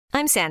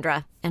I'm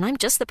Sandra, and I'm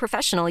just the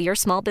professional your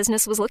small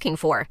business was looking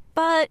for.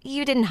 But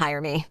you didn't hire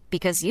me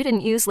because you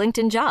didn't use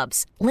LinkedIn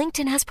Jobs.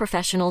 LinkedIn has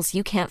professionals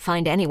you can't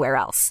find anywhere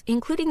else,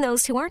 including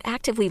those who aren't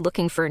actively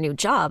looking for a new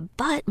job,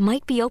 but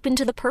might be open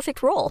to the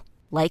perfect role,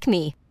 like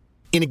me.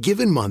 In a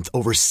given month,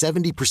 over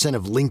 70%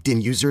 of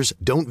LinkedIn users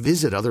don't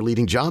visit other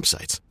leading job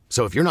sites.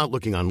 So if you're not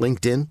looking on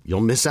LinkedIn,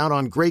 you'll miss out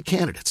on great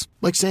candidates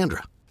like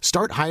Sandra.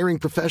 Start hiring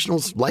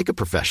professionals like a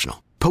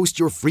professional. Post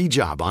your free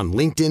job on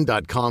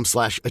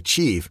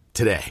linkedin.com/achieve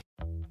today.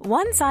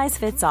 One size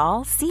fits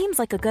all seems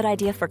like a good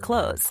idea for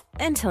clothes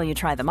until you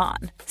try them on.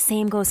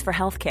 Same goes for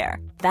healthcare.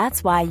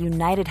 That's why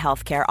United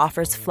Healthcare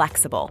offers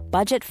flexible,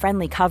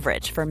 budget-friendly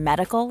coverage for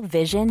medical,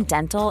 vision,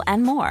 dental,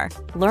 and more.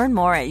 Learn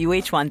more at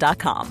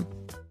uh1.com.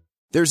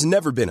 There's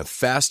never been a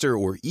faster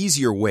or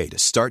easier way to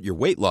start your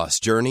weight loss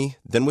journey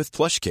than with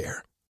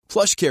PlushCare.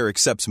 PlushCare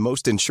accepts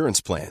most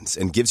insurance plans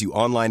and gives you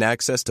online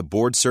access to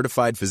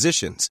board-certified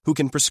physicians who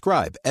can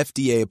prescribe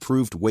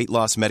FDA-approved weight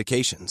loss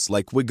medications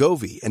like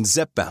Wegovy and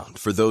Zepbound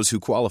for those who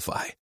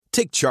qualify.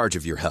 Take charge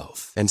of your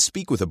health and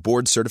speak with a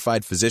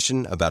board-certified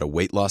physician about a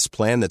weight loss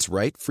plan that's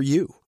right for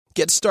you.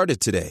 Get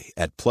started today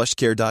at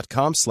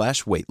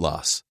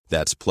plushcare.com/weight-loss.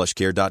 That's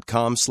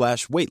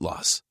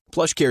plushcare.com/weight-loss.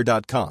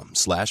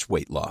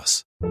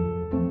 plushcare.com/weight-loss.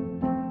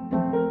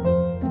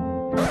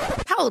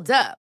 Hold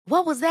up.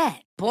 What was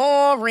that?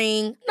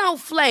 Boring. No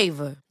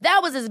flavor. That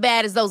was as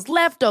bad as those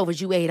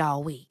leftovers you ate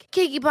all week.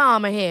 Keke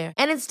Palmer here,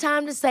 and it's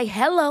time to say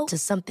hello to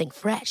something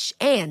fresh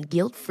and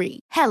guilt-free.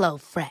 Hello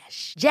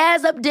Fresh.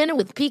 Jazz up dinner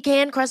with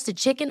pecan-crusted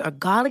chicken or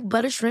garlic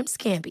butter shrimp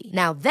scampi.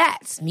 Now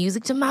that's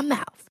music to my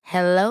mouth.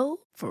 Hello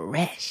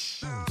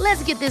Fresh.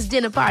 Let's get this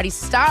dinner party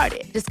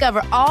started.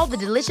 Discover all the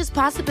delicious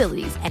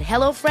possibilities at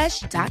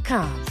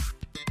hellofresh.com.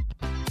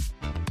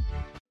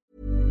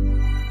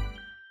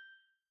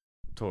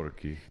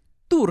 Turkey.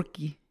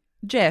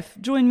 Jeff,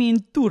 join me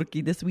in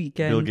Turkey this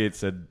weekend. Bill Gates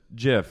said,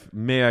 Jeff,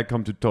 may I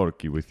come to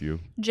Turkey with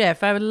you?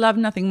 Jeff, I would love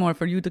nothing more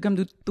for you to come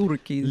to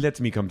Turkey. Let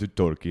me come to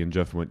Turkey. And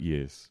Jeff went,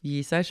 yes.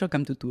 Yes, I shall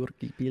come to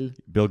Turkey, Bill.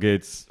 Bill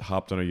Gates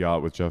hopped on a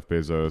yacht with Jeff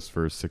Bezos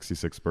for his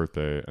 66th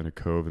birthday in a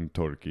cove in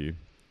Turkey.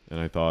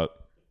 And I thought,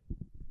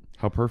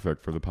 how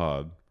perfect for the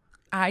pod.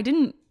 I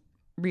didn't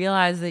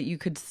realize that you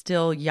could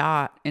still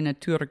yacht in a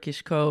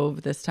Turkish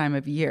cove this time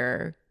of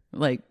year,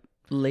 like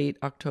late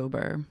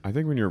October. I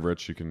think when you're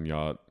rich, you can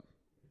yacht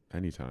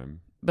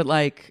anytime. But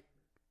like,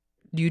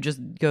 you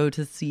just go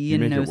to sea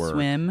and no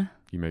swim?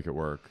 You make it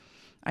work.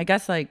 I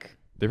guess like...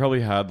 They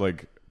probably had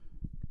like...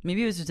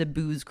 Maybe it was just a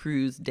booze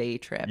cruise day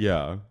trip.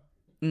 Yeah.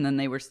 And then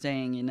they were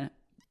staying in a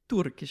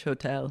Turkish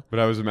hotel. But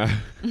I was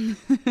imagining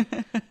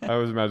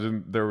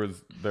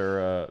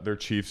their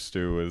chief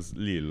stew was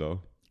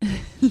Lilo.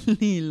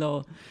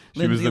 Lilo.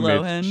 Lindsay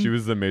Lohan. She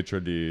was the maitre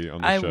d' on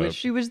the I ship. wish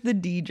she was the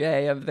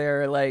DJ of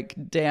their like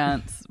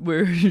dance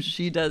where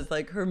she does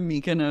like her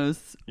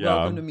Mykonos,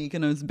 welcome to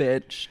Mykonos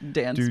bitch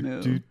dance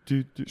move.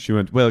 She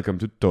went, welcome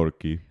to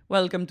Turkey.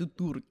 Welcome to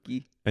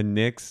Turkey. And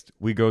next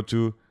we go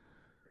to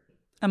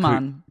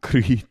Amman.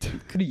 Crete.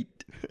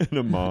 Crete. And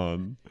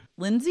Amman.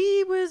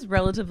 Lindsay was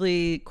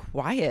relatively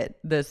quiet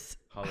this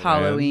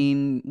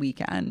Halloween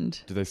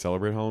weekend. Did they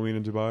celebrate Halloween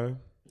in Dubai?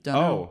 Don't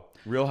know.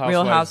 Real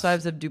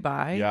Housewives of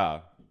Dubai. Yeah.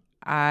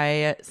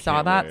 I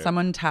saw that. Wait.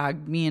 Someone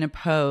tagged me in a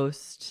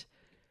post.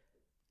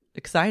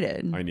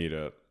 Excited. I need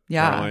it.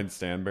 Yeah. Caroline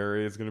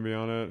Stanbury is going to be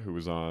on it, who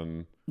was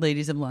on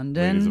Ladies of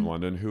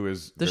London. Who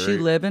is Does she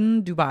live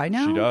in Dubai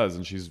now? She does,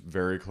 and she's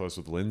very close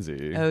with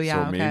Lindsay. Oh,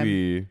 yeah. So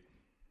maybe...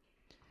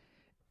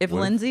 If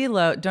Lindsay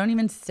don't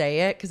even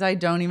say it, because I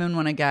don't even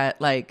want to get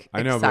like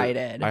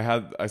excited.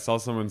 I saw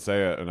someone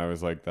say it, and I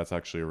was like, that's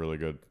actually a really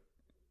good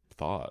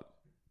thought.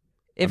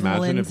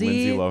 Imagine if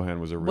Lindsay Lohan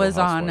was a real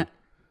housewife. On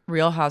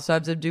Real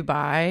Housewives of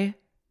Dubai,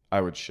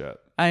 I would shit.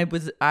 I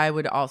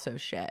would also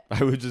shit.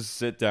 I would just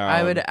sit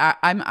down.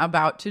 I'm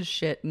about to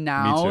shit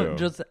now,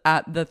 just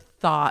at the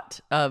thought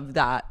of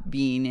that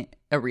being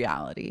a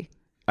reality.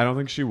 I don't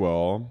think she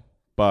will,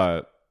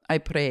 but I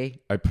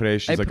pray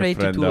she's like a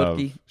friend of.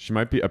 She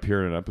might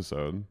appear in an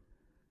episode.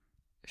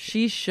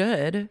 She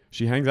should.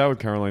 She hangs out with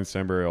Caroline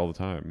Stanbury all the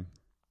time.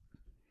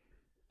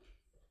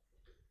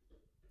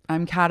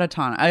 I'm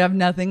catatonic. I have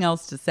nothing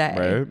else to say.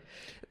 Right?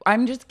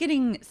 I'm just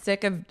getting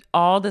sick of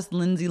all this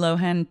Lindsay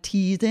Lohan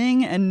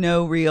teasing and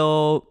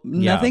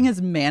nothing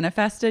has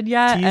manifested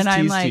yet.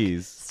 I'm like,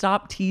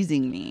 stop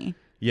teasing me.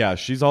 Yeah,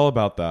 she's all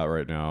about that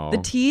right now. The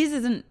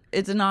tease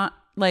it's not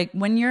like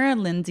when you're a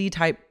Lindsay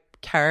type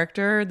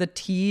character, the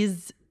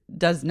tease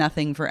does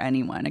nothing for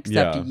anyone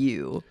except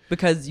you,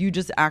 because you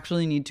just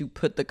actually need to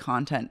put the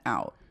content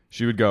out.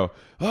 She would go,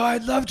 oh,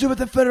 I'd love to, but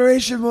the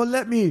Federation won't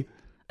let me.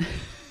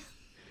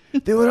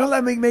 They won't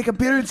let me make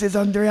appearances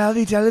on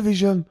reality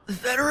television. The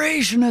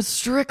Federation has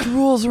strict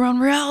rules around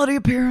reality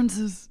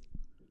appearances.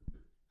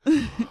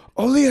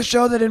 Only a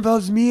show that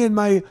involves me and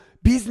my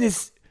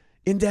business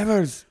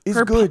endeavors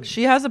is good.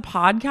 She has a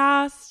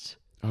podcast.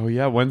 Oh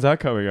yeah, when's that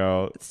coming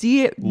out?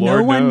 See, Lord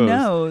no one knows.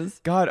 knows.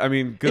 God, I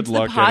mean, good It's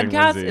luck the getting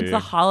podcast, Lindsay. it's the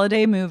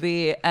holiday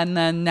movie, and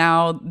then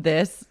now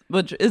this,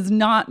 which is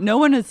not, no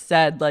one has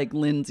said like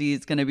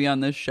Lindsay's going to be on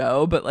this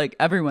show, but like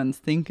everyone's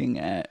thinking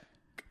it.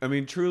 I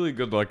mean, truly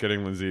good luck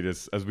getting Lindsay to,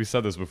 as we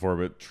said this before,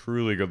 but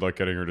truly good luck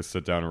getting her to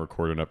sit down and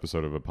record an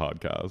episode of a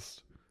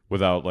podcast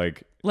without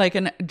like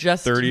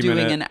just 30 doing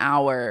minute- an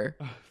hour,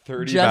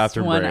 30 just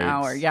bathroom 1 breaks,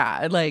 hour.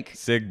 Yeah. Like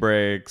cig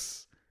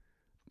breaks,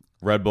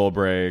 Red Bull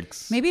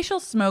breaks. maybe she'll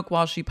smoke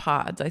while she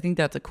pods. I think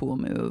that's a cool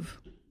move.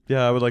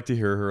 Yeah, I would like to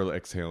hear her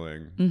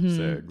exhaling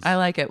cigs. I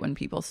like it when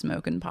people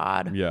smoke and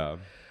pod. Yeah.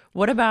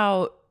 What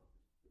about,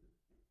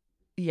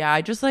 yeah,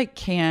 I just like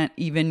can't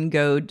even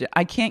go,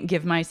 I can't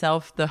give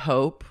myself the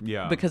hope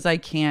because I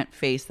can't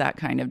face that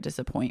kind of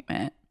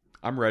disappointment.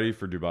 I'm ready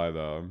for Dubai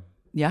though.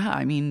 Yeah,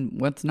 I mean,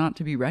 what's not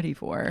to be ready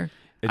for?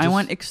 I just-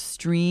 want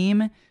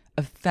extreme,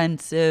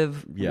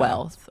 offensive Yeah.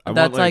 wealth. I want,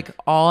 That's like- like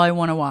all I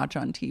want to watch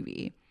on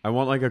TV. I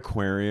want like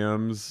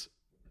aquariums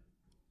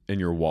in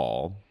your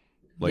wall.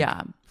 Like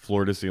Yeah.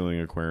 floor to ceiling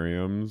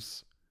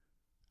aquariums.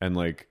 And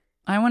like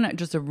I want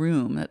just a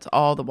room that's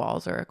all the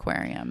walls are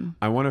aquarium.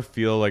 I want to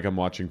feel like I'm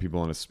watching people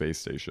on a space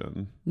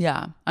station.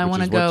 Yeah, I which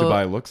want to is what go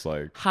Dubai looks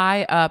like.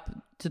 high up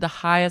to the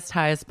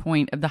highest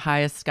point of the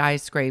highest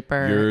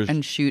skyscraper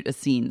and shoot a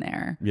scene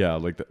there. Yeah,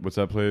 like what's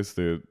that place?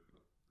 The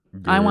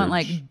I want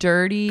Burj like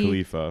dirty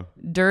Khalifa.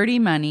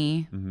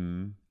 money,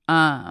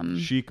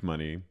 Chic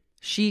money.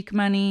 chic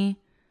money.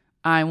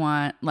 I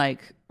want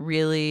like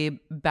really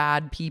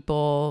bad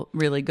people,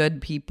 really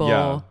good people.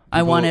 Yeah,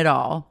 I want people- it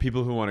all.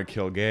 People who want to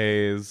kill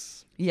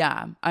gays.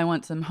 Yeah, I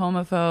want some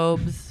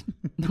homophobes.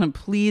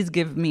 Please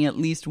give me at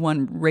least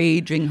one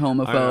raging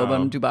homophobe know.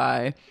 on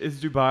Dubai.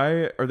 Is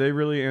Dubai, are they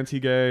really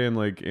anti-gay and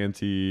like I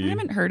anti...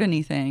 haven't heard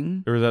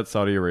anything. Or is that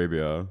Saudi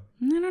Arabia?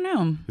 I don't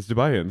know. Is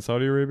Dubai in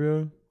Saudi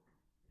Arabia?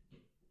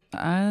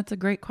 That's a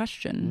great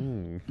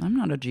question. I'm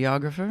not a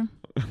geographer.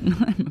 I'm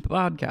a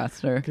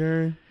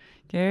podcaster.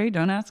 Gary,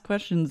 don't ask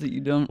questions that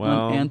you don't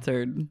want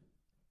answered.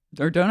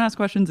 Or don't ask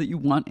questions that you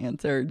want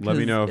answered. Let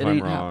me 'cause know if it I'm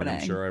ain't wrong. happening.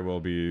 I'm sure I will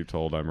be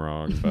told I'm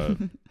wrong, but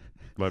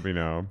let me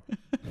know.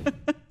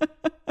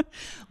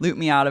 Loot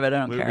me out of it. I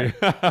don't Loot care. me-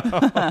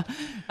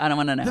 I don't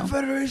want to know.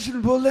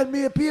 Federation will let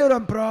me appear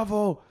on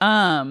Bravo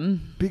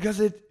because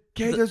it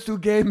caters to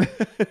gay men.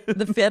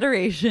 The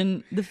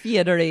Federation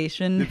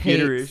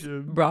hates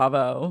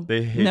Bravo.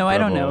 They hate No, I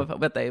don't know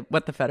Bravo.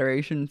 what the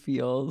Federation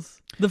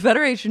feels. The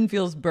Federation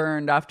feels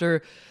burned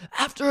after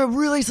a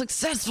really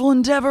successful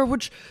endeavor,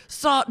 which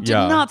did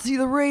not see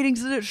the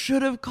ratings that it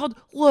should have. Called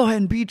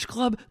Lohan Beach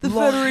Club. The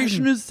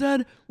Federation has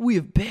said we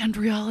have banned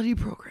reality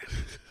programs.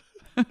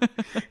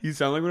 You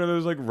sound like one of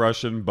those like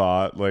Russian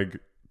bot like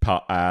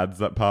ads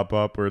that pop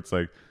up where it's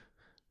like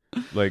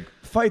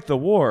fight the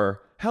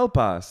war, help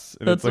us.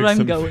 And That's it's like what I'm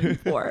some- going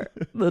for.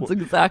 That's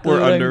exactly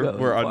what we're I'm going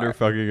we're for. under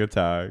fucking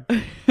attack.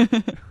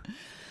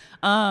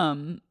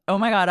 Oh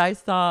my God, I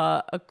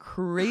saw a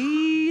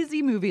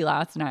crazy movie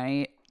last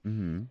night.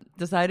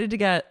 Decided to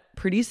get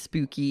pretty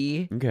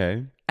spooky.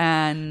 Okay.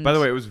 And By the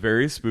way, it was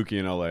very spooky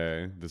in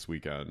LA this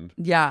weekend.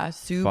 yeah,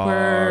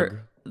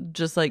 super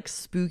just like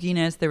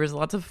spookiness. There was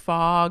lots of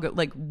fog,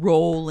 like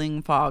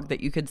rolling fog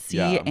that you could see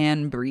Yeah.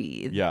 and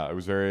breathe. Yeah, it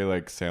was very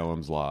like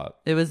Salem's Lot.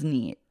 It was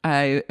neat.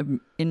 I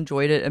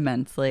enjoyed it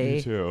immensely.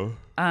 Me too.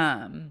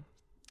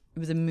 It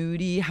was a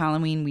moody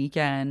Halloween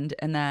weekend,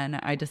 and then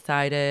I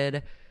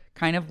decided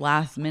kind of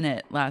last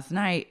minute last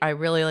night I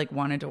really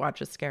wanted to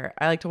watch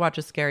I like to watch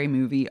a scary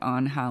movie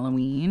on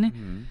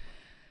Halloween.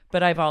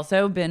 But I've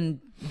also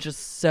been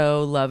just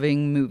so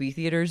loving movie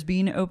theaters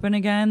being open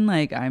again.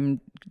 Like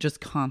I'm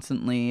just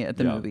constantly at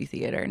the movie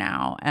theater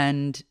now.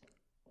 And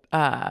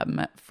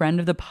friend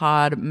of the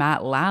pod,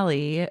 Matt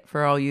Lally,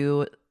 for all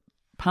you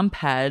pump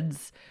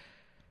heads,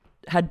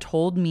 had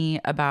told me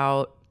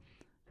about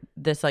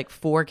this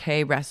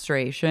 4K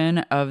restoration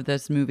of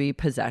this movie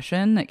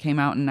Possession that came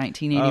out in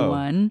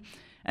 1981.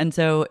 And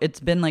so it's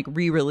been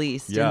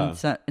re-released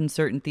in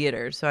certain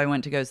theaters. So I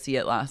went to go see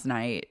it last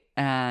night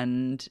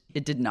and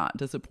it did not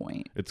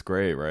disappoint. It's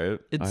great, right?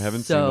 It's I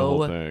haven't seen the so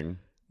whole thing.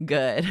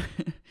 Good.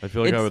 I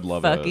feel like I would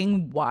love it. It's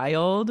fucking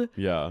wild,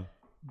 Yeah.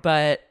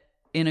 but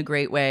in a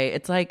great way.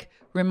 It's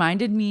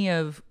reminded me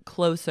of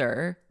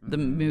Closer, the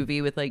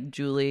movie with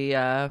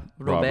Julia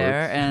Robert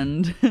Roberts.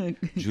 and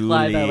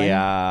Clive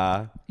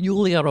Owen.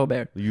 Julia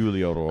Robert.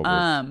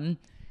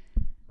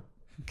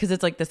 Because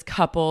it's this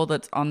couple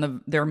that's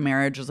on their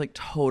marriage is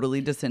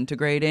totally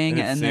disintegrating, And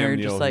it's and Sam they're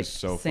Neill, just who's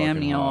so Sam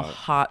fucking Neill, hot.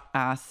 hot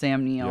ass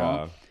Sam Neill,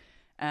 Yeah.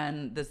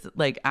 and this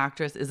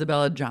actress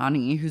Isabella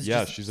Johnny, who's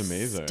just she's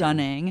amazing,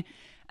 stunning,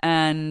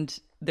 and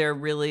they're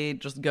really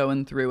just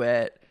going through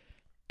it,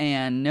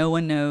 and no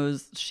one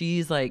knows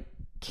she's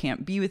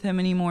can't be with him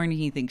anymore, and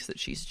he thinks that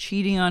she's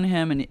cheating on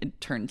him, and it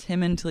turns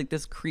him into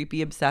this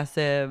creepy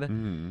obsessive.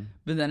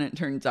 But then it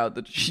turns out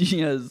that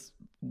she has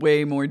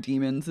way more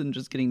demons than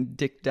just getting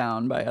dicked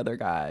down by other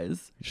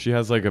guys. She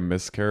has a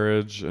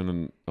miscarriage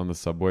on the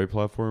subway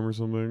platform or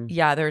something.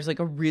 Yeah, there's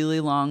a really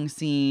long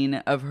scene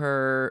of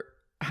her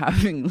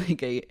having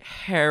like a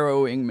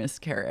harrowing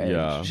miscarriage.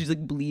 Yeah. She's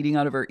like bleeding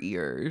out of her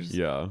ears.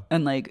 Yeah.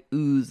 And like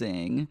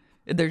oozing.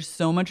 There's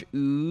so much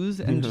ooze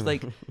and just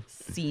like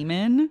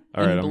semen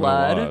All right, and I'm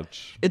blood. gonna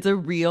watch. It's a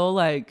real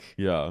like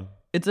Yeah.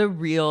 it's a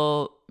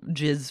real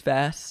jizz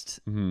fest.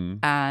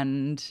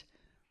 And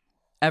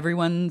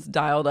everyone's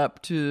dialed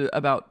up to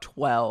about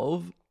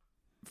 12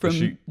 from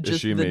Is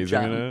just she the amazing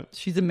jump. in it?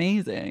 She's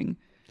amazing.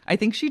 I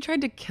think she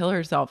tried to kill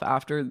herself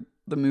after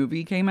the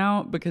movie came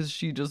out because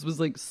she just was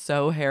like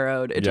so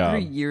harrowed. It took Yeah. her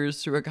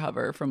years to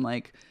recover from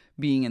like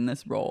being in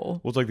this role.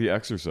 Well, it's like The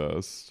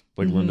Exorcist,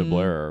 like Linda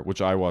Blair,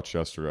 which I watched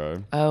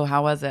yesterday. Oh,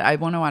 how was it? I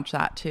want to watch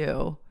that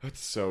too.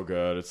 It's so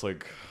good. It's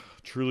like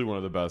truly one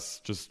of the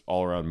best, just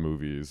all around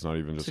movies, not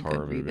even just It's a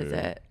horror good movie.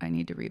 revisit. I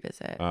need to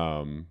revisit.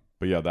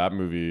 But yeah, that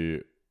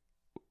movie,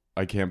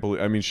 I can't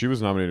believe. I mean, she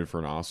was nominated for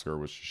an Oscar,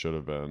 which she should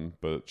have been,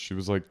 but she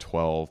was like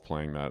 12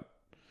 playing that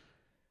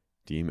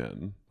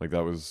demon. Like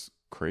that was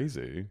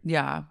crazy.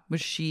 Yeah.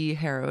 Was she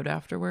harrowed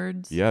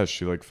afterwards? Yeah,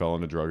 she like fell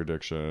into drug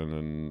addiction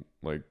and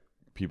like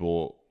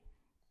people.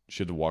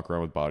 She had to walk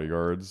around with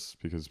bodyguards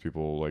because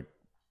people like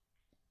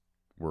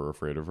were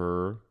afraid of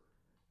her.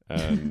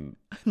 And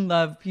I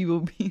love people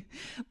being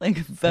like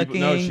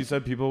fucking no, she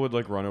said people would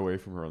like run away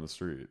from her on the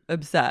street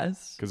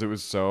obsessed. because it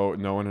was so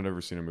no one had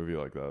ever seen a movie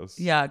like this.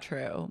 Yeah,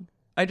 true.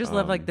 I just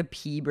love like the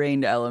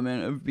pea-brained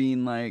element of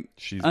being like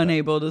She's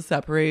unable to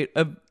separate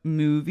a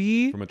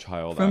movie from a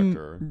child from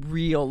actor.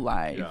 real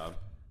life. Yeah.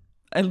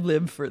 I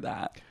live for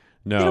that.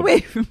 No, Get away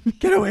from me.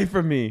 get away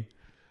from me.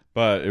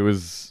 But it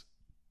was,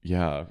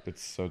 yeah,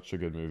 it's such a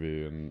good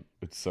movie and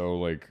it's so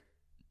like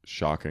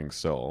shocking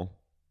still.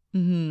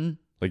 Mm-hmm.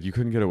 Like you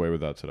couldn't get away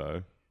with that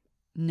today.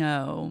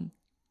 No.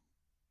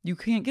 You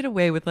can't get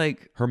away with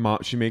like, Her mom,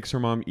 she makes her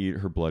mom eat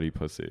her bloody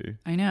pussy.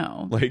 I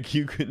know. Like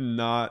you could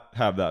not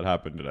have that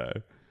happen today.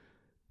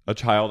 A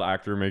child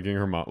actor making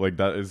her mom, like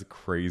that is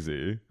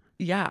crazy.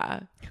 Yeah.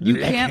 You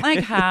can't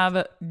like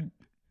have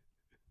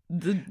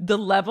the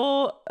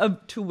level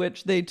of to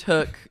which they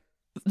took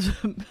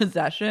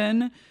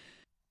possession,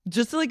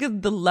 just like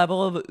the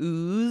level of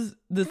ooze,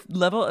 this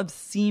level of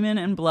semen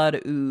and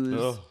blood ooze.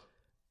 Ugh.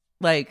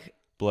 Like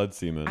Blood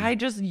semen. I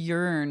just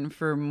yearn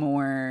for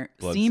more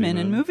Blood semen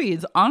in semen.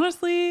 movies.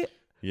 Honestly,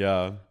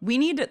 Yeah. we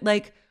need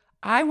like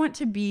I want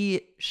to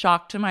be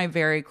shocked to my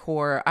very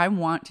core. I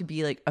want to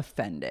be like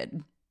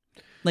offended.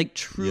 Like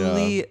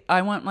truly, Yeah.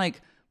 I want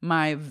like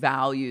my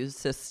value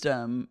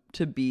system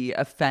to be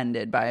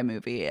offended by a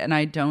movie. And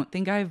I don't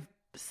think I've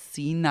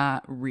seen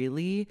that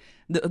really.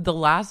 The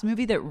last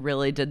movie that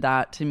really did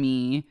that to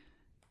me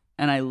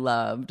and I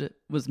loved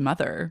was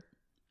Mother.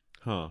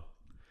 Huh.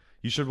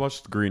 You should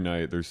watch The Green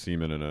Knight. There's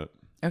semen in it.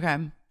 Okay.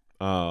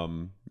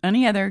 Um,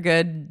 Any other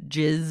good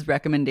jizz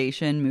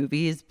recommendation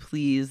movies,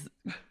 please,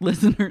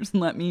 listeners,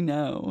 let me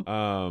know.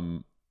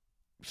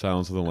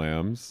 Silence of the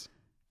Lambs.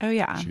 Oh,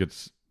 yeah. She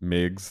gets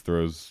Miggs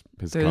throws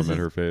his Throws cum his- at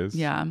her face.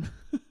 Yeah.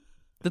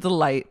 That's a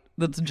light.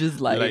 That's jizz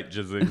light. Light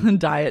jizzing.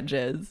 Diet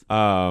jizz.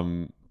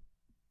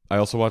 I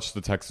also watched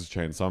the Texas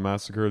Chainsaw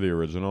Massacre, the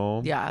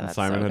original. Yeah, And that's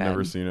Simon so had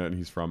never good. seen it, and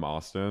he's from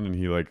Austin, and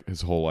he like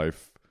his whole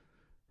life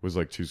was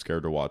like too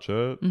scared to watch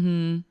it.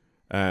 Mm-hmm.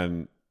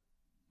 And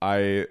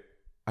I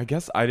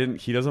guess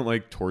he doesn't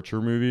like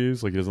torture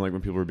movies. Like he doesn't like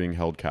when people are being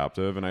held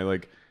captive. And I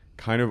like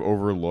kind of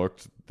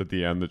overlooked at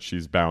the end that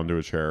she's bound to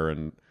a chair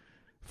and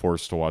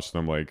forced to watch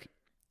them like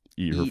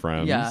eat her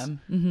friends. Yeah.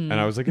 Mm-hmm. And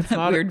I was like, it's That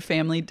not weird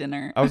family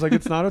dinner. I was like,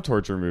 it's not a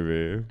torture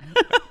movie.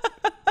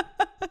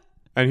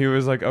 And he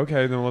was like,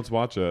 okay, then let's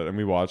watch it. And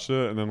we watched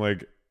it. And then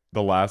like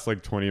the last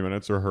like 20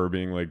 minutes are her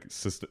being like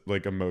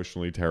like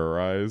emotionally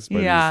terrorized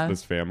by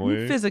this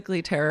family.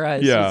 Physically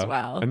terrorized Yeah. as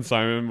well. And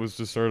Simon was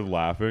just started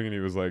laughing and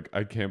he was like,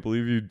 I can't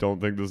believe you don't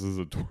think this is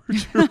a torture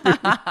movie.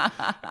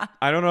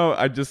 I don't know.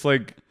 I just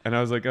like, and I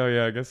was like, oh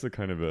yeah, I guess it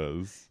kind of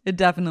is. It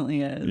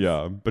definitely is.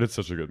 Yeah. But it's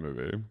such a good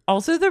movie.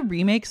 Also, the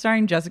remake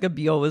starring Jessica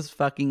Biel was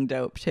fucking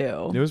dope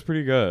too. It was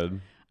pretty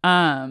good.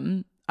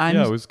 I'm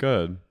Yeah, it was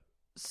good.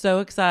 so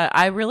excited.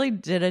 I really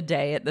did a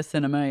day at the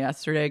cinema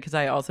yesterday because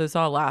I also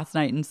saw Last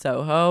Night in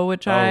Soho,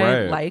 which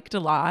I right. liked a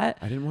lot.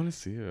 I didn't want to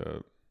see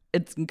it.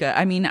 It's good.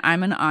 I mean,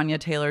 I'm an Anya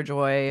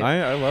Taylor-Joy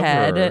I love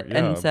head, her, yeah.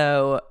 and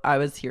so I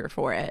was here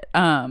for it.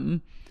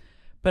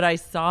 But I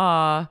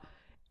saw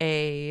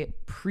a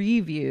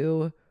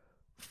preview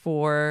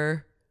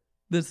for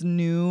this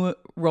new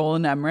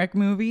Roland Emmerich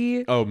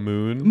movie, Oh,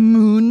 Moon?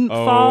 Moonfall.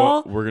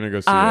 Oh, we're going to go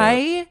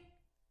see it.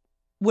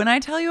 When I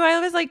tell you I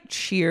was like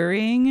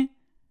cheering,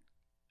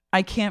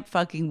 I can't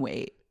fucking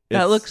wait. That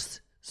It's- looks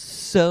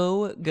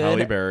so good.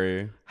 Halle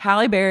Berry.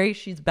 Halle Berry,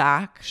 she's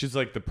back. She's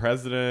like the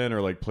president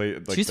or like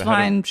She's the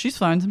flying. She's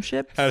flying some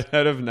ships.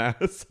 head of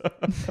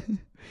NASA.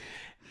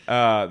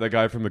 That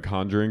guy from The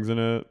Conjuring's in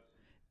it.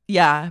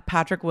 Yeah,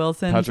 Patrick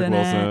Wilson's Patrick in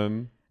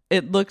Wilson.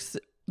 It looks,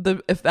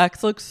 the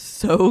effects look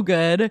so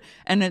good,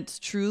 and it's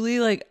truly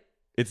like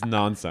It's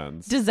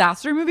nonsense.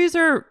 disaster movies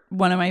are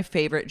one of my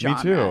favorite Me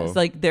genres. too.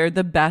 Like they're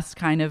the best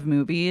kind of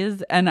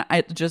movies, and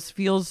it just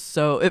feels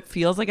so. It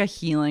feels like a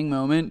healing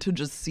moment to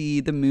just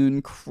see the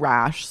moon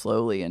crash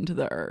slowly into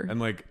the earth. And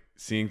like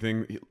seeing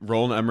things.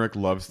 Roland Emmerich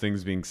loves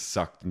things being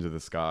sucked into the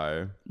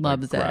sky.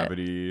 Loves like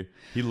gravity.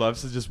 He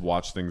loves to just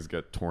watch things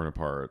get torn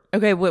apart.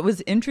 Okay, what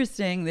was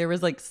interesting, there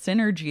was like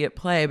synergy at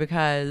play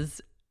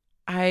because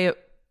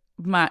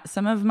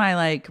some of my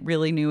like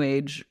really new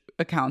age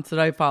accounts that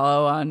I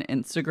follow on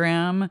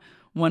Instagram,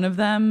 one of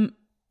them,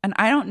 and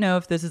I don't know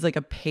if this is like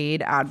a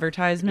paid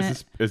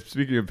advertisement.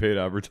 Speaking of paid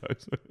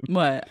advertisement.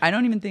 What? I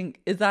don't even think,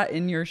 is that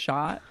in your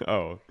shot?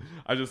 Oh,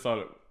 I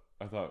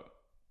thought,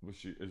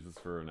 is this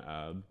for an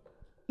ad?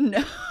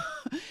 No.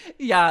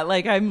 Yeah,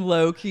 like I'm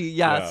low key.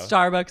 Yeah,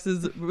 Starbucks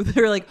is,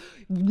 they're like,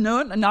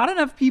 no, not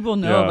enough people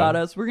know about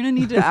us. We're going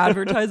to need to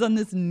advertise on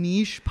this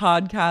niche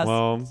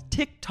podcast,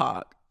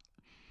 TikTok.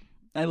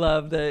 I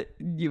love that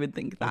you would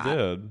think that. I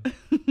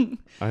did.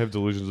 I have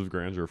delusions of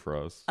grandeur for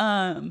us.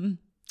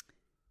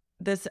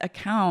 This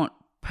account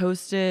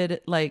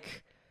posted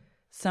like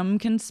some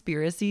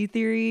conspiracy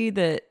theory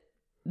that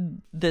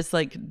this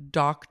like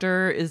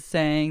doctor is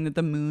saying that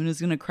the moon is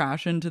going to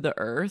crash into the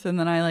earth. And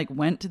then I like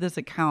went to this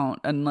account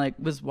and like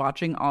was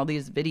watching all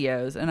these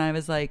videos and I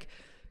was like,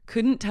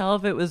 couldn't tell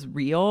if it was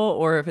real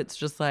or if it's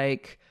just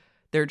like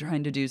they're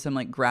trying to do some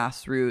like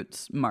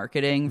grassroots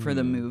marketing for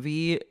the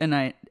movie.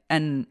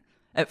 And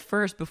at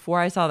first, before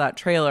I saw that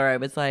trailer, I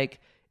was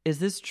like, is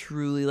this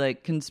truly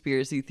like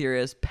conspiracy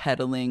theorists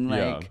peddling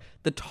like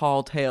the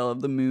tall tale of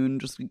the moon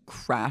just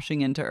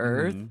crashing into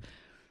Earth?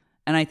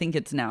 And I think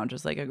it's now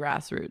just like a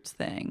grassroots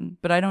thing,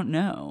 but I don't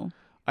know.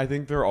 I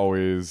think there's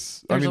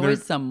always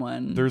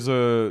someone. There's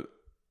a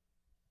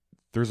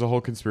whole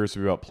conspiracy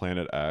about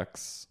Planet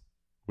X,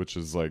 which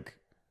is like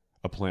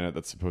a planet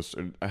that's supposed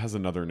to, it has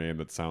another name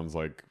that sounds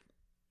like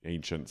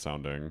ancient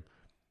sounding,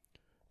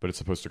 but it's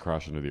supposed to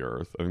crash into the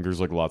Earth. I think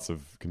there's like lots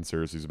of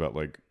conspiracies about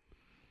like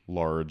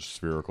large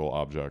spherical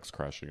objects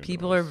crashing into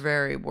People us. are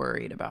very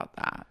worried about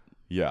that.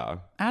 Yeah.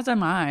 As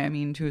am I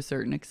mean, to a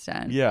certain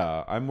extent.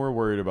 Yeah. I'm more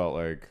worried about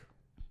like,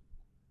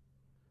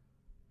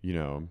 you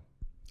know,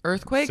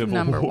 earthquake Civil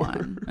number War.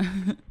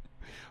 1.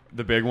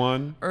 The big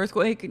one.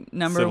 Earthquake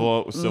number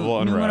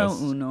civil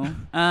unrest. Numero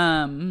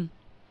uno.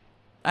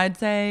 I'd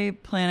say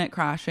planet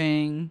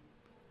crashing,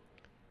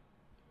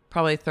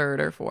 probably 3rd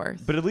or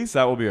 4th. But at least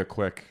that will be a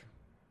quick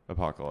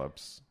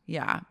apocalypse.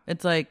 Yeah,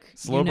 it's like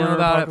Slow you know burn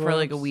about apocalypse. it for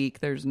like a week.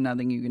 There's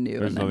nothing you can do.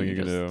 There's and then nothing you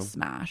you can just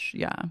do. Smash.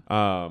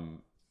 Yeah.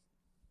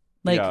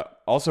 Like yeah.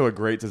 Also, a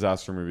great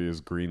disaster movie is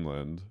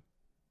Greenland.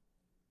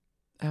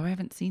 Oh, I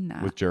haven't seen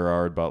that with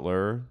Gerard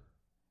Butler.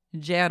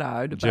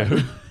 Gerard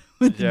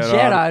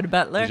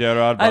Butler.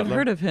 I've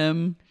heard of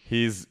him.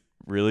 He's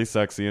really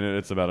sexy in it.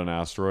 It's about an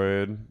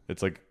asteroid.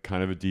 It's like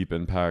kind of a deep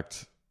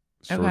impact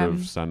sort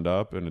of send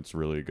up, and it's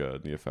really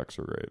good. The effects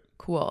are great.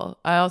 Cool.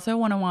 I also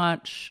want to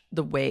watch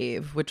The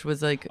Wave, which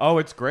was like, oh,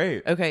 it's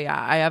great. Okay,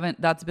 yeah, I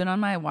haven't. That's been on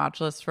my watch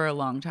list for a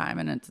long time,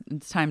 and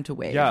it's time to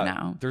wave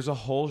now. There's a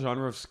whole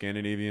genre of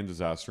Scandinavian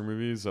disaster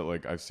movies that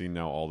like I've seen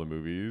now all the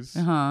movies.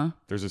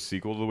 There's a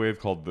sequel to The Wave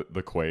called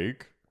The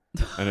Quake,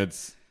 and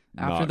it's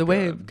after The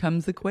Wave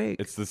comes The Quake.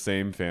 It's the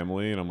same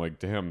family, and I'm like,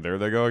 damn, there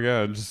they go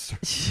again, just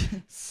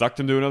sucked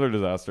into another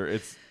disaster.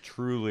 It's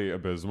truly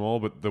abysmal,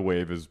 but The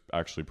Wave is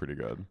actually pretty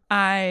good.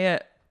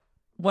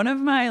 One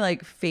of my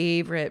like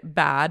favorite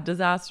bad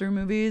disaster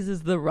movies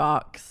is The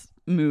Rock's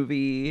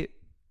movie,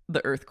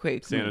 The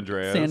Earthquake. San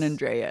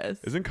Andreas.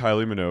 Isn't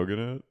Kylie Minogue in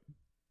it?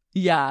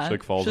 Yeah. She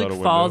like falls she, out a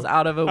window. Falls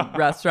out of a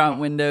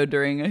restaurant window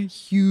during a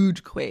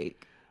huge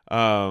quake.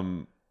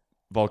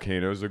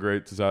 Volcano's a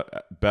great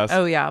best.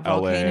 Oh yeah,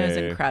 Volcano's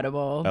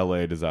incredible.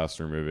 LA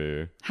disaster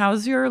movie.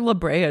 How's your La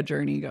Brea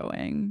journey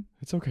going?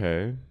 It's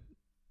okay.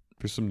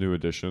 There's some new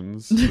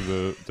additions to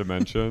the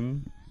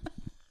dimension.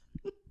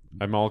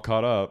 I'm all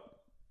caught up.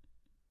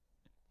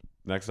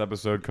 Next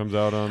episode comes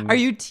out on. Are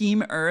you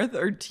Team Earth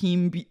or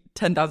Team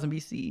 10,000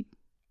 BC?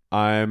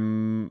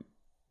 I'm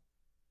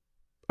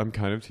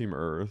kind of Team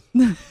Earth.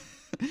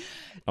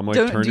 I'm like,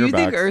 turn do your you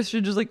backs. think Earth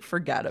should just like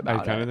forget about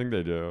it? I kind of think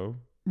they do.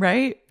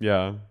 Right?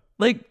 Yeah.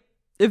 Like,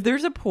 if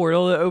there's a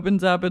portal that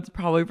opens up, it's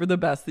probably for the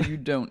best that you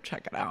don't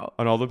check it out.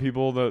 And all the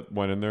people that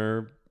went in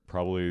there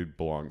probably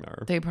belong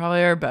there. They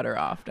probably are better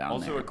off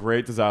down there. Also, a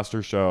great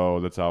disaster show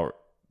that's out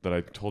that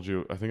I told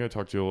you. I think I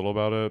talked to you a little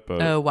about it.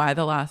 But oh, Why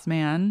the Last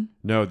Man?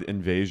 No, The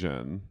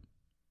Invasion.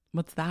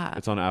 What's that?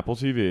 It's on Apple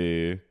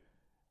TV.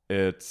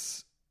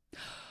 It's.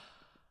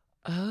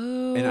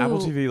 Oh. And Apple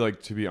TV,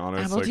 like, to be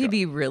honest, Apple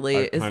TV really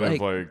is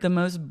like the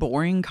most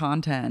boring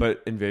content.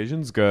 But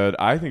Invasion's good.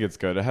 I think it's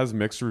good. It has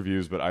mixed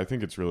reviews, but I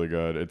think it's really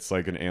good. It's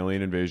like an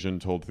alien invasion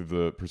told through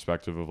the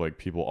perspective of like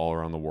people all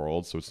around the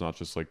world. So it's not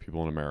just like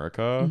people in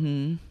America.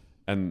 Mm-hmm.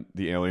 And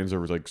the aliens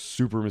are like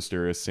super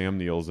mysterious. Sam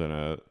Neill's in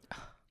it.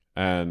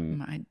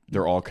 And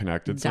they're all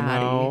connected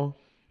somehow.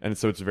 And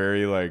so it's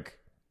very like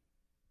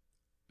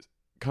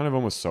kind of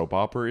almost soap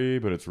opera-y,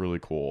 but it's really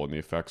cool, and the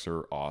effects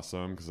are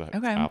awesome because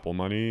it's Apple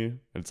money.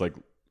 It's like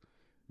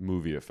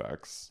movie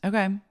effects.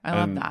 Okay, I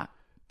love that.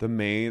 The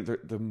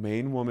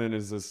main woman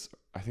is this.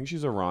 I think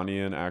she's an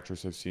Iranian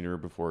actress. I've seen her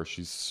before.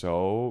 She's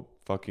so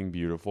fucking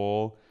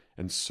beautiful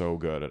and so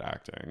good at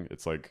acting.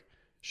 It's like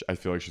I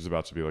feel like she's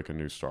about to be like a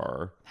new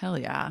star. Hell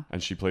yeah.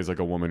 And she plays like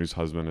a woman whose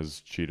husband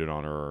has cheated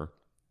on her.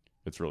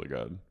 It's really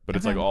good. But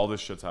it's like all this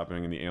shit's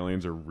happening and the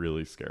aliens are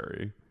really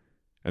scary.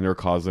 And they're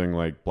causing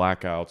like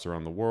blackouts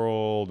around the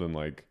world and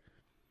like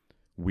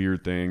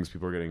weird things.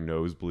 People are getting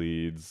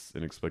nosebleeds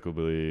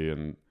inexplicably.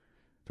 And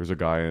there's a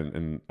guy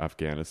in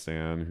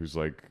Afghanistan who's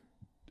like,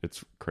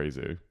 it's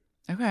crazy.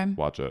 Okay.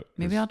 Watch it.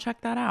 Maybe I'll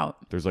check that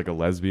out. There's like a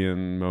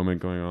lesbian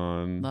moment going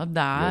on. Love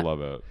that. You'll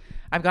love it.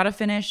 I've got to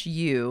finish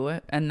You,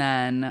 and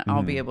then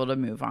I'll be able to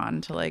move on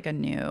to like a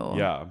new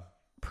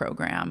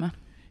program.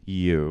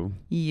 You.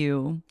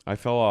 I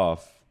fell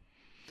off.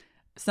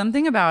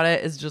 Something about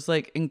it is just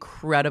like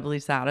incredibly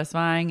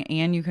satisfying,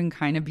 and you can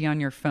kind of be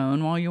on your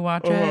phone while you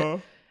watch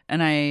it.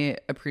 And I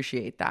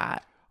appreciate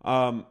that.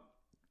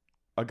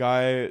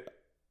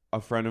 A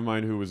friend of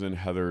mine who was in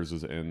Heathers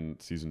is in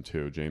season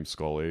 2, James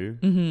Scully.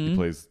 He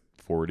plays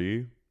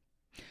 40.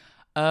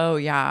 Oh,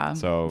 yeah.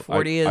 So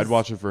 40 I'd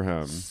watch it for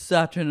him.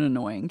 Such an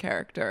annoying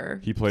character.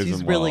 He plays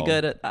He's him really well.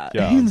 good at that.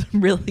 Yeah. He's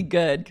really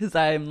good because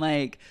I'm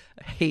like,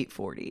 I hate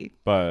 40.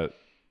 But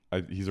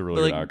he's a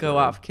really good actor. Go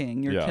off,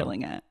 King. You're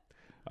killing it.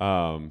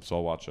 So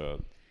I'll watch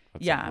it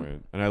at some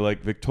point. And I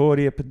like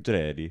Victoria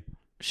Pedretti.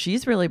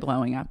 She's really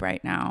blowing up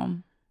right now.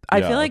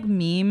 I feel like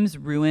memes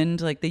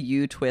ruined like the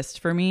You twist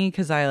for me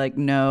because I like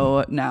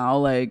know now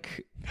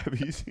like. Have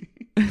you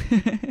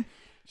seen?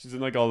 She's in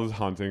like all those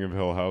Haunting of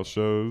Hill House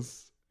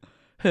shows.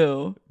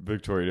 Who?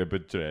 Victoria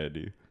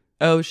Pedretti.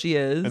 Oh, she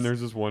is. And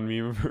there's this one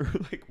meme of her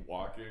like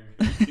walking.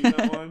 Have you seen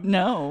that one?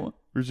 No.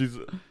 Where she's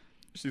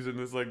in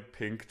this like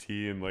pink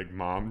tee and like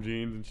mom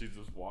jeans, and she's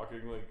just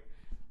walking like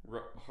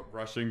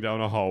rushing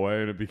down a hallway,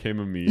 and it became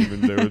a meme,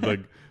 and they would like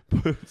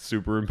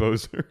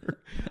superimpose her.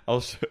 I'll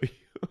show you.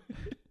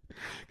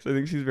 Because I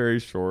think she's very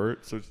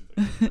short, so she's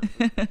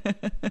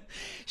like,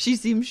 she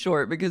seems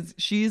short because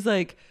she's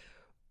like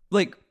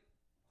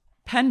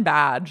Penn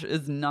Badge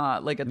is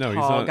not like a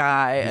tall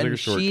guy, and like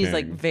she's king.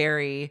 like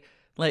very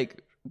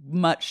like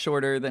much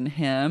shorter than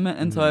him,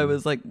 and so I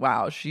was like,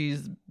 wow,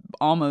 she's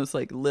almost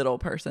like little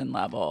person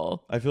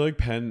level. I feel like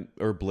Penn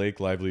or Blake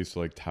Lively used to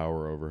like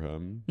tower over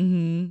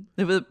him.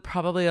 There was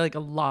probably like a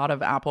lot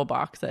of apple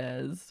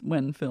boxes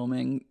when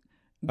filming.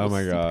 Oh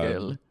my god!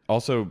 Girl.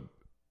 Also,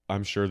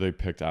 I'm sure they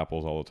picked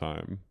apples all the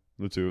time.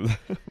 The two of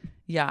them.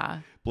 Yeah.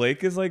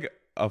 Blake is like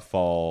a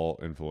fall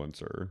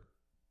influencer.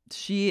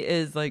 She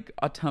is like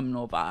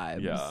autumnal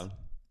vibes. Yeah.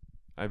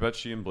 I bet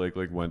she and Blake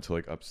like went to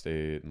like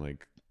upstate and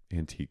like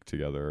antique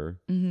together.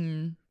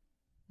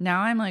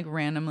 Now I'm like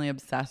randomly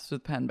obsessed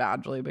with Penn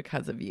Badgley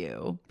because of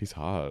You. He's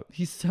hot.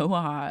 He's so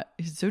hot.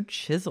 He's so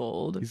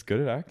chiseled. He's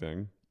good at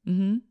acting.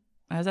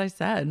 As I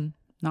said,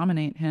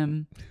 nominate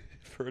him.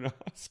 For an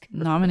Oscar.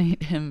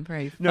 Nominate him for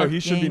a No, he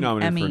should be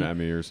nominated Emmy. for an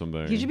Emmy or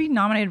something. He should be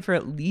nominated for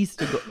at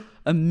least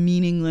a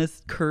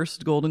meaningless,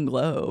 cursed Golden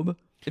Globe.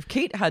 If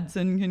Kate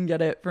Hudson can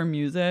get it for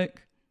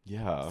music,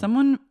 yeah.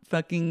 Someone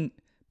fucking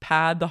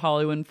pad the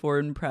Hollywood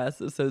Foreign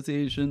Press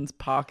Association's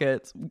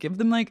pockets, give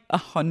them like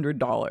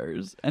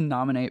 $100 and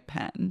nominate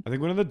Penn. I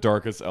think one of the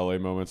darkest LA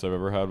moments I've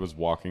ever had was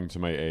walking to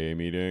my AA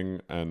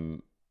meeting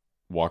and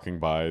walking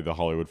by the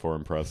Hollywood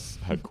Foreign Press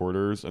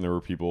headquarters, and there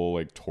were people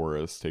like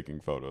tourists taking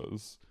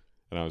photos.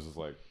 And I was just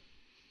like,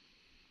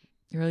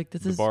 you're like,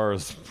 the bar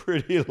is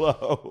pretty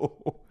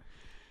low.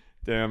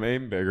 Damn,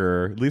 aim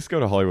bigger. At least go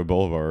to Hollywood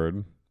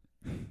Boulevard.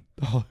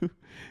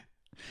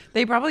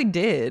 They probably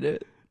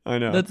did. I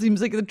know. That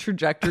seems like the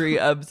trajectory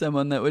of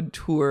someone that would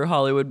tour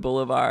Hollywood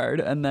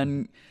Boulevard and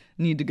then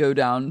need to go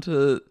down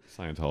to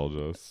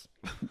Scientologists.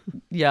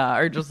 Yeah,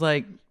 or just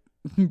like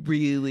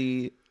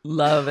really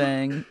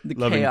loving the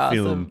chaos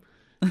film.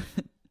 of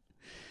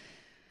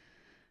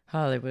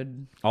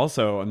Hollywood.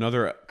 Also,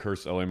 another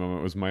cursed LA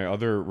moment was my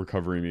other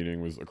recovery meeting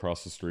was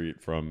across the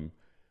street from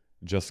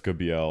Jessica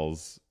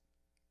Biel's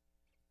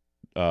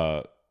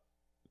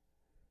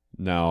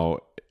now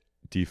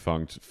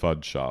defunct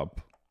fudge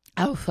shop.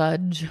 Oh,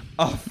 fudge.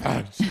 Oh,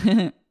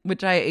 fudge.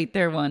 Which I ate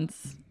there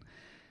once.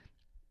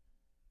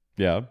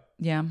 Yeah?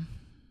 Yeah.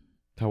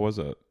 How was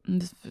it?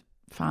 It's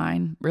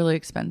fine. Really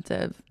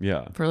expensive.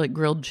 Yeah. For like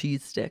grilled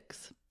cheese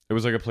sticks. It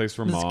was like a place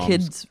for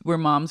where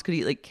moms could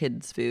eat like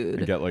kids' food.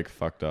 And get like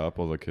fucked up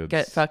while the kids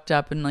get fucked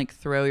up and like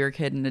throw your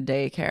kid into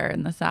daycare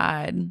in the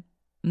side, and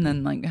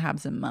then like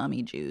have some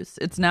mommy juice.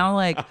 It's now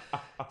like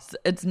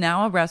it's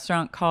now a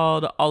restaurant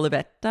called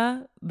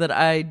Olivetta that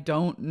I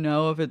don't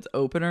know if it's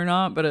open or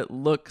not, but it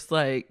looks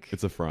like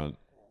it's a front.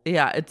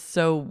 Yeah, it's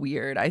so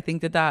weird. I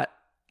think that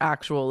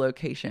actual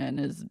location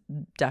is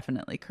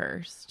definitely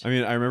cursed. I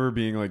mean, I remember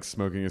being like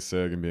smoking a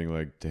cig and being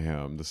like,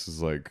 damn, this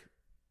is like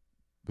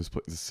this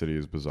city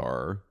is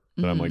bizarre.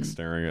 But I'm like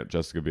staring at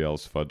Jessica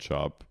Biel's fudge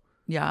shop.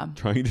 Yeah.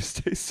 Trying to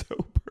stay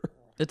sober.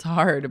 It's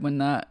hard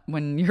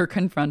when you're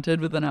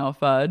confronted with an al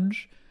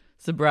fudge.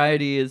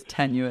 Sobriety is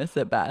tenuous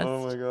at best.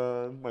 Oh my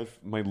god.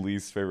 My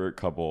least favorite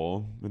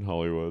couple in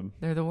Hollywood.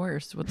 They're the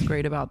worst. What's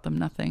great about them?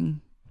 Nothing.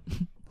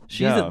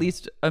 She's at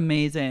least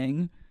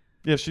amazing.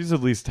 Yeah, she's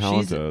at least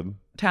talented. She's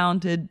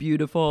talented,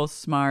 beautiful,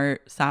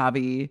 smart,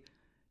 savvy,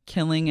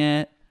 killing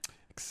it.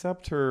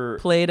 Except her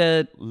played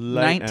a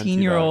light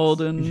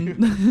 19-year-old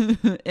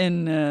anti-vax.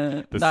 in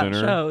that Sinner?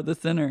 show, The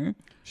Sinner.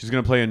 She's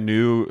gonna play a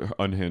new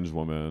unhinged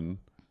woman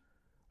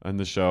in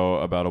the show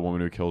about a woman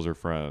who kills her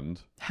friend,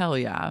 Hell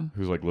yeah.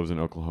 who's like lives in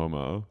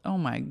Oklahoma. Oh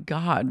my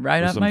God.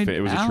 Right It was up my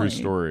it was a true alley.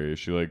 story.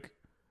 She like,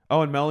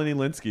 oh, and Melanie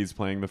Linsky's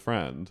playing the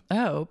friend.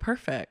 Oh,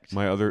 perfect.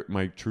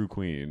 My true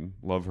queen.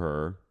 Love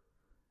her.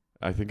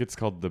 I think it's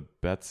called the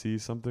Betsy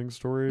something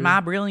story. My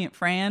Brilliant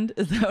Friend.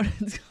 Is that what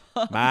it's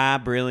called? My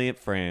brilliant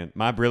friend.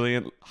 My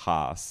brilliant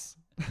Haas.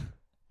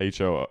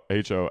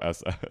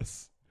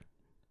 Hoss.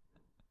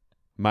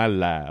 My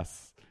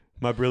lass.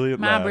 My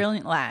brilliant My lass.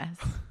 Brilliant Lass.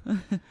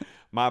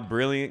 My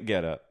brilliant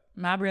getup.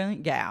 My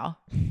Brilliant Gal.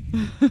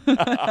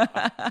 The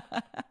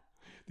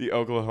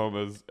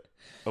Oklahoma's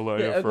The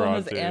Eloya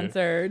Oklahoma's Ferrante.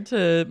 answer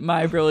to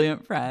My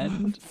Brilliant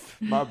Friend.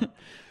 My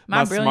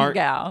My brilliant smart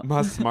gal.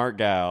 My smart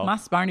gal. My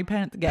Sparty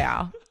Pants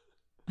Gal.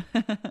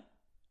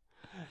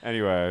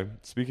 Anyway,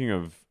 speaking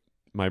of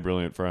my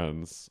brilliant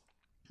friends,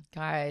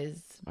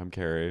 Guys, I'm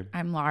Carrie.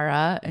 I'm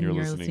Laura, and you're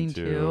listening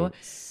to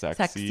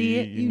Sexy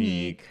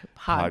Unique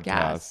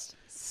Podcast,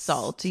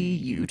 Salty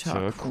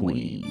Utah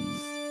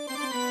Queens.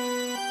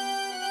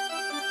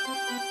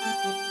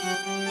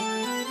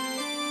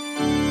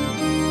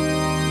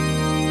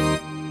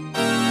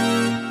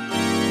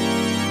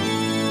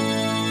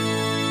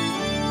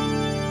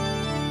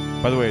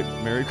 By the way,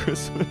 Merry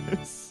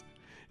Christmas.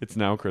 It's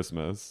now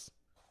Christmas.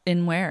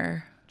 In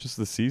where? Just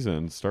the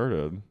season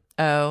started.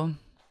 Oh,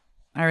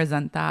 I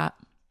resent that.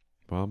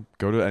 Well,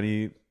 go to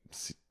any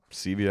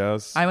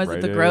CVS. I was at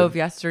Rite the Aid. Grove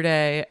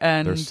yesterday,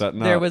 and They're setting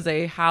there up. was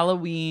a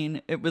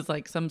Halloween. It was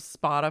like some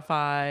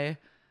Spotify,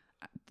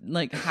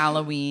 like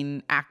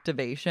Halloween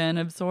activation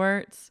of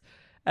sorts.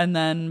 And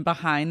then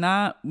behind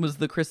that was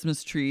the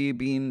Christmas tree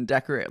being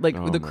decorated. Like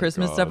Oh the my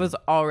Christmas stuff God. was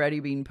already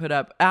being put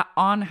up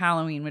on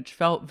Halloween, which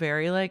felt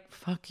very like,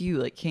 fuck you.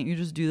 Like, can't you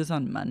just do this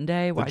on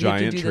Monday? Why do you have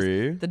to giant do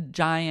tree? this? The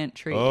giant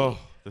tree. Oh,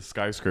 the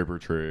skyscraper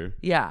tree.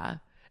 Yeah.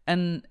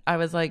 And I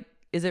was like,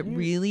 is it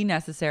really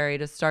necessary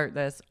to start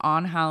this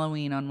on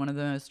Halloween on one of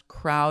the most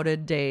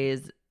crowded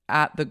days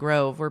at the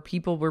Grove where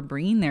people were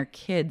bringing their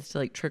kids to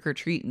like trick or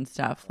treat and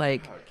stuff?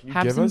 Like, you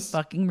have give some us-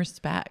 fucking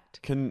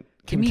respect.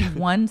 Give me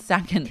 1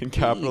 second. Can please.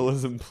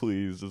 capitalism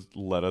please just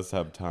let us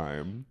have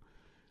time?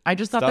 I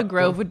just thought Stop the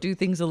Grove the- would do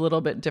things a little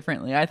bit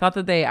differently. I thought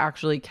that they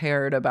actually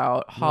cared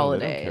about No,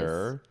 holidays. they don't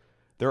care.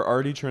 They're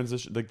already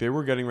transitioned. Like they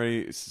were getting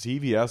ready.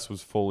 CVS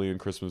was fully in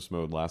Christmas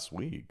mode last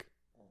week.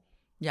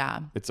 Yeah.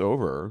 It's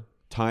over.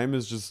 Time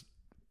is just.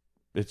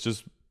 It's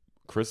just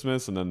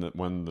Christmas, and then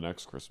when the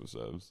next Christmas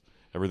is,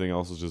 everything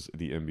else is just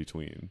the in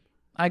between.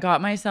 I got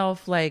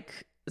myself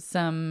like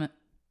some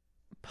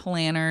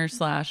planner /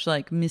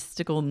 like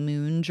mystical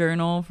moon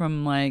journal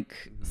from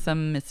like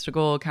some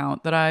mystical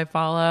account that I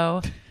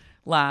follow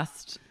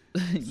last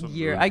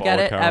year. I get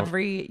moonfall it account.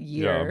 every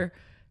year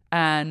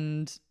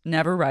and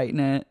never write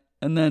in it.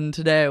 And then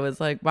today I was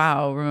like,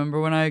 wow,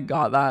 remember when I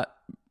got that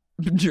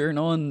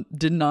journal and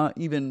did not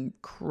even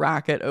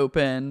crack it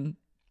open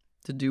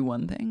to do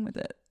one thing with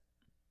it?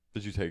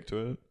 Did you take to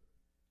it?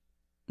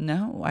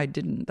 No, I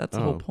didn't. That's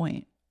the whole Oh.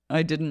 point.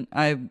 And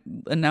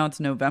now it's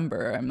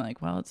November. I'm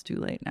like, well, it's too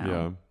late now.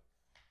 Yeah.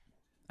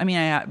 I mean,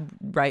 I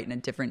write in a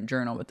different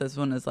journal, but this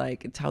one is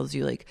like, it tells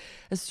you like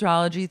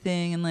astrology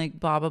thing and like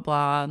blah, blah,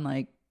 blah. And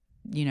like,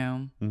 you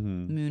know,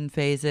 Mm-hmm. moon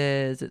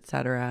phases,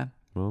 etc.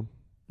 Well,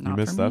 you Not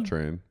missed for that me.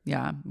 train.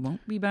 Yeah.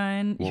 Won't be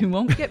buying. Well- You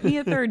won't get me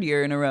a third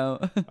year in a row.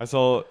 I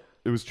saw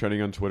it was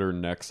trending on Twitter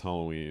next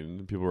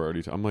Halloween. People were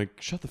already. I'm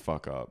like, shut the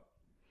fuck up.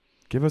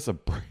 Give us a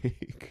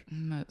break.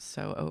 I'm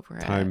so over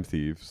it. Time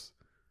thieves.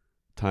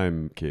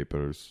 Time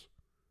capers.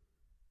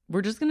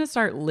 We're just going to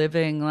start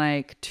living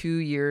like 2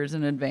 years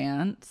in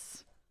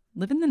advance.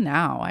 Live in the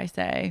now, I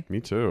say.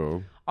 Me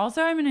too.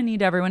 Also, I'm going to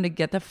need everyone to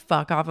get the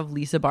fuck off of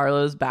Lisa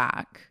Barlow's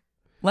back.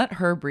 Let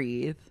her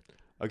breathe.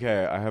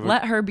 Okay, I have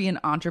Let her be an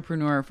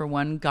entrepreneur for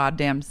one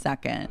goddamn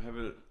second. I have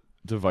a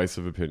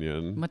divisive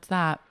opinion. What's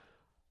that?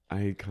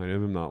 I kind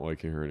of am not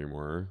liking her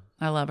anymore.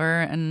 I love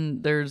her,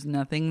 and there's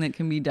nothing that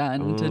can be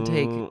done to I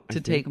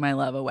take think- my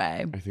love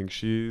away. I think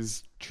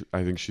she's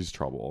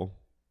trouble,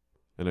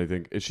 and I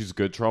think if she's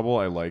good trouble,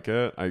 I like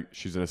it.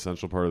 She's an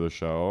essential part of the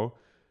show,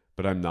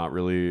 but I'm not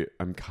really.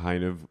 I'm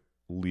kind of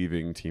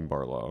leaving Team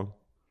Barlow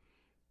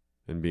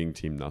and being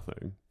Team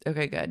Nothing.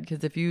 Okay, good.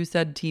 Because if you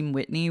said Team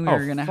Whitney, we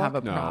were gonna have a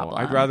fuck no. problem.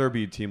 I'd rather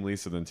be Team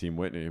Lisa than Team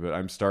Whitney, but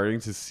I'm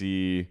starting to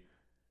see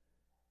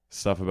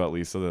stuff about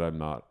Lisa that I'm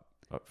not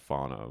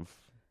fond of.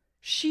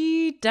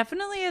 She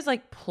definitely is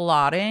like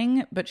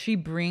plotting, but she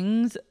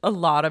brings a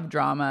lot of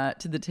drama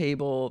to the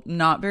table,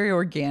 not very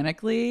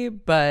organically,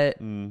 but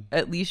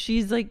at least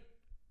she's like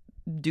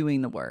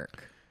doing the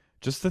work.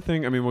 Just the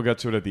thing, I mean, we'll get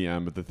to it at the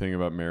end, but the thing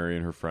about Mary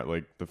and her friend,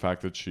 like the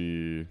fact that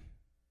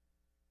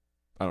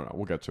I don't know,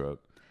 we'll get to it.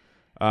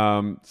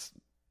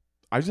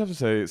 I just have to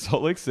say,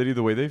 Salt Lake City,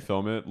 the way they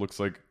film it looks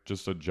like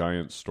just a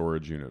giant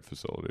storage unit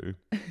facility.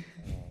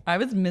 I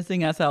was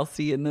missing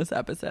SLC in this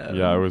episode.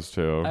 Yeah, I was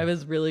too. I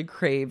was really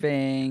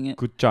craving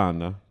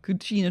Cucina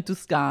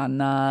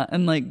Toscana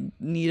and like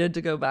needed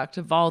to go back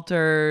to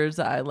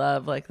Valters. I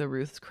love like the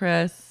Ruth's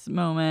Chris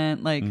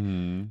moment, like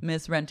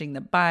miss renting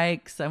the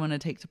bikes. I want to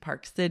take to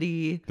Park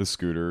City. The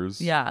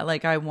scooters. Yeah,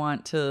 like I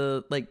want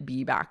to like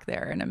be back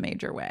there in a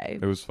major way.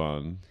 It was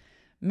fun.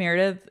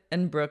 Meredith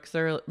and Brooks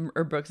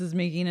Brooks is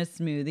making a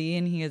smoothie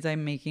and he goes,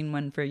 I'm making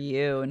one for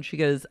you. And she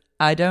goes,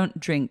 I don't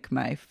drink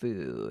my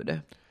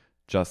food.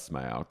 Just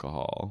my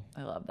alcohol.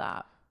 I love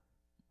that.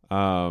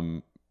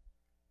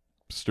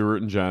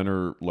 Stuart and Jen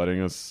are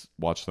letting us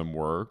watch them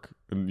work.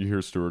 And you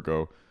hear Stuart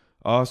go,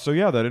 so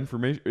yeah, that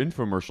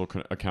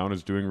infomercial account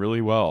is doing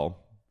really well.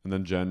 And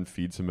then Jen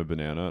feeds him a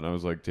banana. And I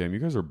was like, damn, you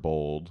guys are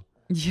bold.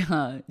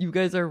 Yeah, you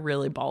guys are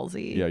really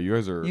ballsy. Yeah, you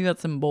guys are. You got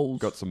some bowls.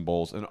 Got some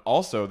bowls. And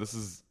also,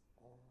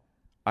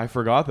 I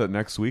forgot that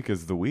next week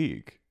is the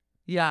week.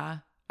 Yeah.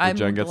 I'm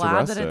Jen gets glad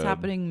arrested. that it's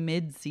happening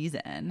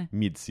mid-season.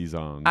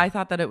 Mid-season. I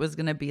thought that it was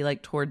going to be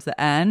like towards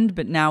the end,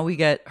 but now we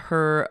get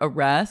her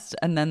arrest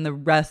and then the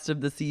rest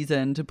of the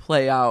season to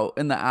play out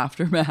in the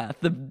aftermath,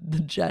 the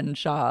Jen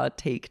Shah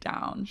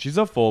takedown. She's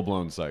a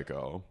full-blown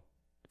psycho.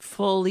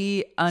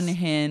 Fully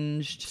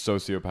unhinged.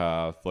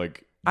 Sociopath.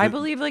 Like I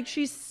believe like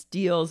she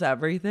steals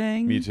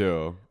everything. Me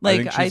too.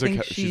 Like I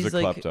think she's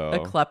like klepto. a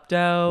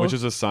klepto. Which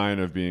is a sign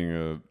of being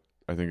a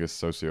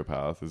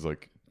sociopath is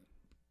like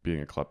being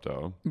a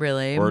klepto.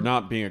 Really? Or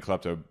not being a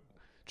klepto,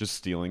 just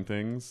stealing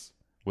things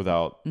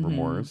without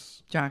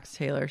remorse. Jax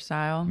Taylor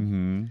style.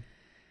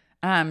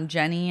 Mm-hmm.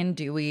 Jenny and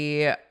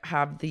Dewey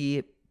have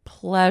the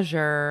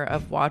pleasure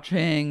of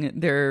watching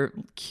their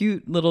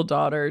cute little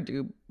daughter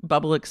do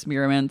bubble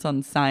experiments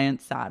on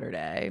Science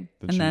Saturday.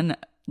 Then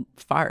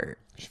fart.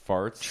 She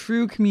farts.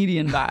 True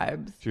comedian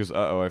vibes. She goes,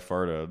 uh-oh, I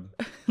farted.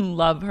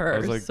 Love her I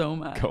was like, so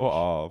much. Go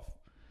off.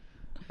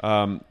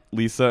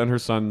 Lisa and her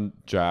son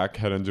Jack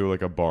head into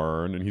like a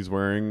barn and he's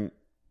wearing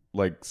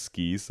like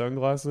ski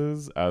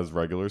sunglasses as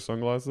regular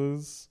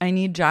sunglasses. I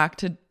need Jack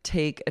to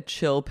take a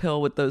chill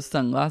pill with those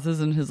sunglasses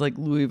in his like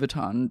Louis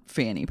Vuitton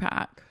fanny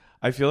pack.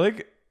 I feel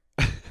like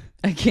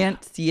I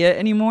can't see it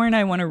anymore and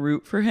I want to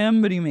root for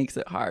him, but he makes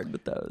it hard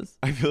with those.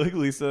 I feel like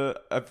Lisa,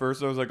 at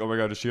first I was like, oh my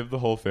God, does she have the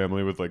whole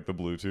family with like the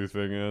Bluetooth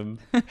thing in?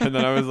 And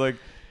then I was like,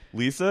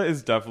 Lisa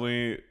is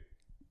definitely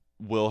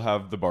will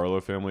have the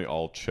Barlow family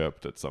all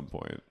chipped at some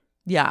point.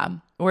 Yeah.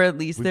 Or at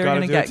least they're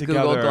going to get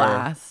Google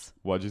Glass.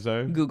 What'd you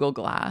say? Google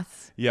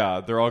Glass. Yeah.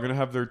 They're all going to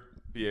have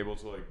be able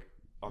to like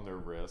on their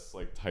wrists,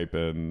 like type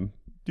in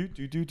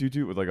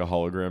do with like a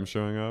hologram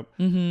showing up.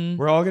 Mm-hmm.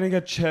 We're all going to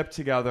get chipped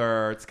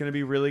together. It's going to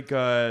be really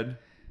good.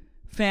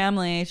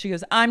 Family. She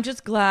goes, I'm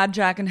just glad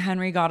Jack and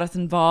Henry got us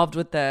involved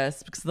with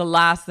this because the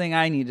last thing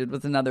I needed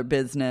was another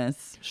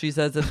business. She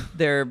says it's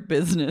their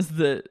business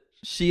that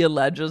she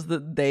alleges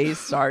that they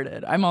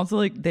started. I'm also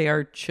like, they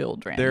are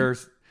children.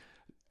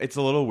 It's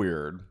a little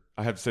weird.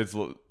 I have to say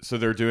so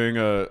they're doing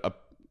a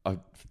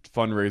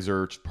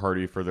fundraiser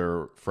party for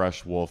their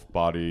Fresh Wolf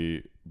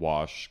body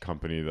wash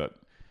company that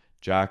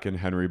Jack and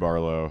Henry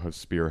Barlow have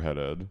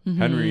spearheaded. Mm-hmm.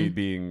 Henry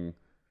being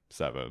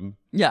 7.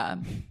 Yeah.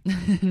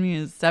 He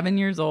is 7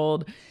 years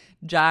old.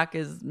 Jack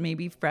is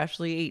maybe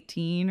freshly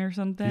 18 or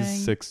something.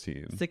 He's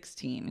 16.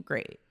 16.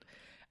 Great.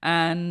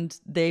 And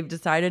they've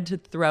decided to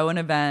throw an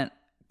event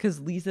because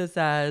Lisa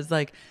says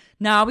like,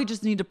 now we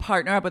just need to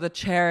partner up with a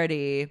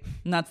charity.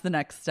 And that's the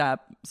next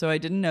step. So I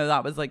didn't know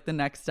that was like the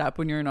next step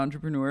when you're an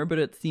entrepreneur, but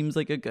it seems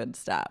like a good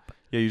step.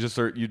 Yeah,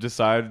 you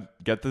decide,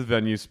 get the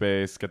venue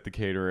space, get the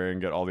catering,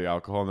 get all the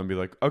alcohol, and then be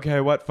like, okay,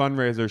 what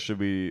fundraiser should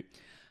we...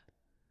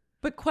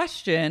 But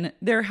question,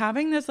 they're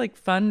having this like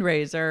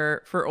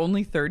fundraiser for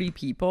only 30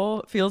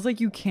 people. It feels like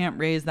you can't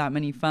raise that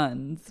many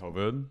funds.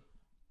 COVID?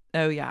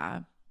 Oh, yeah.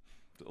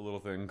 A little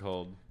thing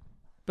called...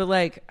 But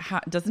like,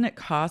 doesn't it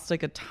cost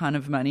like a ton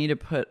of money to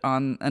put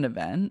on an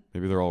event?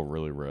 Maybe they're all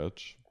really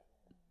rich.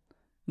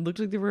 It looked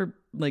like they were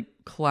like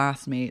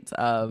classmates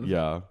of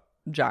yeah.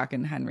 Jack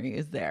and Henry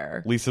is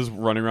there. Lisa's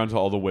running around to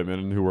all the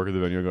women who work at the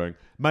venue going,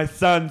 my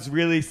son's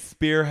really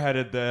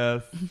spearheaded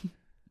this.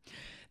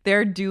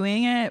 They're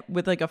doing it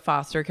with like a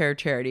foster care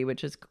charity,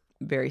 which is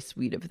very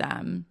sweet of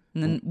them.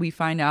 And then we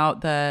find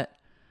out that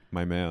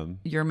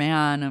your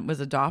man was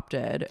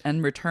adopted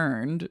and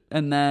returned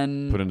and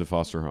then put into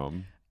foster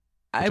home.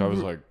 Which I was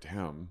like,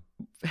 damn.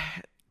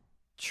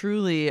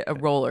 Truly a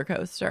roller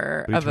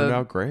coaster of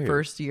a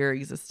first year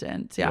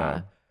existence.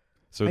 Yeah.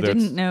 So I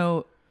didn't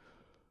know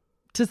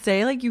to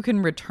say like you can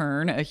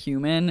return a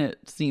human.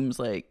 It seems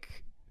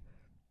like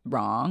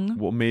wrong.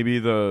 Well, maybe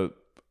the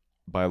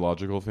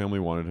biological family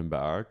wanted him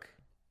back.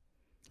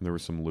 And there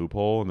was some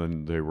loophole and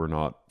then they were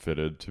not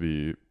fitted to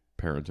be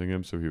parenting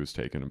him. So he was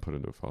taken and put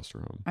into a foster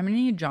home. I'm going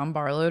to need John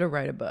Barlow to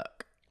write a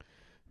book.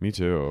 Me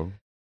too.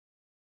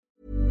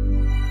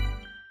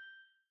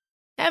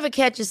 Ever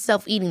catch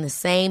yourself eating the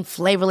same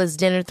flavorless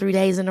dinner 3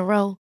 days in a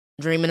row?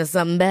 Dreaming of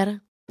something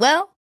better?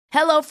 Well,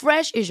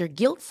 HelloFresh is your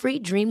guilt-free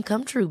dream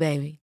come true,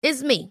 baby.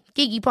 It's me,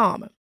 Keke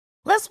Palmer.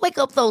 Let's wake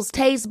up those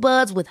taste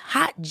buds with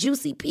hot,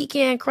 juicy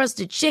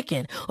pecan-crusted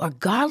chicken or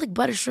garlic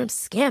butter shrimp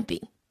scampi.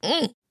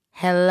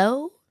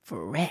 Hello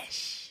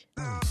Fresh.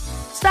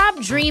 Stop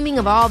dreaming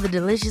of all the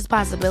delicious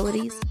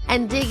possibilities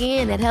and dig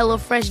in at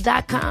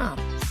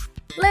HelloFresh.com.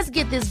 Let's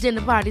get this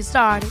dinner party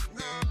started.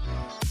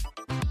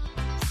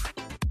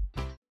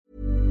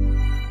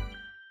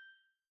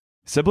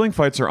 Sibling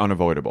fights are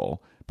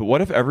unavoidable, but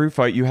what if every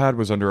fight you had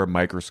was under a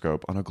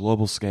microscope on a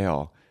global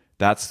scale?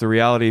 That's the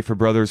reality for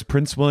brothers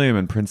Prince William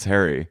and Prince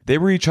Harry. They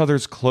were each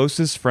other's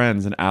closest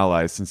friends and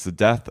allies since the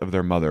death of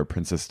their mother,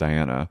 Princess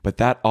Diana. But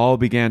that all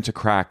began to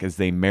crack as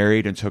they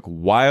married and took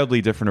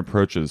wildly different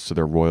approaches to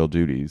their royal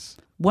duties.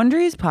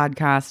 Wondery's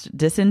podcast,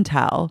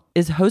 Disintel,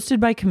 is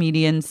hosted by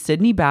comedians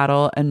Sydney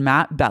Battle and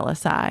Matt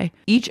Bellassai.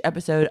 Each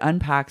episode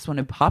unpacks one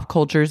of pop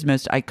culture's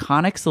most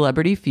iconic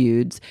celebrity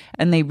feuds,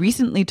 and they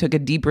recently took a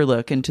deeper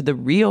look into the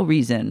real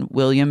reason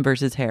William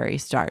versus Harry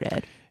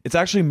started. It's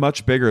actually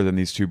much bigger than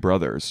these two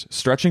brothers,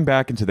 stretching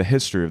back into the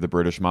history of the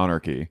British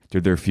monarchy.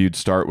 Did their feud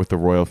start with the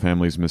royal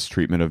family's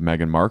mistreatment of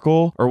Meghan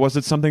Markle, or was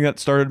it something that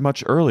started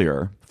much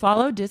earlier?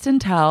 Follow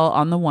Disintel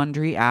on the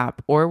Wondery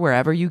app or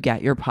wherever you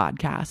get your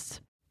podcasts.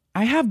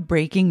 I have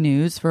breaking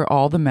news for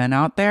all the men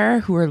out there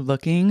who are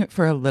looking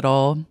for a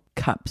little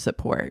cup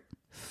support.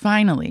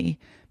 Finally,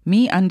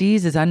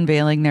 MeUndies is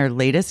unveiling their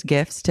latest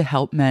gifts to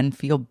help men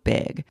feel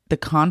big, the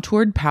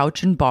Contoured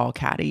Pouch and Ball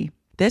Caddy.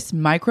 This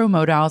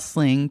micromodal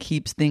sling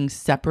keeps things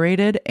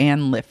separated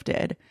and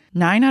lifted.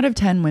 9 out of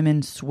 10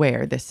 women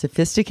swear this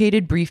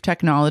sophisticated brief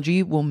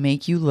technology will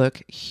make you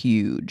look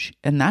huge.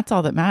 And that's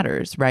all that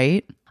matters,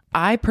 right?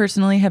 I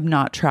personally have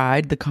not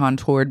tried the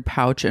Contoured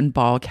Pouch and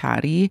Ball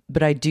Caddy,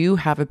 but I do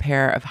have a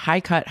pair of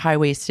high-cut,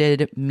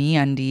 high-waisted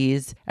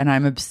MeUndies, and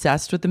I'm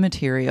obsessed with the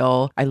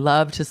material. I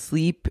love to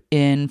sleep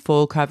in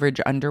full coverage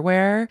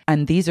underwear,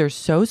 and these are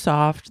so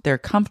soft, they're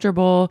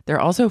comfortable,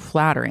 they're also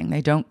flattering.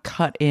 They don't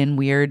cut in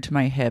weird to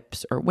my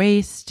hips or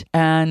waist,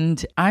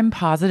 and I'm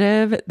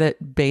positive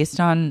that based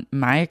on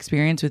my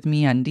experience with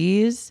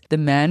MeUndies, the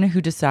men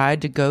who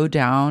decide to go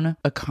down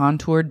a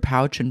Contoured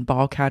Pouch and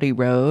Ball Caddy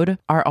road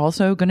are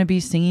also going to be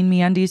singing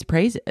MeUndies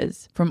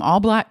praises. From all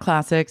black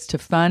classics to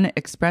fun,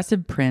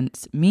 expressive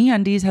prints,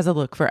 MeUndies has a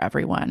look for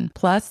everyone.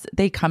 Plus,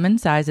 they come in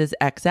sizes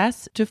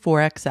XS to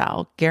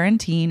 4XL,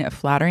 guaranteeing a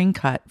flattering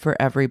cut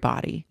for every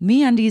body.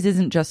 MeUndies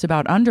isn't just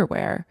about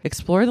underwear.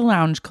 Explore the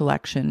lounge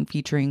collection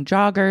featuring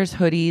joggers,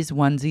 hoodies,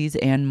 onesies,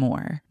 and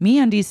more.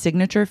 MeUndies'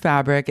 signature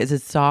fabric is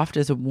as soft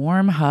as a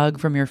warm hug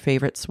from your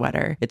favorite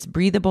sweater. It's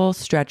breathable,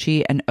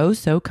 stretchy, and oh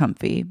so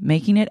comfy,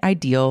 making it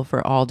ideal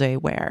for all-day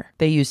wear.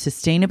 They use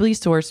sustainably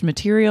sourced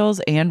materials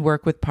and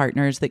work with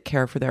partners that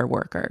care for their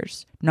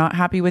workers. Not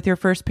happy with your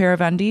first pair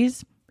of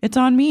undies? It's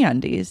on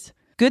MeUndies.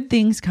 Good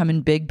things come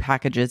in big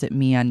packages at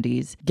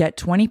MeUndies. Get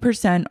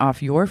 20%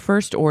 off your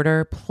first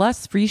order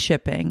plus free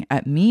shipping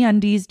at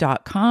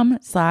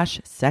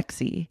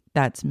MeUndies.com/sexy.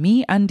 That's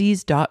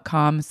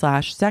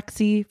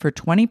MeUndies.com/sexy for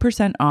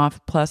 20%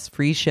 off plus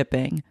free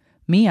shipping.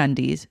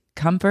 MeUndies,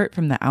 comfort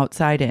from the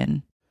outside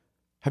in.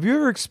 Have you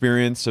ever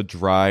experienced a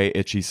dry,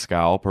 itchy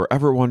scalp or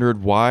ever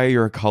wondered why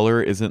your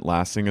color isn't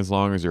lasting as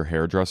long as your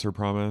hairdresser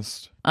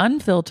promised?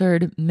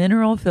 Unfiltered,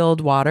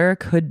 mineral-filled water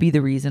could be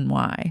the reason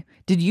why.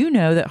 Did you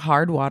know that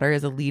hard water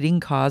is a leading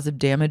cause of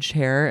damaged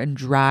hair and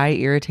dry,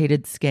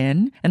 irritated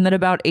skin? And that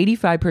about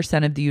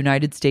 85% of the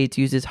United States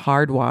uses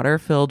hard water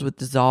filled with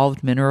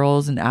dissolved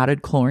minerals and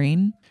added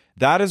chlorine?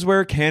 That is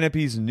where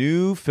Canopy's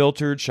new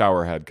filtered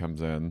shower head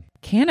comes in.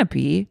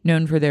 Canopy,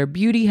 known for their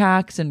beauty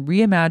hacks and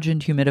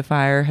reimagined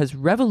humidifier, has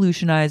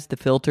revolutionized the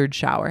filtered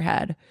shower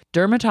head.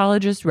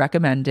 Dermatologists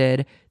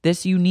recommended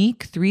this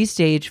unique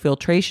 3-stage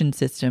filtration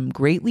system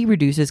greatly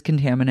reduces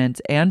contaminants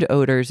and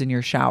odors in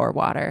your shower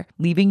water,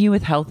 leaving you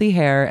with healthy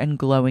hair and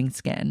glowing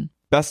skin.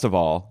 Best of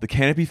all, the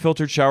Canopy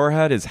filtered shower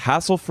head is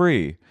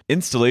hassle-free.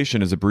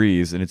 Installation is a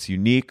breeze, and its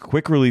unique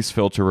quick-release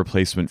filter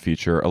replacement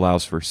feature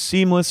allows for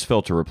seamless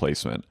filter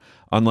replacement,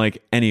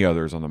 unlike any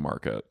others on the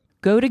market.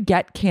 Go to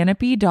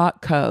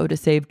getcanopy.co to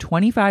save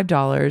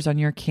 $25 on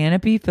your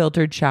Canopy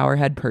filtered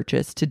showerhead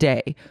purchase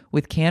today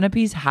with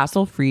Canopy's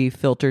hassle-free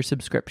filter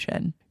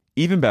subscription.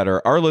 Even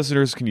better, our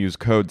listeners can use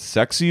code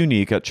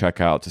SEXYUNIQUE at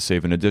checkout to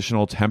save an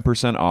additional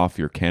 10% off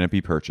your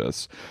Canopy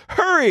purchase.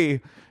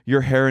 Hurry!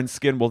 Your hair and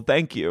skin will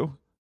thank you.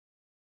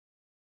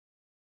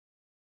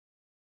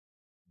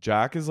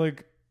 Jack is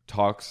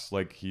talks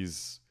like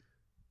he's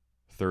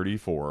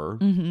 34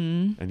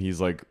 and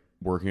he's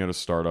working at a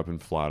startup in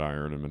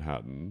Flatiron in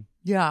Manhattan.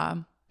 Yeah.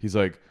 He's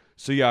like,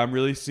 so yeah, I'm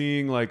really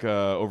seeing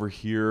over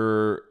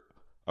here.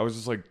 I was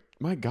just like,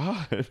 my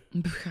God.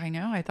 I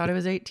know. I thought it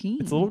was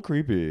 18. It's a little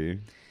creepy.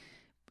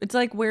 It's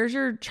like, where's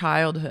your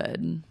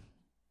childhood?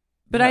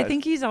 But I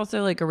think he's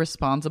also a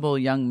responsible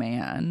young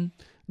man.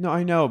 No,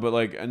 I know. But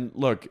and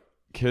look,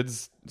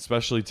 kids,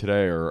 especially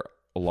today, are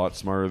a lot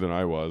smarter than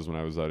I was when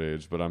I was that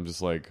age. But I'm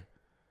just I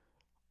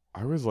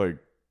was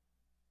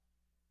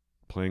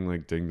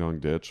playing Ding Dong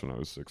Ditch when I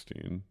was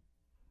 16.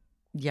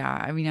 Yeah,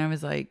 I mean, I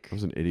was I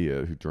was an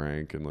idiot who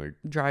drank and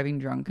driving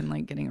drunk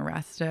and getting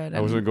arrested. I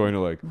wasn't going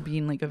to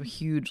being a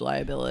huge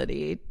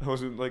liability. I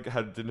wasn't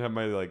didn't have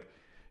my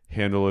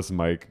handleless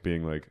mic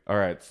being all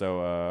right,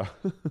 so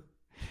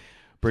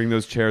Bring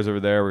those chairs over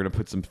there. We're gonna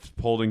put some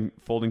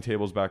folding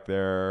tables back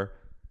there.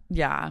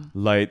 Yeah.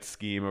 Light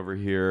scheme over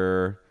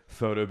here.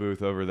 Photo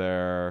booth over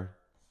there.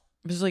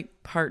 Just like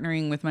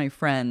partnering with my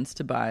friends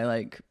to buy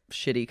like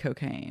shitty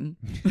cocaine.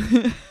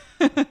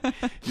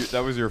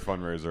 That was your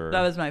fundraiser.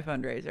 That was my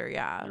fundraiser,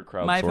 yeah. Your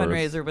crowdsource. My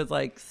fundraiser was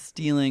like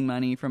stealing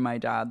money from my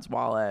dad's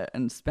wallet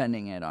and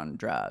spending it on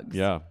drugs.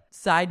 Yeah.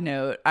 Side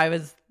note, I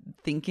was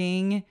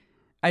thinking,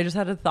 I just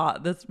had a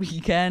thought this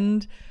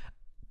weekend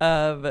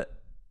of,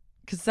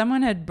 because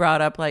someone had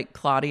brought up like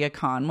Claudia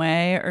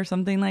Conway or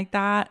something like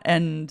that.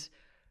 And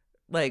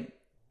like,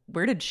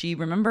 where did she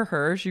remember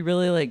her? She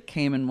really like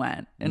came and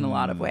went in a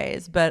lot of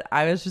ways. But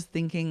I was just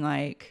thinking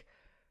like,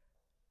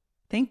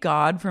 thank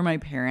God for my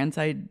parents.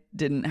 I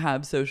didn't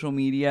have social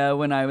media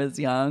when I was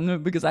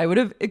young because I would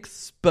have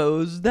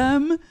exposed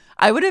them.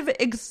 I would have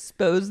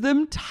exposed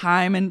them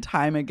time and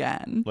time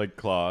again. Like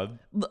Claude.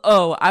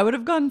 Oh, I would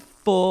have gone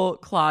full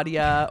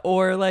Claudia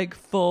or like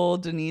full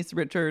Denise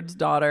Richards'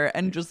 daughter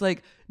and just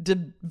like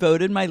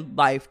devoted my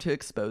life to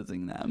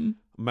exposing them.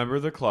 Remember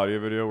the Claudia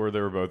video where they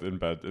were both in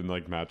bed in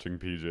like matching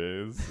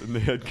PJs and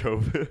they had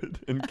COVID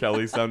and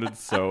Kelly sounded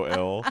so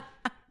ill.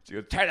 She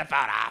goes, turn the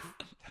phone off.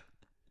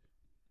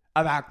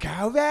 About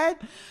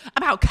COVID?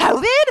 About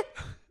COVID?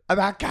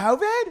 About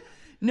COVID?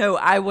 No,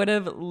 I would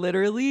have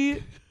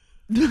literally,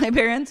 my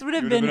parents would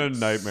have been a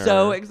nightmare.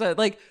 So excited.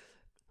 Like,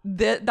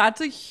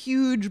 that's a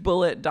huge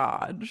bullet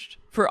dodged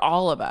for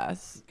all of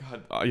us.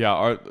 God,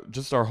 yeah,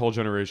 our whole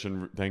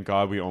generation, thank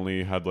God we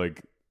only had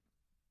like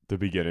the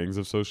beginnings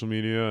of social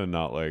media and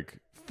not like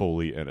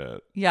fully in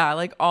it. Yeah,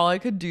 like all I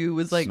could do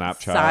was like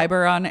Snapchat.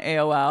 cyber on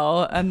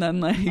AOL and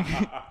then like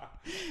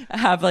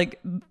have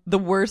like the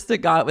worst it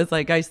got was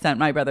like I sent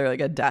my brother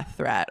like a death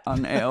threat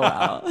on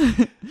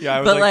AOL. Yeah,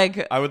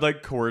 I would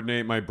like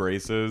coordinate my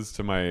braces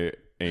to my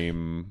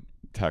AIM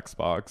text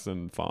box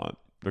and font,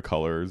 the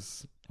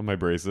colors of my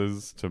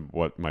braces to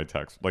what my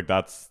text, like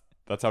that's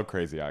how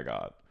crazy I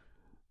got.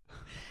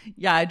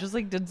 Yeah, I just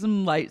like did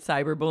some light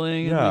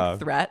cyberbullying and like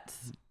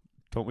threats.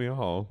 Don't we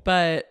all?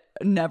 But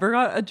never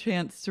got a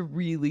chance to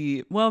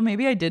really, well,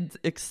 maybe I did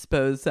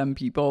expose some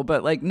people,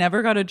 but like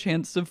never got a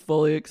chance to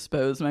fully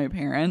expose my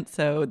parents.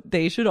 So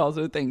they should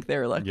also think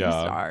they're lucky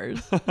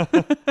stars.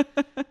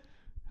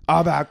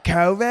 About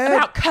COVID?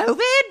 About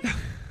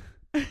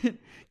COVID?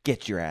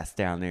 Get your ass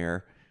down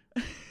there.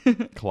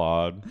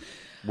 Claude.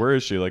 Where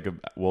is she? Like a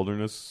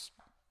wilderness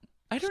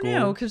I don't school?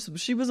 know, because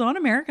she was on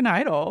American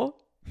Idol.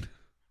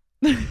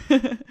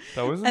 That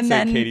wasn't And say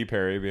then- Katy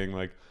Perry being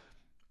like,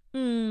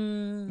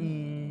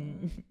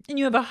 And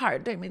you have a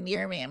hard time with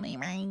your family,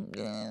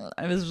 right?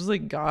 I was just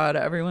like, God,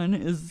 everyone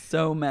is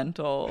so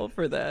mental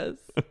for this.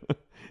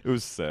 it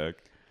was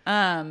sick.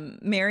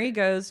 Mary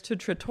goes to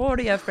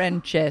Trattoria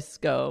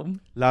Francesco.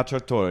 La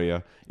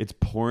Trattoria. It's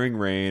pouring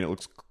rain. It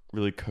looks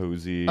really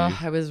cozy.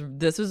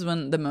 This was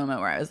when the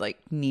moment where I was like,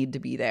 need to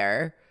be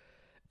there.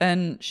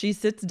 And she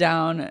sits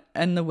down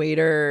and the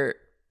waiter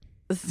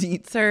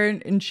seats her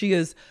and she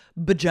goes,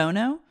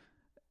 Buongiorno?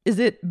 Is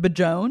it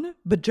Bajon?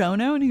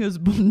 Bajono? And he goes,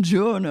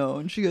 Buongiorno.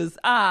 And she goes,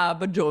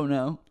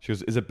 Buongiorno. She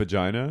goes, is it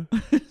vagina?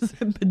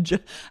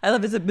 I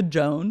love, is it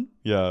Bajon?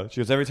 Yeah. She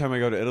goes, every time I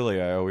go to Italy,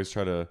 I always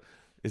try to,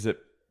 is it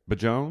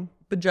Bajon?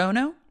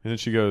 Bajono? And then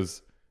she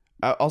goes,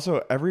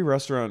 also, every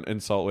restaurant in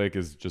Salt Lake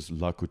is just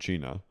La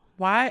Cucina.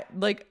 Why?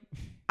 Like,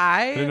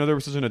 I didn't know there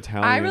was such an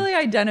Italian. I really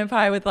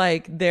identify with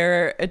like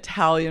their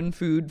Italian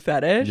food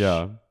fetish.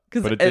 Yeah.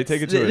 Because they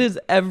take it is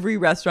every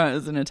restaurant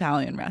is an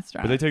Italian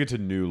restaurant. But they take it to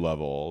new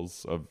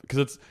levels of,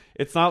 because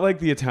it's not like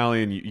the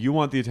Italian. You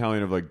want the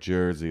Italian of like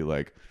Jersey,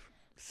 like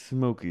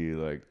smoky,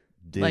 like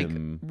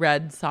dim, like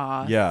red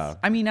sauce. Yeah.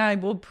 I mean, I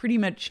will pretty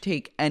much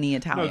take any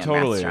Italian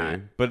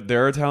restaurant. But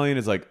their Italian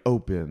is like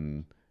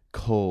open,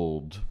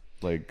 cold,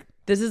 like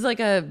this is like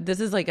a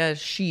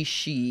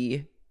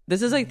shishi.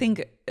 This is, I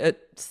think,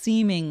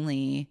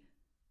 seemingly,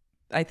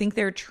 I think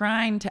they're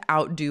trying to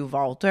outdo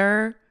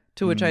Walter.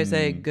 To which I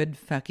say, good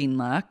fucking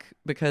luck,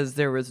 because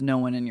there was no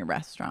one in your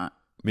restaurant.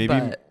 Maybe.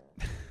 But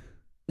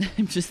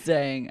I'm just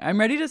saying, I'm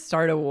ready to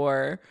start a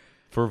war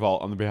for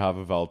on the behalf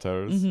of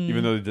Valtos,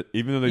 even though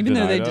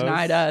they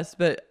denied us.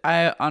 But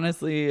I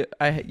honestly,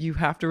 you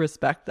have to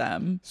respect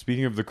them.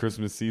 Speaking of the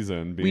Christmas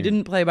season, we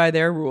didn't play by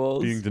their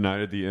rules. Being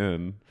denied at the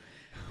inn,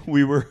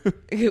 we were.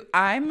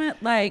 I'm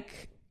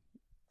like.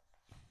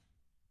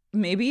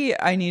 Maybe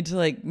I need to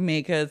like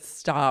make a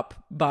stop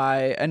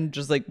by and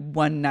just like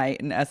one night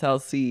in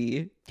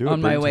SLC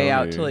on my way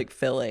out to like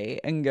Philly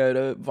and go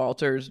to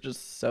Walter's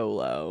just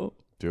solo.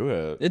 Do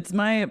it. It's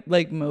my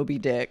like Moby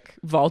Dick.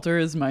 Walter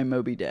is my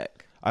Moby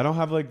Dick. I don't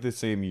have like the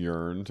same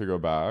yearn to go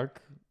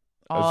back.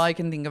 All I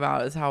can think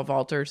about is how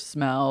Walter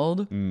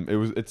smelled.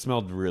 It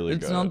smelled really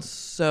good. It smelled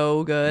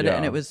so good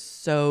and it was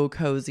so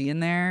cozy in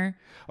there.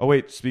 Oh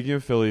wait, speaking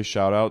of Philly,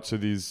 shout out to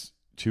these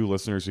 2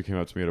 listeners who came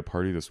out to me at a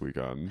party this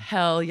weekend.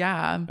 Hell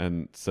yeah.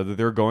 And said that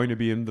they're going to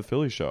be in the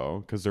Philly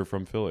show because they're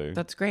from Philly.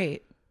 That's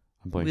great.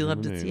 We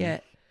love to see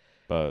it.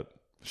 But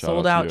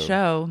sold out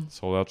show.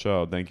 Sold out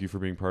show. Thank you for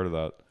being part of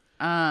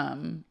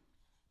that.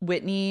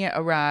 Whitney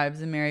arrives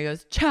and Mary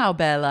goes, ciao,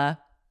 Bella.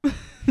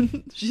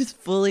 She's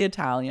fully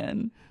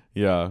Italian.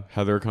 Yeah.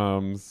 Heather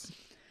comes.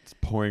 It's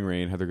pouring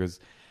rain. Heather goes,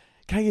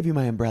 "Can I give you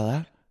my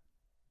umbrella?"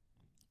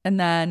 And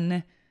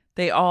then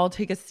they all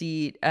take a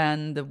seat,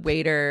 and the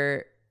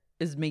waiter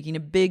is making a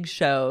big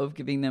show of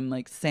giving them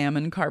like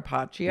salmon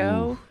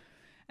carpaccio. Ooh.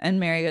 And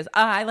Mary goes,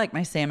 I like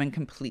my salmon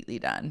completely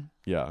done.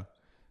 Yeah.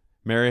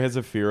 Mary has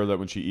a fear that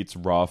when she eats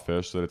raw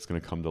fish that it's going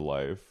to come to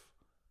life,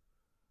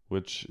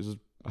 which is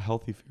a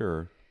healthy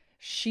fear.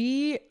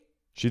 She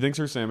thinks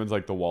her salmon's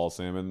like the wall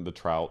salmon, the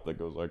trout that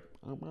goes like,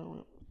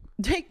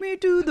 take me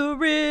to the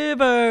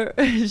river.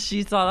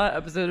 She saw that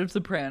episode of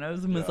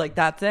Sopranos and was like,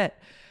 that's it.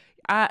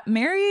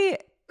 Mary,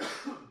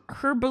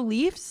 her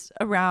beliefs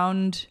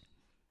around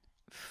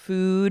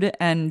food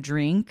and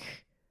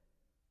drink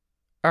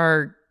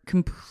are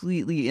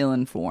completely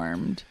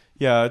ill-informed.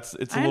 Yeah, it's a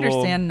I little...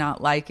 understand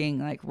not liking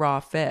like raw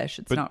fish.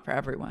 It's not for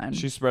everyone.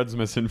 She spreads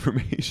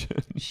misinformation.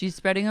 She's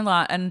spreading a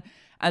lot. And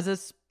as a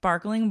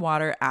sparkling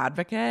water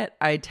advocate,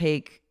 I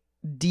take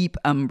deep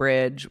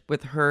umbrage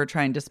with her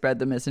trying to spread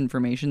the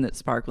misinformation that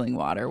sparkling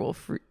water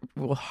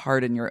will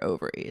harden your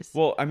ovaries.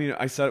 Well, I mean,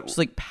 I said it's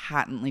like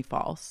patently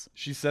false.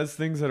 She says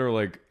things that are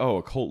like, oh,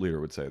 a cult leader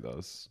would say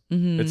this.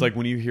 Mm-hmm. It's like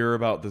when you hear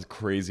about this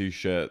crazy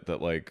shit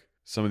that like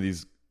some of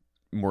these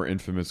more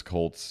infamous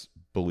cults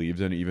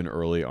believed in even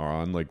early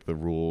on, like the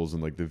rules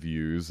and like the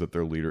views that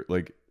their leader,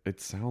 like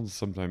it sounds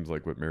sometimes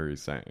like what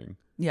Mary's saying.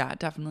 Yeah, it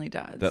definitely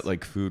does. That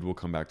like food will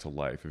come back to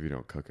life if you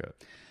don't cook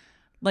it.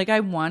 Like I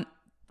want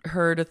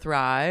her to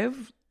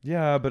thrive.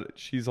 Yeah, but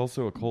she's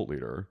also a cult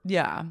leader.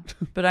 Yeah.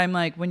 But I'm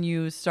like, when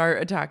you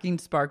start attacking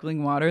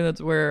sparkling water,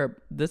 that's where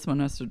this one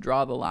has to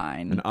draw the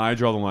line. And I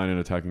draw the line in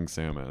attacking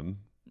salmon.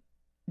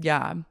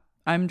 Yeah.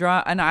 And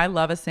I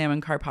love a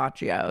salmon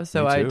carpaccio,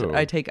 so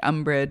I take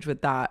umbrage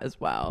with that as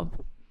well.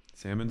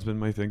 Salmon's been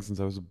my thing since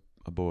I was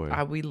a boy.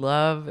 We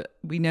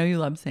know you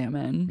love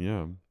salmon.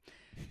 Yeah.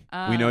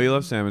 We know you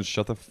love salmon.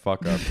 Shut the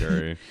fuck up,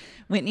 Carrie.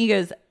 Whitney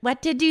goes,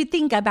 what did you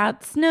think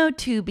about snow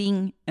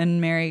tubing? And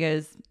Mary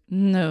goes,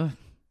 no,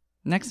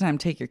 next time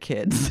take your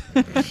kids.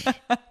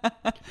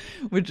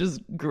 Which is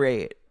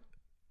great.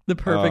 The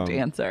perfect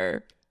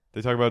answer.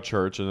 They talk about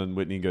church, and then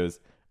Whitney goes,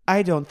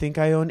 I don't think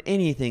I own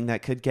anything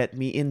that could get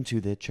me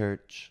into the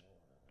church.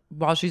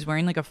 While she's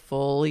wearing like a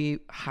fully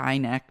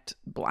high-necked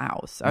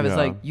blouse. I was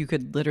like, you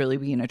could literally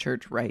be in a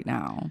church right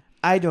now.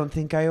 I don't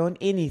think I own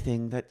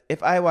anything that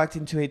if I walked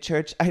into a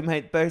church, I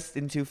might burst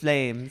into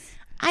flames.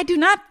 I do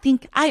not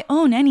think I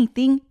own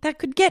anything that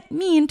could get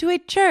me into a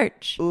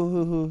church.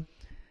 Ooh.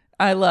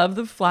 I love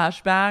the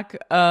flashback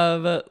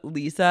of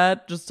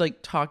Lisa just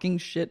like talking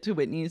shit to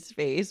Whitney's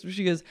face.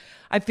 She goes,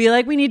 I feel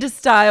like we need to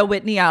style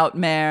Whitney out,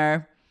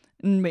 Mare.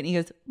 And Whitney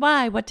goes,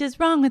 why? What is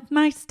wrong with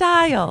my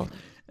style?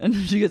 And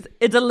she goes,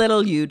 it's a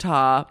little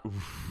Utah.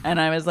 Oof.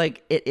 And I was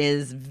like, it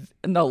is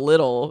a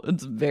little.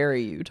 It's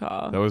very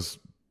Utah. That was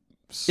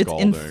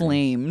scalding. It's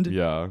inflamed.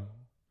 Yeah.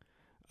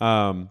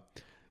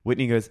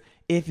 Whitney goes,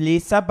 if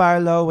Lisa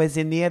Barlow was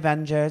in the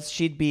Avengers,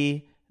 she'd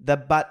be the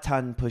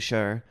button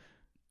pusher.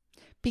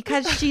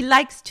 Because she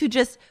likes to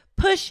just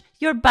push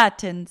your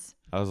buttons.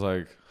 I was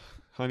like,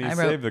 honey,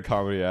 save the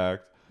comedy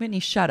act.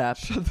 Whitney, shut up.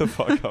 Shut the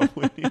fuck up,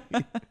 Whitney.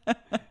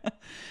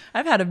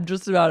 I've had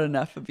just about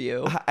enough of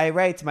you. I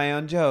write my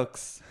own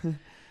jokes.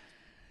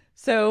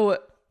 So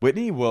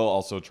Whitney will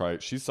also try.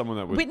 She's someone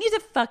that would. Whitney's a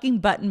fucking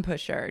button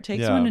pusher.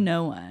 Takes one to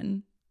know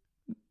one.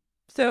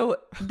 So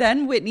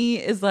then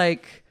Whitney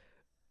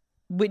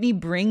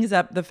brings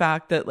up the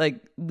fact that like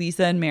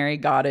Lisa and Mary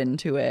got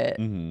into it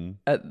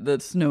at the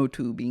snow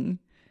tubing.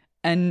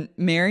 And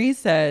Mary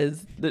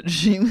says that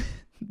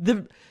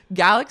the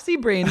galaxy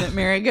brain that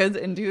Mary goes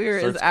into here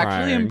is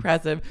actually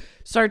impressive.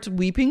 Starts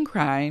weeping,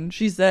 crying.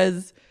 She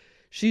says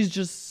she's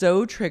just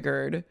so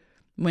triggered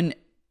when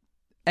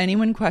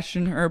anyone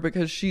questioned her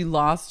because she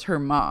lost her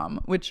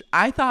mom, which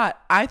I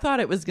thought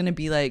it was going to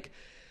be like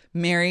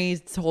Mary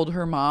told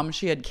her mom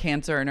she had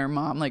cancer and her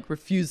mom like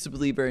refused to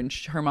believe her and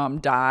her mom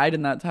died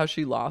and that's how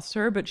she lost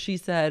her. But she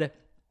said,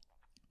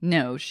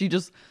 no, she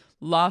just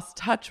lost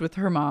touch with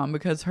her mom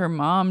because her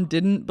mom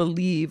didn't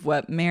believe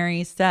what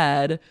Mary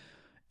said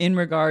in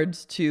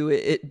regards to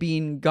it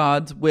being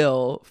God's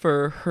will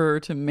for her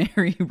to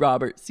marry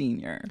Robert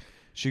Sr.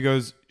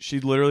 She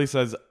literally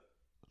says,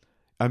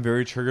 I'm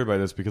very triggered by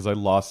this because I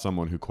lost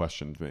someone who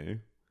questioned me.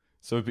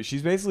 So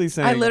she's basically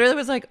saying... I literally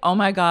was like, oh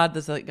my God,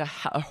 this is like a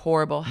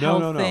horrible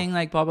health thing,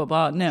 like blah, blah,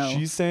 blah. No.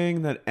 She's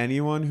saying that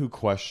anyone who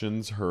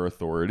questions her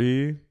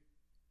authority...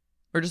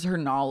 or just her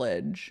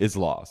knowledge... is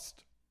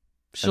lost.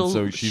 And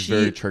so she's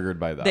very triggered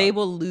by that. They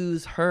will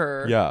lose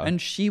her. Yeah. And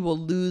she will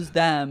lose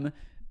them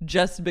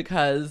just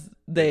because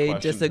they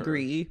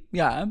disagree. Her.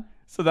 Yeah.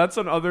 So that's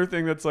another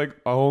thing that's like,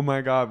 oh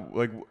my God.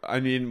 Like, I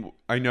mean,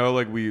 I know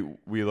like we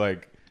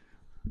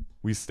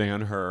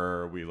stan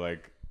her. We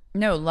like...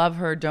 No, love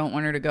her. Don't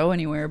want her to go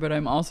anywhere. But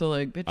I'm also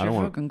like, bitch,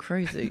 you're fucking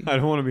crazy. I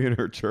don't want to be in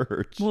her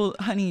church. Well,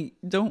 honey,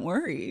 don't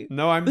worry.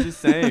 No, I'm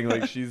just saying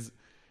like she's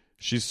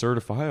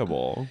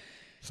certifiable.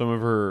 Some of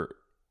her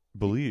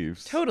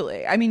beliefs.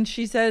 Totally. I mean,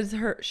 she says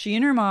she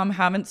and her mom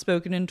haven't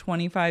spoken in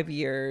 25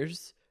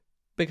 years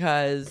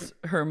because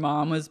her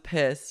mom was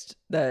pissed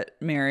that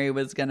Mary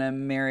was going to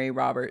marry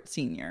Robert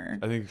Sr.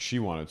 I think she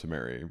wanted to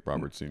marry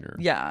Robert Sr.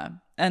 Yeah.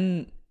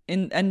 And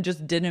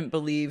just didn't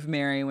believe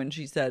Mary when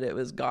she said it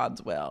was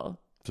God's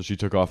will. So she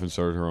took off and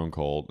started her own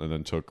cult and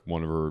then took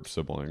one of her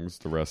siblings.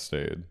 The rest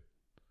stayed.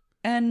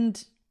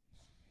 And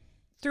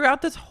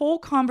throughout this whole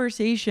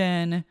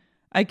conversation,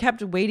 I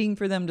kept waiting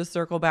for them to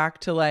circle back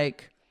to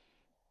like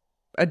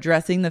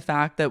addressing the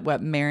fact that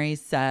what Mary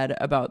said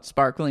about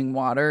sparkling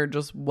water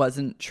just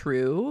wasn't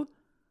true.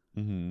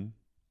 Mm-hmm.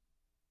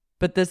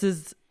 But this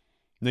is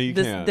no, you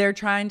can't. They're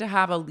trying to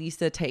have a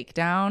Lisa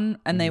takedown,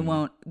 and they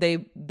won't.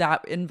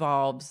 That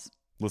involves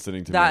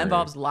listening to Mary.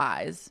 Involves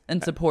lies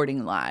and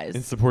supporting lies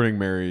and supporting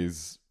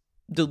Mary's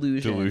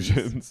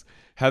delusions.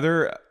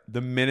 Heather, the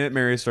minute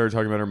Mary started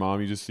talking about her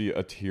mom, you just see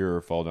a tear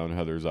fall down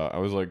Heather's eye. I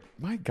was like,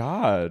 my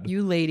God,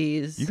 you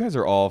ladies, you guys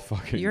are all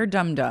fucking. You're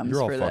dum-dums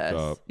all for fucked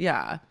this. Up.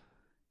 Yeah.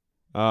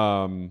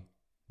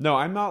 No,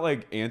 I'm not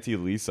like anti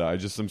Lisa. I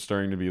just am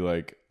starting to be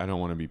like, I don't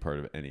want to be part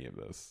of any of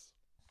this.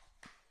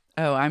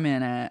 Oh, I'm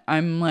in it.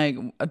 I'm like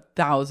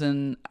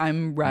 1,000.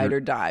 I'm ride or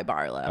die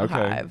Barlow Okay.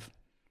 Hive.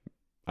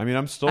 I mean,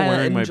 I'm still I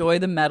wearing enjoy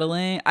the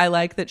meddling. I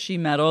like that she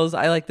meddles.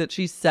 I like that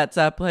she sets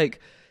up like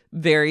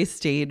very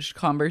staged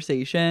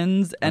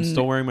conversations. And I'm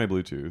still wearing my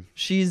Bluetooth.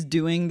 She's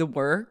doing the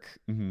work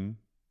Mm-hmm.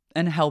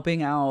 and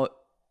helping out.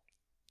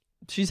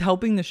 She's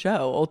helping the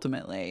show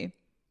ultimately.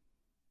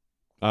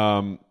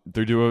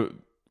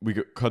 We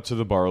cut to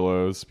the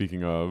Barlows,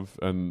 speaking of,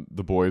 and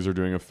the boys are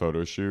doing a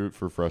photo shoot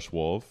for Fresh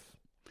Wolf.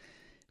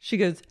 She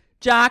goes,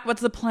 Jack,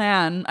 what's the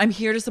plan? I'm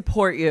here to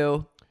support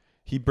you.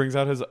 He brings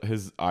out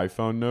his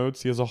iPhone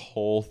notes. He has a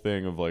whole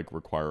thing of like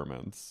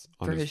requirements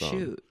on For his phone.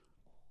 shoot.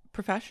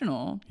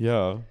 Professional.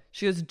 Yeah.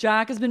 She goes,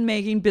 Jack has been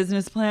making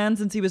business plans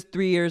since he was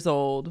 3 years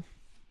old.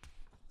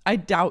 I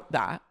doubt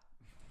that.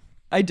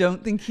 I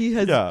don't think he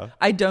has. Yeah.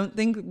 I don't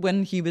think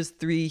when he was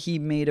 3, he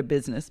made a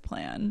business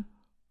plan.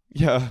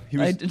 Yeah. He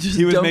was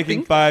don't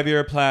making think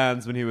 5-year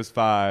plans when he was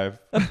 5.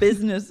 A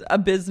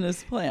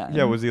business plan.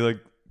 Yeah. Was he like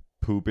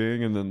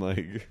pooping and then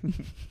like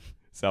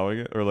selling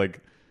it or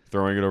like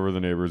throwing it over the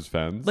neighbor's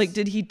fence? Like,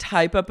 did he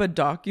type up a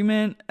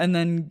document and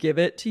then give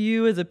it to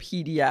you as a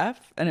PDF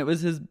and it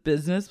was his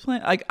business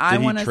plan? Like, I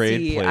want to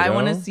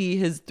see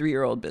his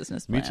 3-year-old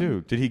business plan. Me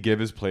too. Did he give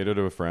his Play-Doh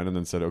to a friend and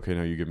then said, okay,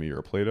 now you give me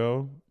your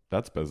Play-Doh?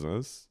 That's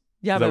business.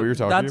 Yeah, Is that but what you're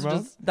talking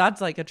about?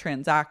 That's like a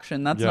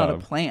transaction. That's not a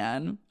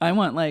plan. I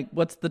want like,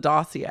 what's the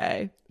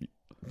dossier?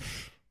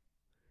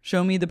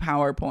 Show me the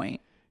PowerPoint.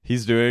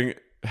 He's doing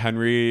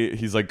Henry.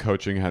 He's like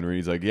coaching Henry.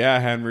 He's like, yeah,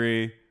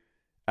 Henry.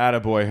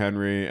 Attaboy,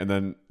 Henry. And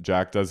then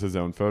Jack does his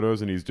own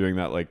photos and he's doing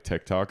that like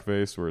TikTok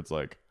face where it's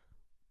like,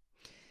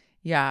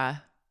 yeah.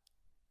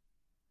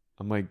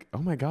 I'm like, oh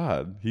my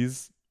God.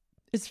 Is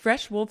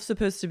Fresh Wolf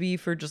supposed to be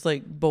for just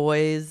like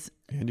boys,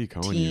 Andy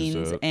Cohen teens,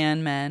 used it.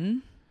 and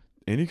men?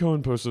 Andy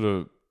Cohen posted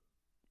a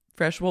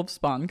Fresh Wolf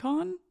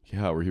SpawnCon?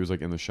 Yeah, where he was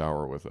like in the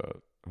shower with it.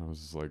 I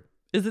was just like,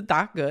 is it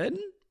that good?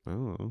 I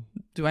don't know.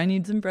 Do I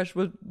need some Fresh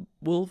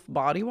Wolf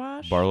body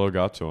wash? Barlow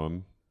got to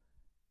him.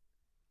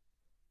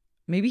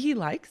 Maybe he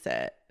likes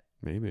it.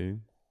 Maybe.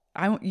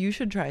 You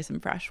should try some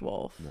Fresh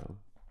Wolf. No.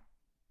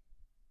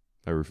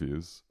 I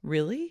refuse.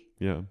 Really?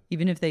 Yeah.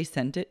 Even if they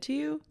sent it to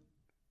you?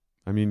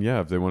 I mean,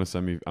 yeah, if they want to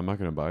send me, I'm not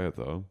going to buy it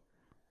though.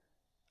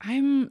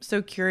 I'm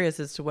so curious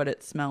as to what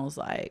it smells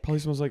like. Probably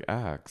smells like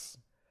Axe.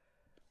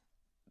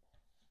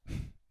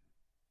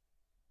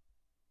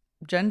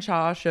 Jen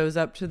Shaw shows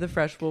up to the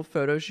Fresh Wolf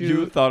photo shoot.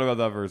 You thought about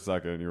that for a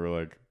second. You were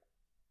like,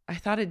 I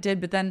thought it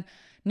did, but then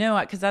no,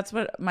 because that's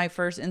what my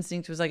first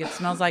instinct was like. It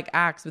smells like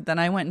Axe, but then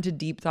I went into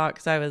deep thought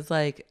because I was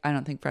like, I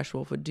don't think Fresh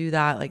Wolf would do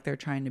that. Like they're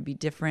trying to be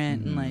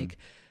different and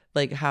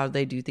like how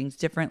they do things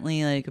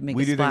differently, like make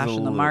a splash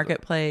in the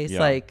marketplace.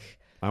 Yeah. Like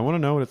I want to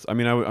know what it's. I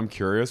mean, I'm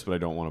curious, but I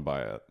don't want to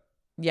buy it.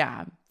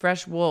 Yeah,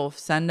 Fresh Wolf,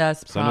 send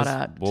us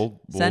product.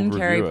 We'll send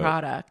Carrie review it.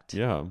 product.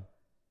 Yeah,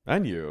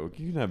 and you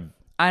can have.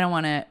 I don't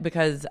want it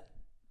because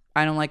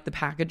I don't like the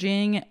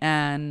packaging,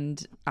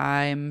 and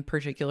I'm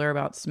particular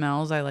about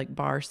smells. I like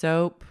bar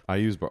soap. I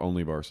use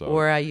only bar soap,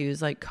 or I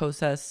use like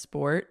Kosas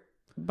Sport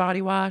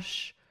body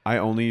wash. I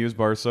only use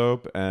bar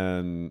soap,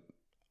 and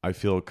I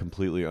feel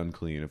completely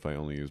unclean if I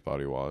only use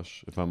body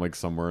wash. If I'm like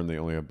somewhere and they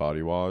only have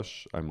body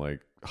wash, I'm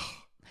like, ugh.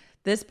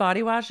 This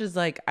body wash is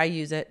like, I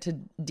use it to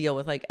deal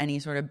with like any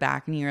sort of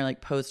back knee or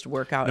like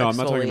post-workout no, exfoliation. I'm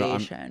not talking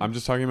about, I'm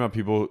just talking about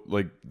people,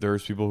 like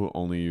there's people who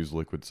only use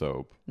liquid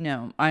soap.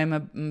 No, I'm a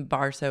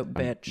bar soap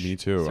bitch. Me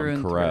too. Through I'm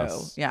and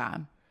Caress. through.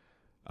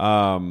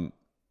 Yeah.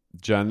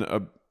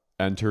 Jen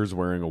enters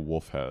wearing a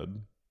wolf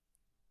head.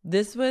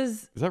 This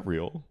was... Is that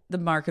real? The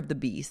mark of the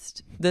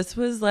beast. This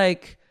was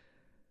like...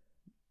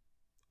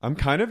 I'm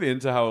kind of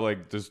into how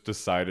like just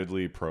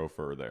decidedly pro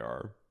fur they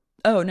are.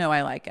 Oh, no,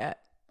 I like it.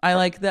 I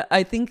like that.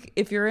 I think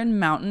if you're in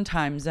mountain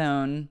time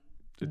zone,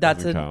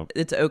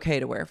 it's okay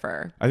to wear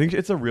fur. I think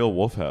it's a real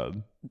wolf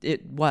head.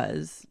 It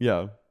was.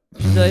 Yeah.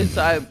 It's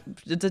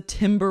a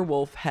timber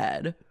wolf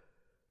head.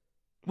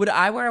 Would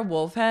I wear a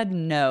wolf head?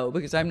 No,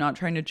 because I'm not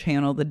trying to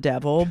channel the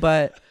devil,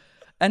 but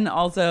and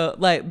also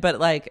but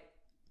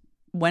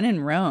when in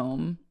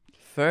Rome,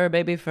 fur,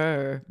 baby,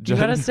 fur. You Jen-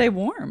 gotta stay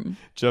warm.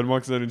 Jen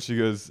walks in and she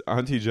goes,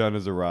 Auntie Jen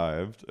has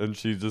arrived. And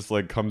she just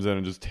like comes in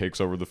and just takes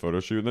over the photo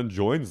shoot and then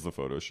joins the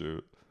photo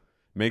shoot.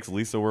 Makes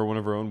Lisa wear one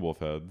of her own wolf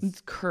heads.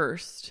 It's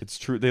cursed. It's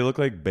true. They look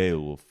like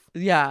Beowulf.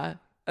 Yeah.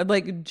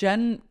 Like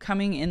Jen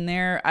coming in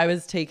there, I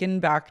was taken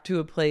back to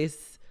a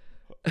place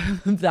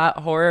that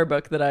horror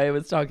book that I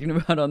was talking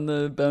about on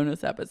the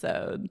bonus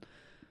episode.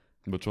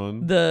 Which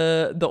one?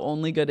 The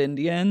Only Good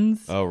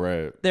Indians. Oh,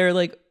 right. They're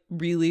like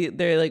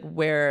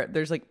where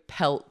there's like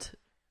pelt.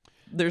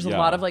 There's a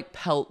lot of like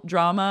pelt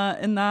drama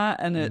in that.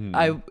 And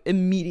I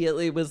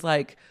immediately was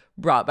like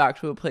brought back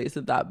to a place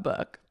of that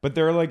book. But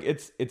they're like,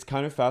 it's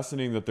kind of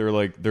fascinating that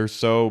they're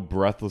so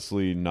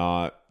breathlessly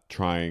not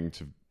trying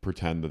to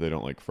pretend that they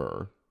don't like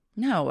fur.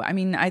 No, I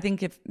mean, I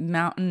think if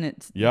mountain,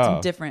 it's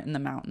different in the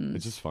mountains.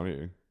 It's just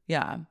funny.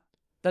 Yeah.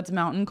 That's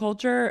mountain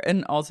culture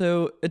and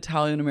also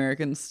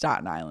Italian-American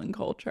Staten Island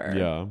culture.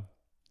 Yeah.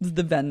 This is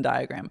the Venn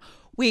diagram.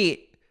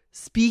 Wait,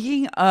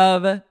 speaking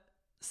of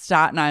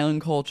Staten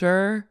Island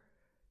culture,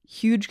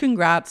 huge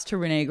congrats to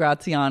Renee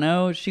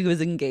Graziano. She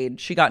was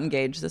engaged. She got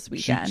engaged this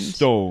weekend. She's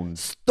stoned.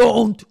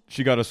 Stoned.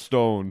 She got a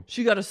stone.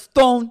 She got a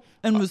stone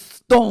and was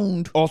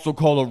stoned. Also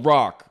called a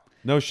rock.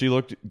 No, she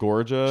looked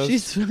gorgeous.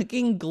 She's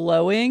fucking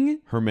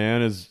glowing. Her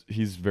man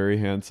he's very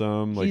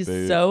handsome. Like He's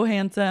so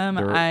handsome.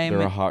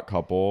 They're a hot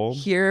couple.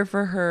 Here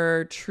for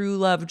her true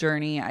love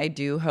journey. I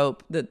do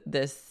hope that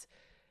this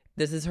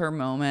is her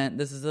moment.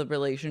 This is a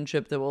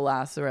relationship that will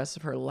last the rest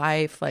of her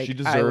life. Like, she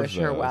deserves I wish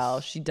her this. well.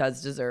 She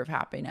does deserve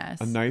happiness.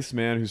 A nice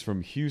man who's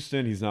from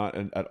Houston. He's not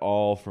at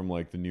all from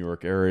like the New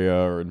York area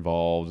or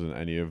involved in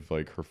any of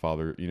like her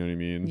father. You know what I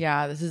mean?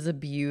 Yeah, this is a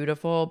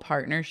beautiful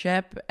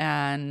partnership,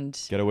 and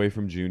Get away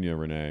from Junior,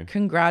 Renee.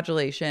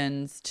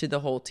 congratulations to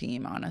the whole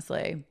team,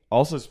 honestly.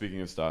 Also,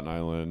 speaking of Staten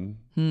Island,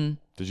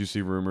 did you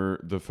see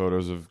the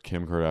photos of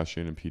Kim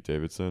Kardashian and Pete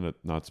Davidson at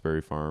Knott's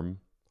Berry Farm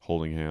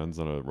holding hands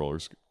on a roller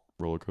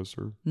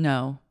coaster?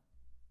 No.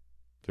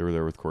 They were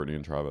there with Courtney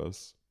and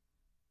Travis.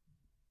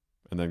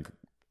 And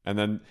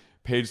then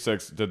Page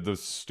Six did the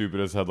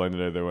stupidest headline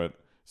today. They went,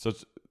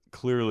 such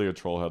clearly a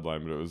troll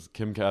headline, but it was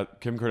Kim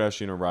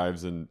Kardashian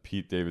arrives in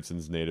Pete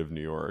Davidson's native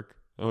New York.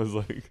 I was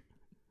like,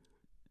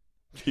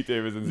 Pete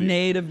Davidson's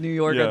Native New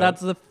Yorker. Yeah.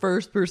 That's the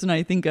first person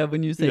I think of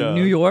when you say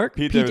New York.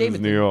 Pete Davidson's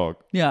New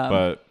York. Yeah.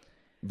 But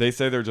they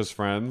say they're just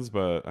friends,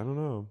 but I don't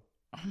know.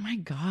 Oh my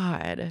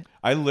God.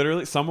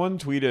 Someone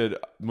tweeted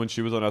when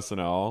she was on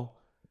SNL,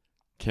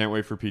 can't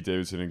wait for Pete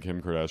Davidson and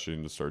Kim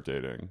Kardashian to start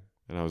dating.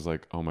 And I was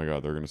like, oh my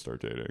God, they're going to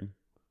start dating.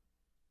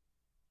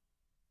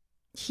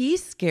 He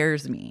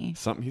scares me.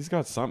 He's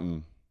got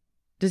something.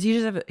 Does he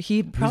just have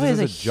he probably He has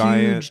a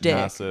giant, huge dick.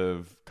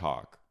 massive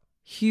cock.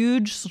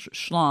 Huge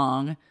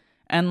schlong.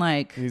 And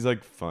like He's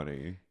like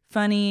funny.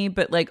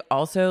 But like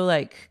also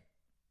like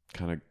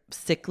Kind of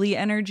sickly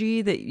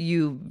energy that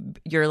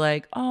you're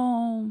like,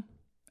 oh,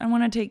 I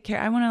want to take care.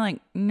 I want to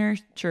like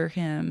nurture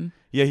him.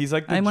 Yeah, he's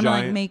like the I want to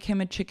giant... like make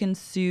him a chicken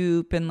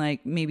soup and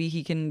like maybe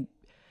he can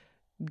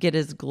get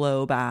his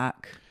glow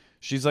back.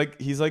 He's like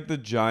the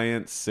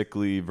giant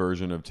sickly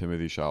version of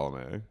Timothée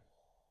Chalamet.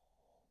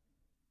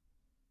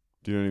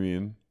 Do you know what I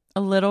mean?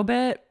 A little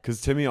bit,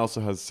 Because Timmy also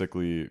has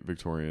sickly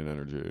Victorian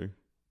energy.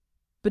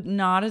 but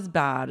not as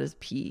bad as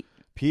Pete.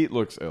 Pete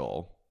looks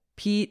ill.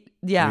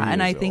 Yeah, I mean,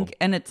 and he I is think, ill.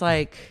 and it's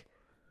like,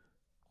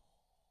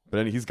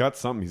 But he's got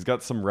something. He's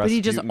got some but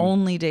he just Rasputin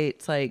only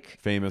dates like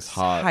famous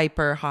hot.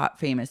 hyper hot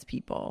famous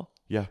people.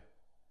 Yeah.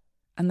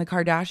 And the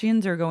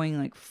Kardashians are going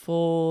like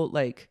full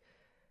like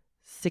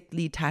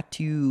sickly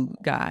tattoo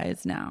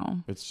guys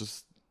now. It's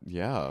just,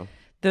 yeah.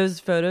 Those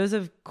photos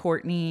of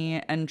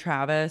Courtney and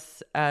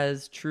Travis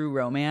as true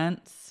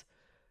romance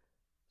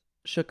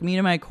shook me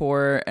to my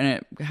core,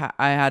 and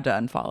I had to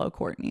unfollow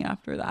Courtney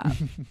after that.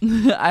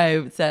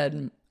 I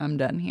said, I'm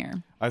done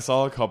here. I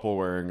saw a couple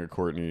wearing a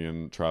Courtney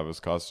and Travis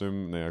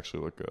costume, and they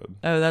actually look good.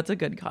 Oh, that's a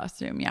good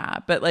costume. Yeah.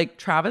 But like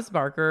Travis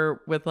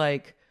Barker with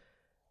like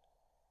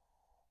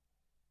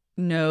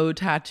no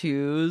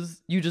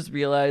tattoos, you just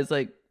realize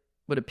like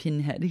what a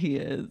pinhead he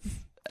is.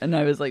 And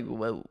I was like,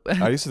 whoa.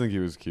 I used to think he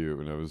was cute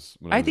when I was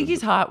think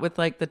he's hot with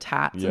like the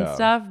tats and Yeah.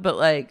 stuff, but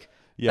like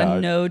Yeah.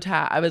 no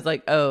tat. I was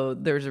like, oh,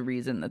 there's a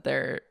reason that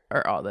there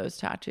are all those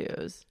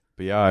tattoos.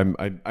 But yeah,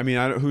 I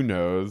mean, who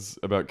knows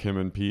about Kim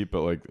and Pete,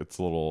 but like it's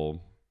a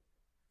little,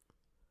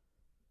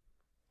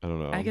 I don't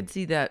know. I could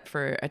see that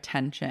for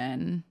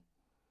attention.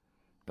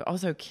 But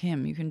also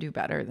Kim, you can do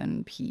better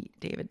than Pete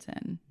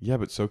Davidson. Yeah,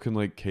 but so can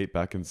like Kate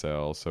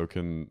Beckinsale, so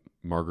can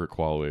Margaret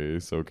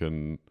Qualley, so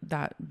can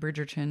That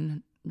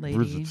Bridgerton lady.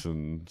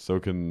 Bridgerton, so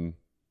can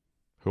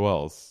who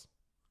else?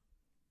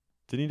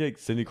 Didn't he date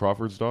Cindy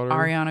Crawford's daughter?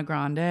 Ariana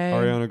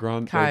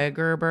Grande. Kaya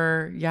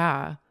Gerber.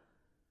 Yeah.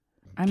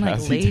 I'm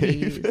Cassie like,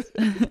 ladies.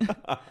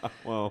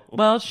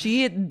 Well,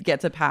 she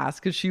gets a pass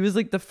because she was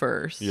like the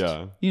first.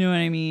 Yeah. You know what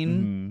I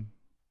mean? mhm.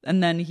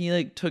 And then he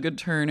like took a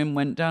turn and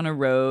went down a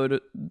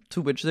road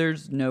to which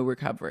there's no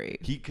recovery.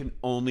 He can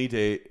only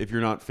date, if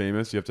you're not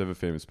famous, you have to have a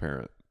famous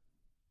parent.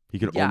 He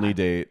can Yeah. only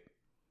date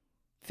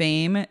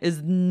Fame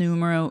is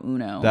numero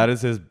uno. That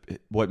is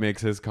what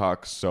makes his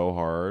cock so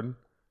hard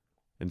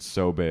and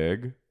so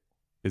big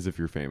is if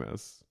you're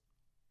famous.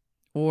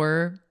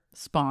 Or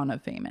spawn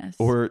of famous.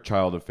 Or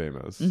child of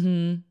famous.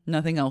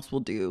 Nothing else will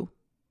do.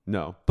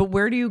 No. But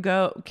where do you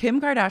go? Kim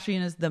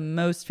Kardashian is the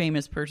most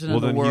famous person in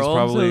the then he's world.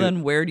 probably- So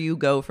then where do you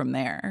go from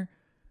there?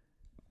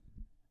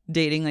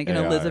 Dating like an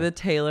AI. Elizabeth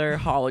Taylor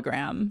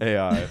hologram.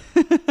 AI.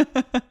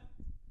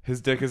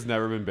 His dick has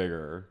never been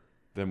bigger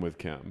than with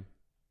Kim.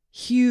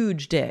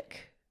 Huge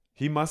dick.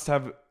 He must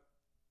have.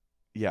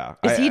 Yeah.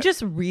 Is he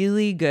just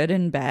really good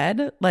in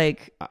bed?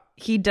 Like,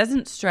 he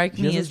doesn't strike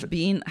He me doesn't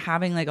as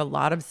having like a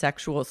lot of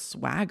sexual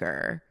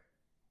swagger.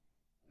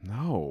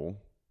 No.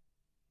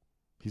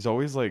 He's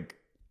always like.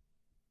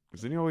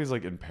 Isn't he always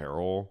like in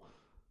peril?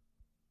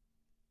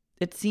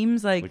 It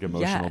seems like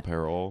emotional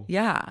peril.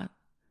 Yeah.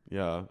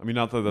 Yeah. I mean,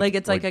 not that that's, Like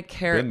it's like a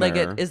care, been like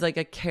there. it is like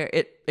a care.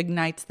 It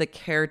ignites the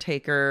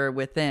caretaker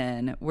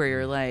within, where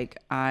you're like,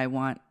 I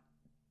want,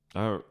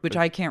 which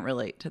I can't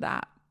relate to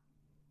that.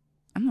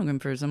 I'm looking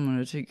for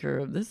someone to take care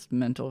of this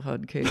mental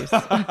head case.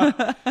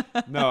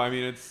 No, I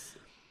mean it's.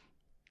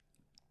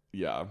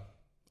 Yeah,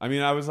 I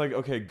mean I was like,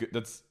 okay, good.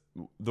 That's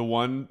the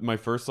one. My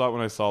first thought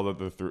when I saw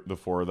that the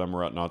four of them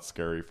were at Not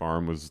Scary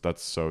Farm was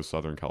that's so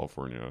Southern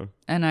California.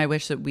 And I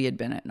wish that we had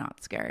been at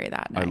Not Scary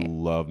that I night.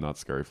 love Not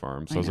Scary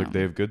Farm, so I was like, know.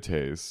 they have good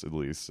taste at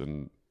least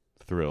and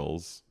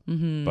thrills.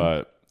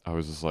 But I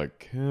was just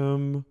like,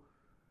 Kim,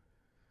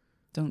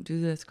 Don't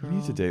do this, girl. you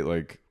need to date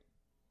like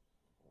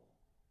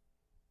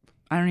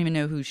I don't even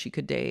know who she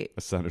could date.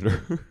 a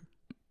senator.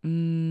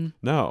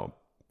 No,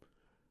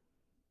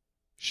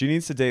 she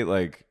needs to date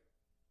like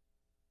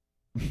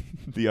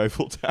the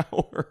Eiffel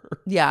Tower.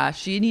 Yeah,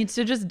 she needs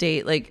to just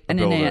date like A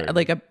building.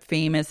 like a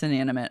famous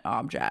inanimate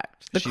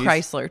object. The She's-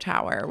 Chrysler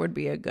Tower would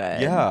be a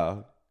good.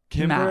 Yeah,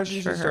 Kim match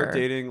Kardashian for should start her.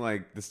 dating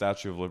like the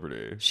Statue of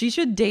Liberty. She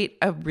should date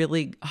a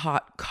really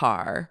hot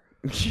car.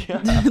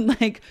 Yeah,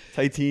 Like,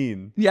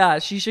 Titan. yeah,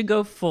 she should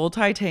go full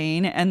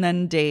Titan and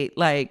then date,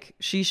 like,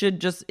 she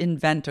should just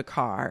invent a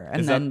car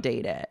and Is then that-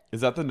 date it. Is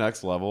that the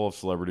next level of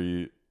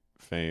celebrity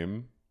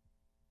fame?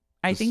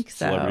 I Just think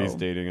so. Celebrities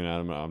dating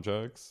inanimate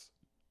objects.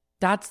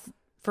 That's,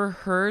 for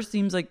her,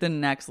 seems like the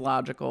next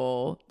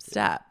logical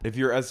step. If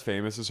you're as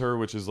famous as her,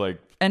 which is like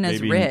And as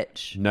maybe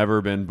rich.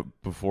 never been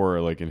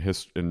before, like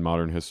in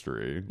modern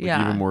history, like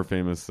Yeah. even more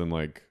famous than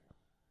like,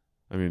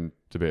 I mean,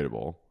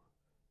 debatable,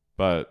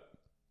 but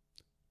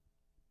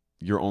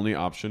your only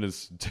option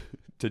is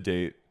to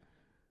date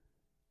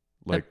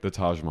like the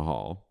Taj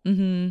Mahal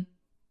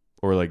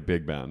or like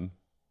Big Ben.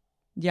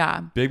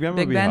 Yeah. Big Ben would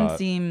Big be Ben hot.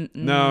 seem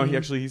No,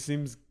 he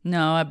seems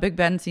No, Big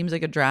Ben seems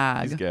like a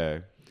drag. he's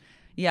gay.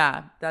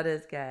 Yeah, that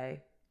is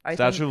gay. I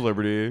Statue think of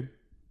Liberty.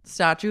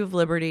 Statue of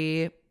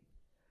Liberty,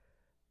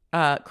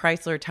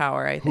 Chrysler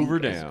Tower, I think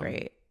Hoover is Dam.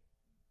 great.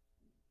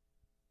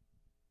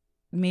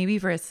 Maybe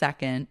for a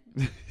second.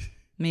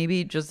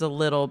 Maybe just a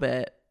little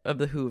bit of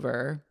the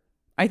Hoover.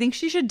 I think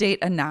she should date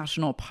a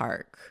national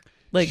park.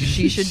 Like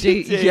she should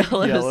date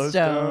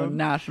Yellowstone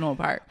National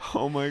Park.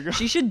 Oh my god.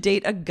 She should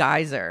date a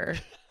geyser.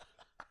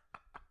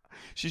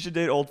 She should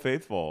date Old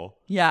Faithful.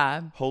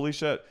 Yeah. Holy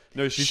shit.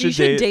 No, she She should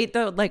should date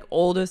the like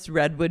oldest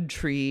redwood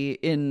tree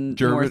in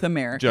North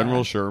America.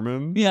 General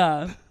Sherman.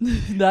 Yeah.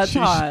 That's She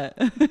sh- hot.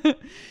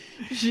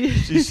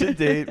 She should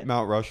date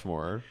Mount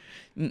Rushmore.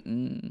 Yeah.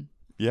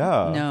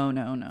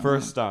 No. For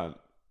a stunt.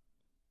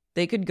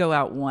 They could go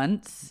out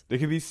once. They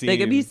could be seen. They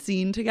could be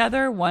seen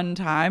together one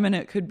time, and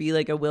it could be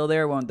like a will they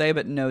or won't they,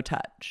 but no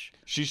touch.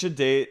 She should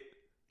date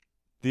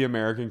the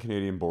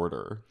American-Canadian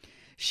border.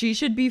 She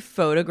should be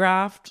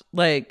photographed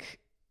like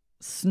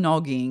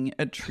snogging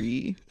a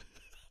tree.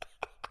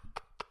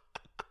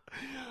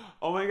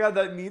 Oh my god,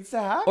 that needs to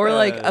happen. Or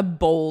like a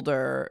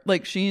boulder.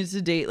 Like she needs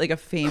to date like a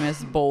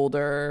famous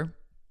boulder.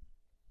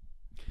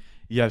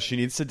 Yeah, she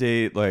needs to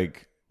date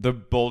like the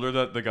boulder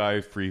that the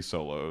guy free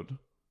soloed.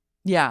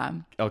 Yeah.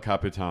 El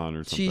Capitan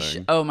or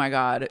something. Oh my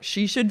god.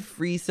 She should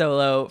free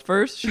solo.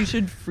 First, she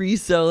should free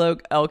solo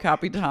El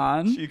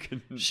Capitan.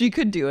 She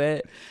could do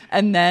it.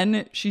 And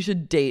then she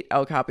should date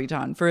El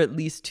Capitan for at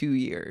least 2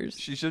 years.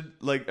 She should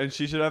like, and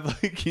she should have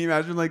like. Can you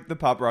imagine like the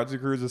paparazzi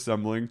crews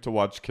assembling to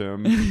watch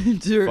Kim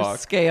To fuck?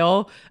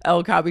 scale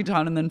El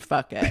Capitan and then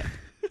fuck it.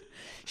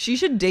 She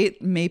should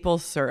date maple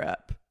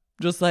syrup.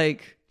 Just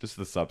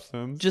the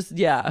substance. just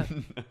yeah.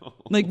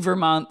 Like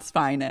Vermont's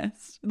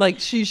finest. Like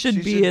she should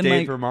She be should in date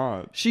like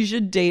Vermont. She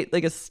should date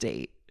like a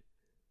state.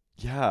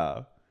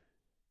 Yeah.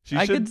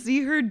 I could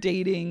see her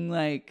dating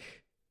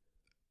like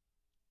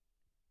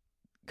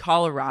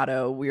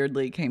Colorado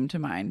weirdly came to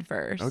mind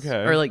first.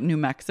 Okay. Or like New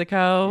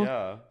Mexico.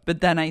 Yeah.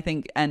 But then I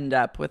think end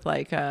up with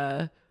like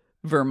a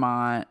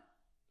Vermont.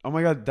 Oh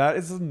my god, that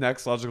is the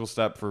next logical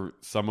step for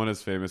someone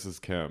as famous as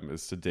Kim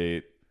is to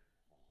date.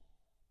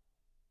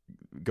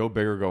 Go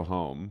big or go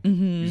home.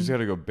 You just got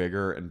to go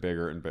bigger and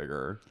bigger and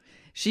bigger.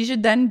 She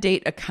should then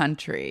date a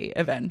country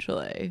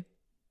eventually.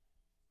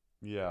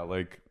 Yeah,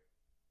 like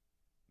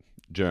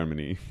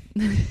Germany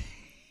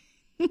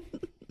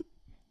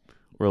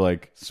or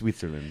like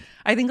Switzerland?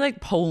 I think like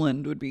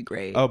Poland would be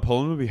great. Oh,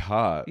 Poland would be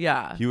hot.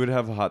 Yeah. He would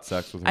have hot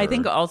sex with her. I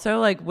think also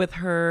like with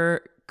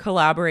her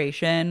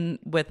collaboration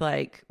with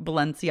like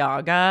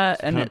Balenciaga,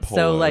 and it's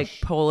so like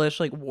Polish,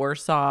 like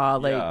Warsaw,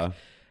 like Yeah.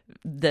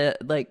 the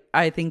like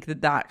I think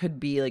that could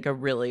be like a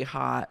really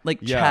hot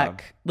like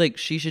Czech, like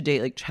she should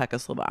date like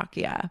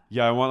Czechoslovakia.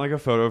 Yeah, I want like a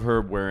photo of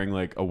her wearing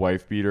like a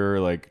wife beater,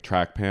 like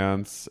track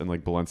pants, and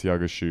like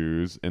Balenciaga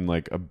shoes in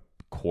like a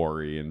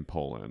quarry in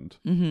Poland,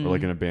 or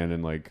like an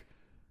abandoned like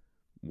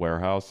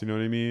warehouse. You know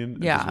what I mean?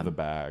 And Yeah. just with a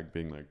bag,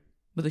 being like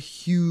With a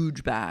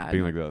huge bag.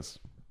 being like this.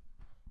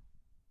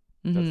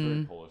 That's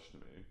very Polish to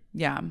me.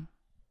 Yeah.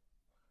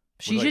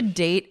 She like- should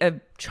date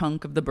a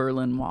chunk of the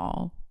Berlin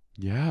Wall.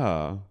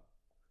 Yeah.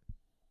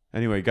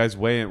 Anyway, guys,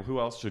 weigh in. Who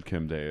else should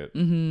Kim date?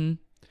 Mm-hmm.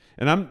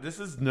 And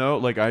this is no,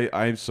 like,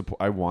 I support,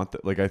 I want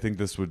that. Like, I think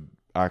this would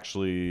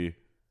actually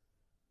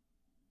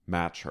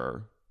match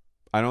her.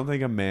 I don't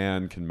think a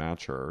man can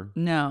match her.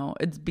 No,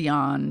 it's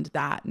beyond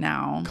that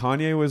now.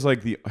 Kanye was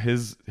like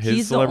his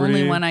He's celebrity. the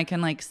only one I can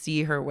like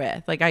see her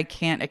with. Like I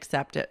can't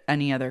accept it,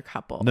 any other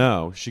couple.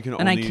 No, she can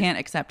and only. I can't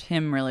accept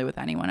him really with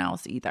anyone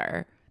else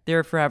either.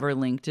 They're forever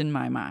linked in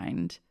my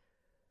mind.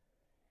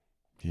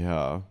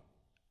 Yeah.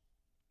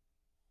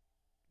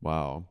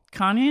 Wow.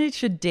 Kanye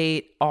should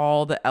date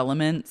all the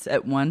elements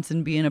at once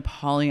and be in a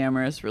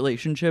polyamorous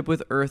relationship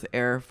with earth,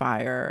 air,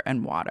 fire,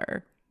 and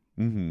water.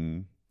 Mm-hmm.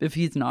 If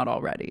he's not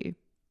already.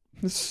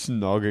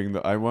 Snogging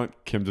I want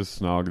Kim to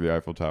snog the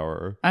Eiffel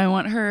Tower. I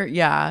want her,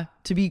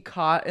 to be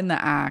caught in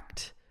the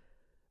act.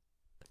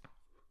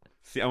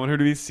 See, I want her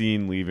to be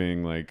seen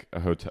leaving like a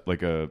hotel,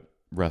 like a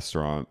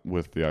restaurant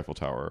with the Eiffel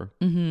Tower.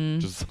 Mm-hmm.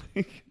 Just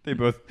like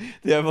the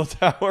Eiffel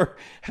Tower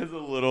has a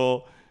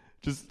little.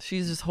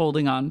 She's just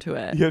holding on to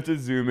it. You have to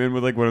zoom in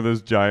with like one of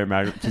those giant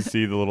magnets to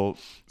see the little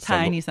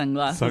tiny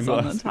sunglasses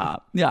on the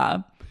top.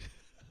 Yeah.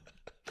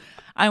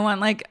 I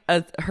want like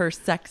her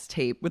sex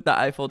tape with the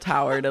Eiffel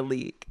Tower to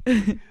leak.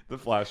 The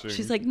flashing.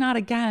 She's like, not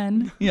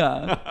again.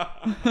 Yeah.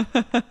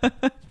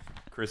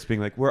 Chris being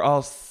like, we're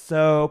all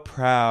so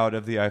proud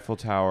of the Eiffel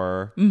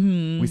Tower.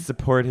 Mm-hmm. We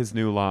support his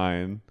new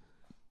line.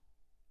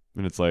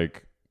 And it's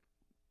like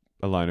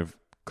a line of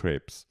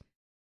crepes.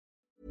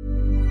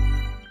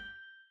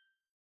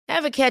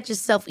 Ever catch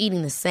yourself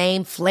eating the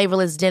same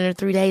flavorless dinner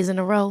 3 days in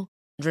a row?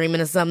 Dreaming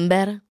of something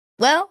better?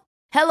 Well,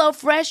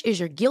 HelloFresh is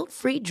your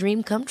guilt-free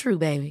dream come true,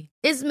 baby.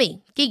 It's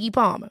me, Keke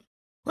Palmer.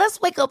 Let's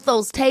wake up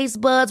those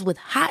taste buds with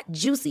hot,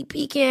 juicy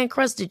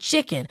pecan-crusted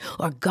chicken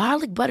or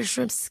garlic butter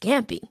shrimp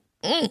scampi.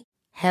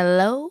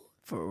 Hello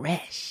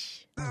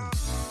Fresh.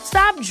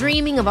 Stop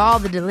dreaming of all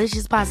the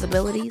delicious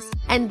possibilities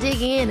and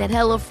dig in at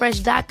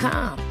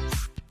HelloFresh.com.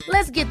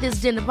 Let's get this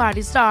dinner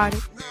party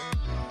started.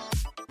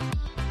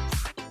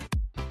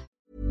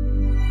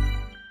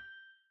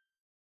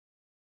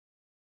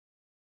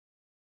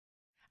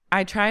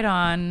 I tried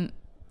on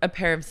a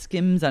pair of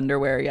Skims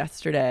underwear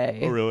yesterday.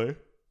 Oh, really?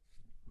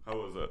 How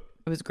was it?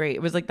 It was great.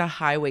 It was like the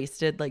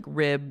high-waisted, like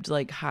ribbed,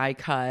 like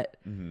high-cut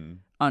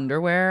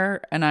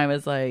underwear. And I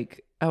was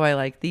like, oh, I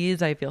like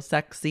these. I feel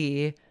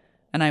sexy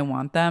and I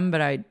want them,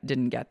 but I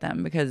didn't get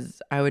them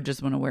because I would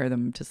just want to wear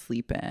them to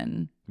sleep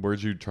in.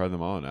 Where'd you try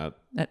them on at?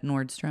 At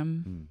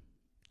Nordstrom. Do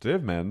they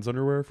have men's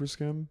underwear for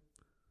Skim?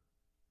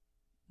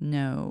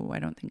 No, I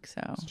don't think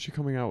so. Isn't she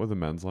coming out with a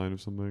men's line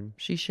of something?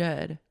 She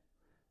should.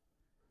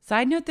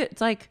 Side note that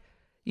it's like,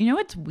 you know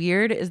what's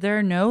weird is there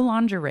are no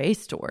lingerie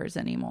stores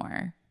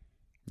anymore.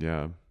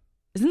 Yeah.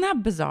 Isn't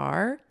that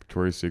bizarre?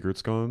 Victoria's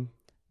Secret's gone?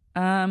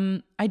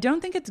 I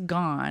don't think it's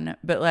gone,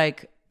 but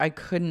like I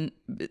couldn't.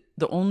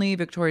 The only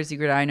Victoria's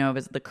Secret I know of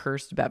is the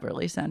Cursed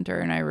Beverly Center,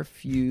 and I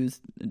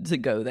refuse to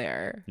go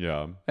there.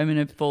 Yeah. I'm in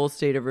a full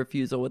state of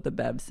refusal with the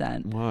Bev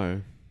scent.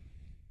 Why?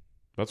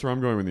 That's where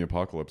I'm going when the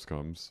apocalypse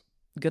comes.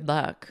 Good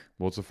luck.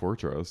 Well, it's a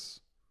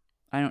fortress.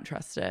 I don't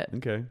trust it.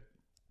 Okay.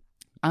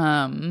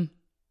 You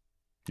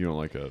don't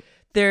like it?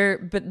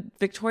 But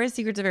Victoria's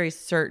Secret's a very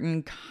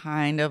certain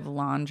kind of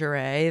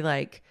lingerie.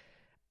 Like,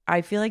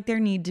 I feel like there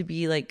need to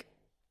be like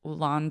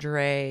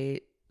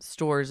lingerie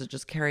stores that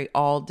just carry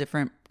all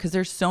different, because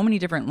there's so many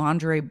different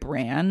lingerie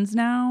brands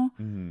now.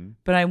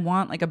 But I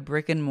want like a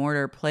brick and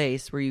mortar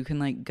place where you can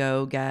like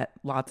go get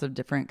lots of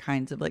different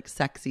kinds of like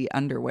sexy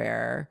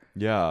underwear.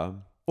 Yeah.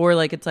 Or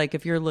like it's like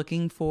if you're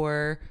looking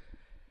for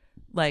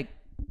like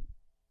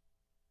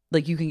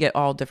you can get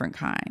all different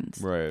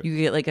kinds. Right. You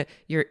get like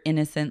your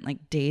innocent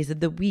like days of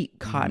the week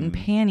cotton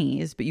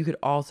panties, but you could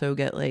also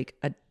get like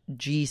a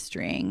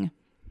G-string.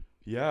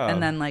 Yeah.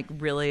 And then like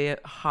really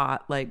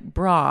hot like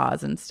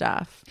bras and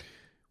stuff.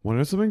 Want to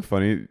know something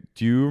funny?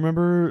 Do you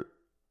remember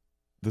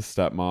the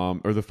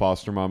stepmom or the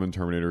foster mom in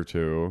Terminator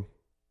 2?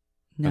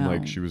 No. And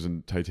like she was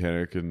in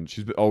Titanic, and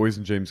she's always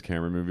in James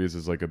Cameron movies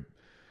as like a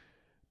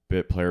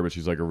bit player, but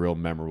she's like a real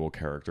memorable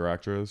character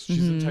actress.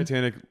 She's in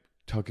Titanic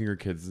tucking her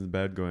kids in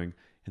bed going,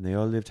 and they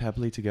all lived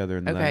happily together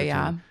in the Okay,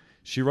 yeah.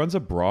 She runs a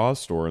bra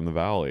store in the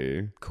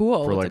Valley.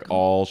 Cool. For What's like it called?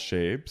 all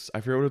shapes.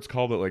 I forget what it's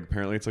called, but like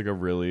apparently it's like a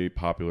really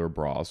popular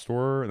bra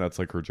store, and that's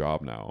like her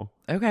job now.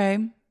 Okay.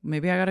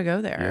 Maybe I gotta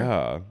go there.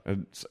 Yeah.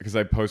 And because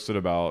I posted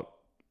about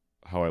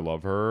How I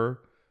Love Her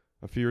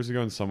a few years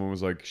ago, and someone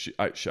was like,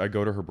 I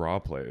go to her bra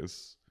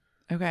place.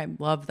 Okay,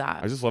 love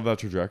that. I just love that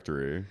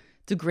trajectory.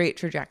 It's a great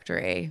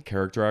trajectory.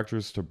 Character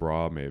actress to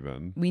bra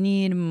maven. We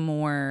need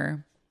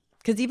more,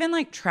 because even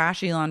like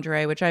trashy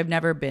lingerie, which I've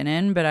never been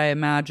in, but I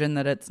imagine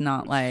that it's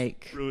not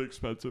like really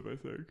expensive, I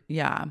think.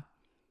 Yeah.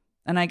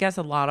 And I guess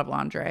a lot of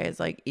lingerie is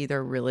like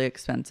either really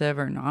expensive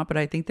or not, but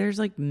I think there's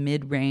like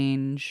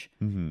mid-range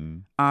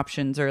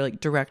options or like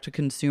direct to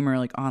consumer,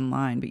 like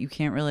online, but you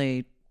can't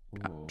really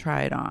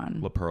try it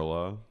on. La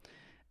Perla.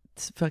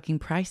 It's fucking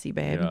pricey,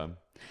 babe. Yeah.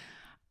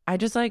 I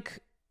just like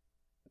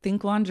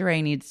think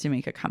lingerie needs to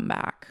make a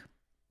comeback.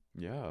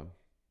 Yeah.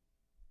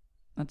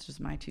 That's just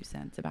my 2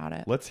 cents about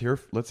it. Let's hear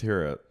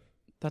it.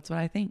 That's what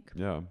I think.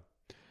 Yeah.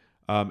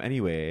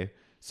 Anyway,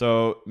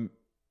 so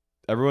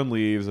everyone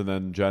leaves, and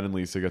then Jen and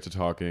Lisa get to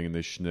talking, and they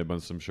schnib on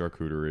some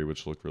charcuterie,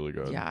 which looked really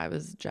good. Yeah, I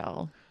was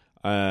gel.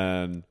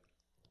 And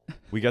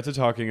we get to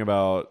talking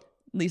about...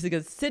 Lisa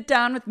goes, sit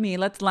down with me.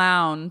 Let's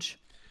lounge.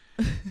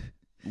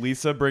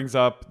 Lisa brings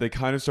up... They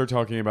kind of start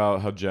talking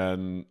about how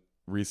Jen...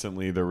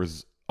 Recently, there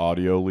was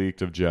audio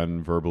leaked of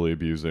Jen verbally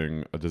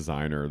abusing a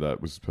designer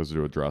that was supposed to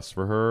do a dress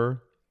for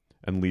her.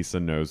 And Lisa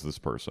knows this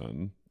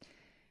person.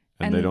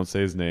 And they don't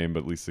say his name,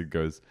 but Lisa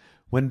goes,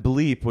 when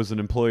Bleep was an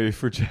employee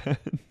for Jen...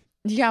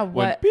 Yeah, what?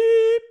 Went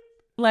beep.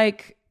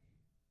 Like,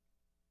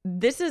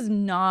 this is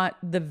not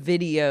the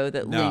video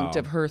that linked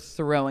of her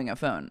throwing a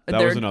phone.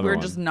 That was another We're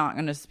one. just not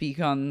going to speak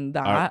on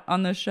that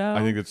on the show.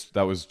 I think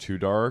that was too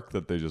dark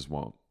that they just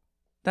won't.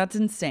 That's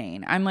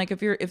insane. I'm like,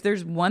 if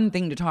there's one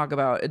thing to talk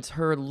about, it's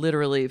her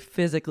literally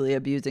physically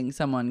abusing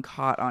someone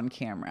caught on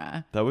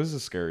camera. That was a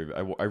scary...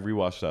 I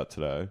rewatched that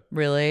today.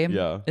 Really?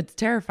 Yeah. It's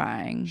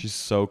terrifying. She's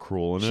so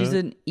cruel in it. She's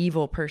an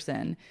evil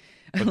person.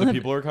 But the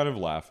people are kind of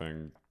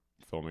laughing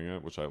filming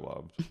it, which I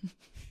loved.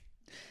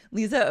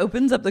 Lisa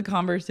opens up the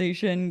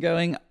conversation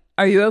going,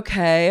 are you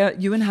okay?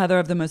 You and Heather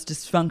have the most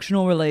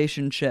dysfunctional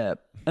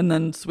relationship. And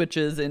then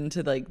switches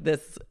into like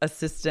this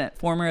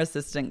former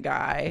assistant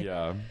guy.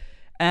 Yeah.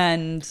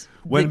 And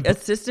the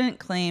assistant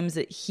claims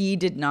that he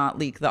did not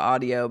leak the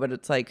audio, but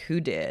it's like,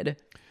 who did?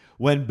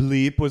 When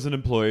Bleep was an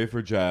employee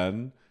for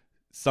Jen,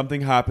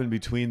 something happened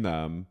between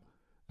them.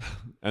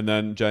 And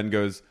then Jen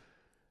goes,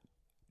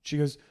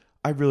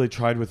 I really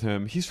tried with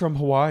him. He's from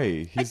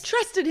Hawaii. I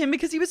trusted him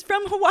because he was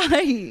from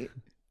Hawaii.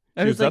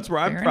 That's where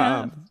I'm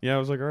from. Yeah, I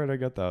was like, all right, I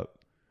get that.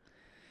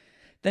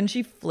 Then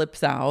she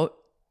flips out.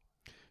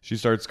 She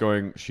starts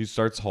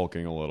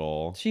hulking a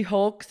little. She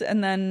hulks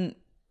and then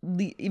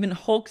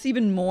hulks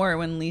even more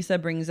when Lisa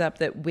brings up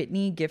that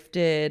Whitney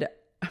gifted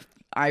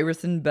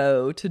Iris and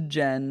Beau to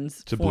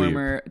Jen's to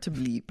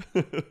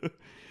Bleep.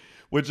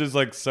 Which is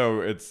like,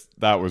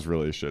 that was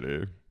really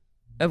shitty.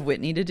 Of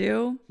Whitney to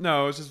do?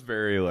 No, it's just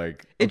very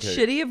like... It's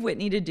shitty of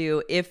Whitney to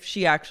do if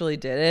she actually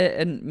did it.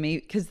 And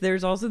because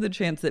there's also the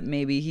chance that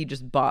maybe he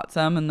just bought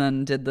some and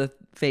then did the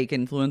fake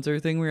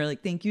influencer thing where you're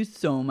like, thank you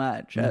so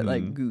much at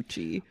like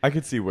Gucci. I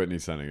could see Whitney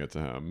sending it to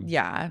him.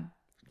 Yeah.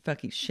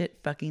 Fucking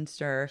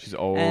stir. She's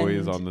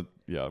always on the...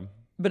 Yeah.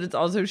 But it's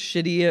also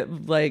shitty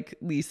of like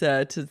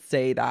Lisa to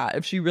say that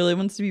if she really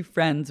wants to be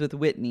friends with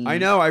Whitney. I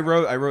know. I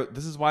wrote...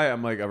 This is why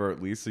I'm like, I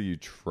wrote, Lisa, you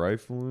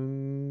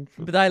trifling...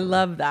 But I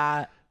love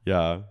that.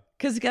 Yeah.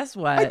 Because guess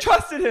what? I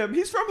trusted him.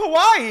 He's from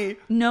Hawaii.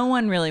 No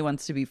one really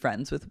wants to be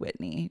friends with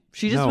Whitney.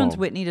 She just wants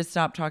Whitney to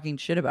stop talking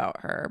shit about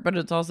her. But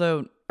it's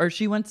also... Or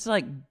she wants to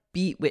like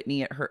beat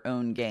Whitney at her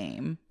own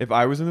game. If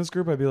I was in this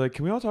group, I'd be like,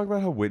 can we all talk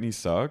about how Whitney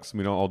sucks?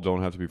 We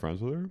don't have to be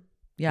friends with her?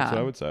 Yeah. That's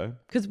what I would say.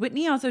 Because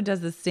Whitney also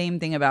does the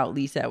same thing about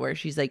Lisa where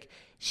she's like,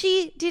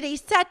 she did a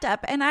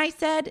setup and I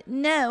said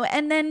no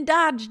and then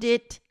dodged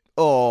it.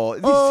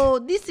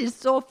 This is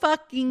so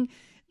fucking...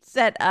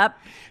 set up.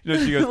 No,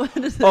 she goes,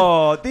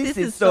 this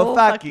is so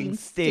fucking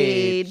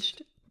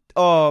staged.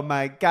 Oh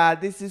my God,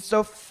 this is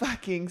so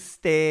fucking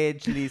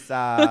staged,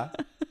 Lisa.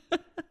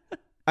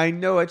 I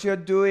know what you're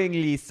doing,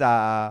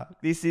 Lisa.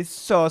 This is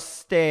so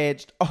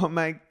staged. Oh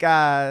my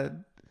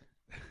God.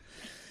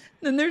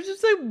 Then there's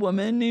just a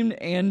woman named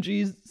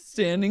Angie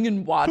standing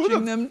and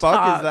watching them talk.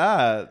 Who the fuck is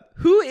that?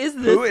 Who is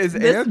this? Who is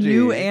this Angie?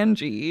 New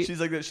Angie? She's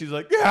like that. She's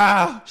like,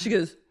 yeah. She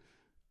goes,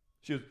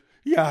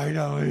 yeah, I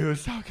know. He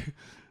was talking.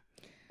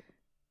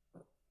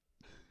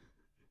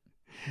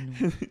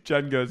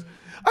 Jen goes,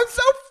 I'm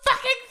so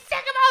fucking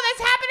sick of all this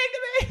happening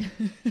to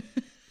me.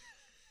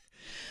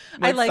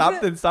 I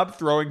like stop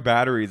throwing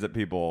batteries at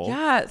people.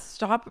 Yeah,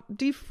 stop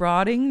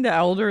defrauding the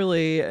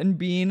elderly and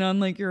being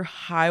on like your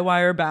high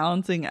wire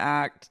balancing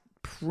act,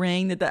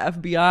 praying that the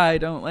FBI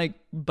don't like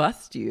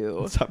bust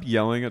you. Stop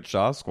yelling at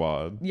Shaw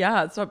Squad.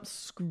 Yeah, stop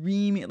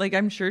screaming. Like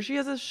I'm sure she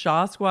has a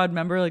Shaw Squad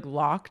member like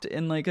locked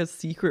in like a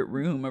secret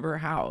room of her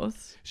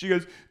house. She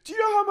goes, do you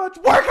know how much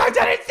work I've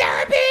done in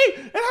therapy?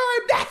 And how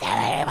I'm not there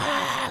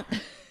anymore.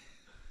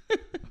 I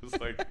was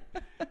like,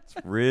 it's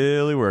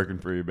really working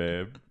for you,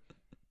 babe.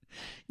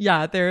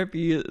 Yeah,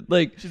 therapy,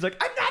 like... She's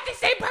like, I'm not the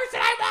same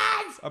person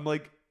I was! I'm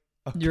like,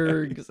 okay.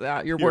 You're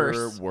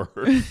worse. You're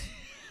worse.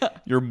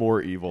 You're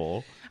more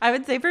evil. I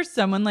would say for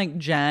someone like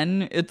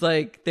Jen, it's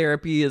like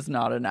therapy is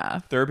not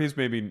enough. Therapy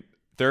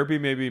Therapy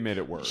maybe made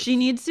it worse. She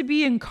needs to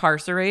be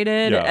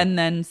incarcerated Yeah. and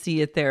then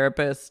see a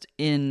therapist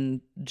in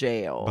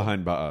jail.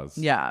 Behind bars.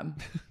 Yeah.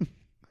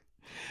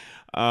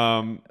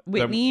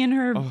 Whitney then- and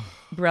her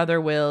brother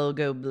Will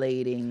go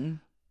blading.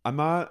 I'm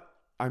not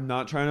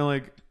trying to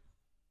like.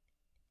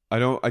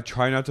 I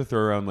try not to throw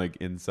around like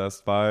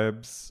incest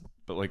vibes,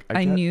 but like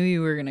I knew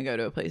you were gonna go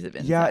to a place of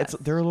incest. Yeah,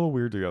 they're a little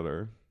weird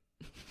together.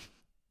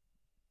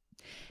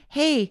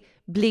 Hey,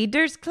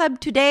 Bladers Club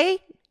today?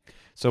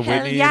 So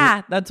Hell Whitney,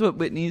 yeah. That's what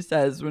Whitney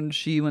says when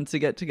she wants to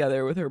get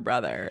together with her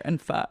brother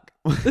and fuck.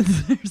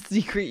 It's their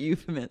secret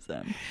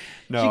euphemism.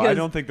 No, She I goes,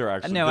 don't think they're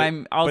actually. No,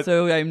 I'm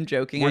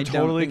joking. We're I don't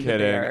totally think that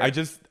kidding. they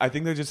are. I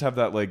think they just have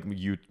that like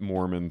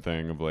Mormon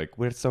thing of like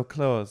we're so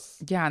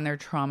close. Yeah, and they're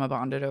trauma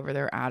bonded over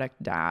their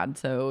addict dad,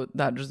 so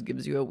that just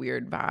gives you a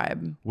weird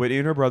vibe. Whitney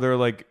and her brother,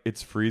 like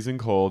it's freezing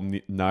cold.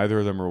 Neither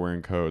of them are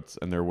wearing coats,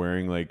 and they're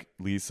wearing like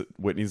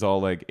Whitney's all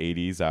like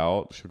 80s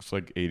out. She looks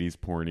like 80s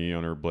porny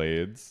on her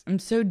blades. I'm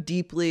so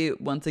deeply,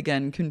 once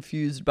again,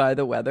 confused by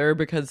the weather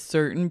because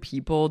certain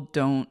people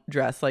don't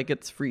dress like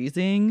it's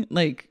freezing.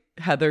 Like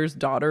Heather's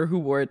daughter, who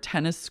wore a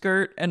tennis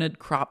skirt and a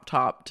crop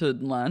top to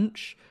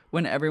lunch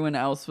when everyone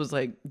else was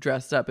like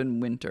dressed up in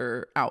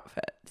winter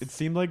outfits. It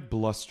seemed like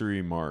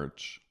blustery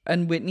March.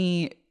 And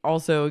Whitney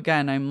also,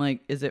 again, I'm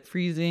like, is it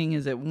freezing?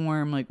 Is it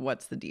warm? Like,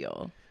 what's the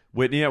deal?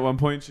 Whitney, at one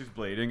point, she's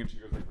blading and she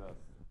goes like this.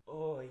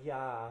 Oh,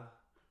 yeah.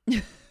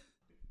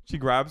 She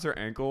grabs her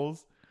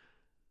ankles.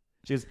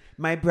 She goes,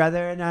 my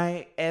brother and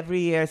I, every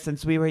year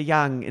since we were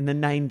young in the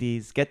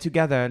 90s, get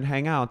together and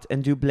hang out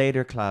and do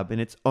Blader Club. And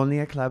it's only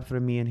a club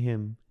for me and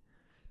him.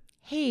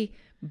 Hey,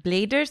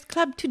 Bladers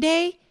Club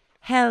today?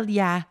 Hell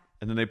yeah.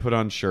 And then they put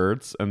on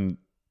shirts and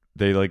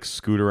they like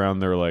scoot around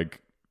their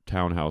like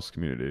townhouse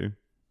community.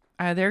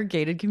 Their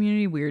gated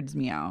community weirds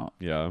me out.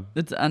 Yeah.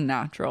 It's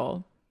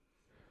unnatural.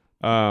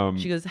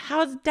 She She goes,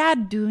 how's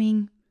dad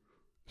doing?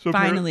 so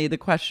Finally, the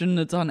question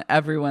that's on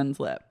everyone's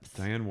lips.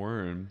 Diane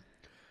Warren.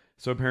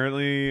 So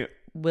apparently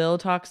Will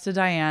talks to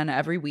Diane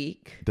every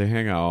week. they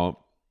hang out.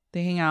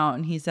 They hang out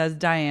and he says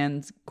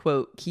Diane's,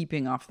 quote,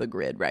 keeping off the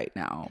grid right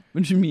now,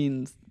 which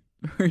means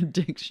her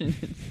addiction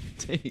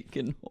is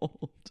taken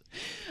hold.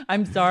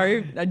 I'm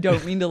sorry. I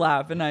don't mean to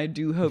laugh. And I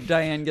do hope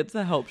Diane gets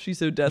the help she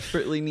so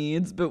desperately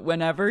needs. But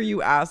whenever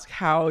you ask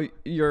how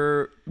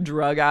your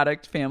drug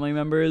addict family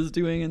member is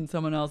doing and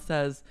someone else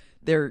says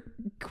they're,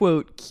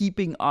 quote,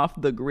 keeping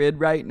off the grid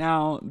right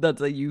now,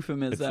 that's a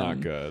euphemism. It's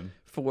not good.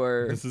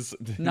 For This is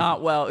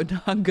not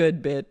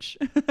good, bitch.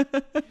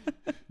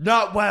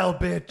 Not well,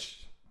 bitch.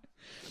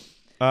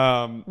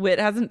 Whit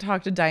hasn't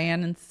talked to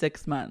Diane in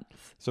 6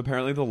 months. So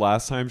apparently the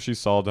last time she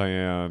saw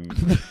Diane,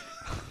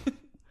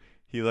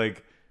 he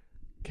like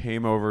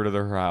came over to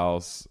her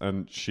house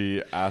and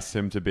she asked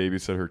him to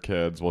babysit her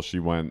kids while she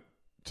went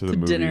to the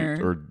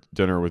movie or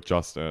dinner with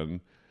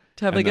Justin.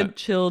 To have like a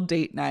chill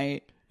date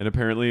night. And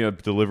apparently a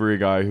delivery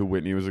guy who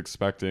Whitney was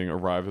expecting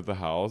arrived at the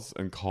house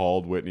and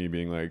called Whitney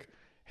being like,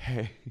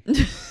 hey,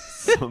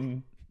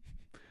 some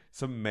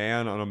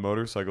man on a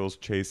motorcycle is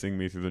chasing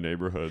me through the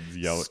neighborhoods,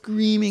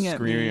 screaming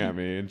at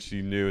me. And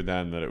she knew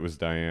then that it was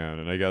Diane.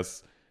 And I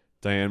guess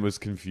Diane was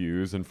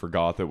confused and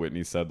forgot that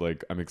Whitney said,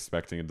 like, I'm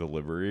expecting a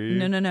delivery.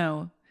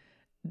 No.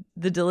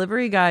 The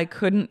delivery guy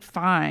couldn't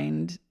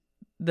find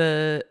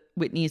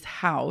Whitney's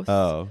house.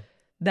 Oh.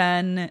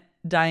 Then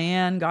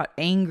Diane got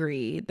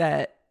angry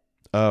that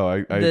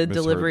I the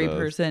delivery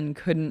person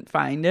couldn't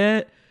find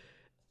it.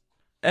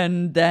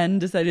 And then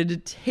decided to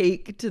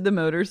take to the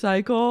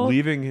motorcycle,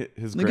 leaving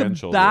his like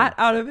grandchildren, a bat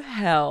out of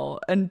hell,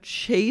 and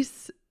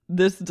chase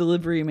this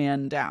delivery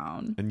man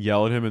down and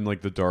yell at him in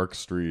like the dark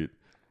street,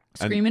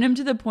 screaming him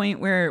to the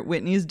point where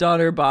Whitney's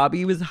daughter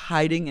Bobby was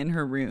hiding in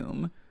her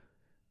room.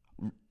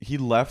 He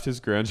left his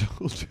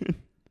grandchildren.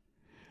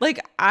 Like,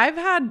 I've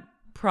had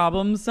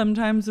problems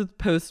sometimes with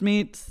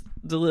Postmates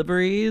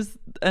deliveries,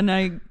 and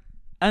I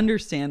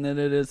understand that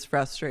it is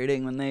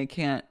frustrating when they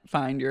can't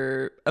find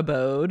your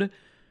abode.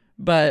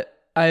 But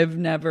I've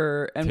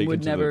never and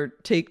would never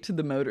take to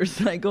the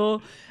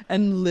motorcycle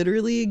and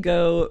literally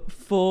go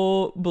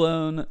full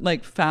blown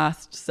like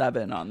fast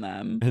 7 on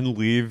them And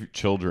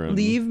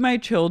leave my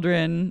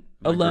children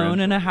alone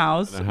in a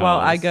house while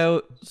I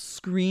go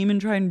scream and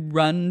try and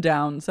run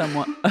down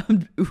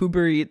an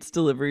Uber Eats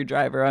delivery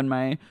driver on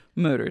my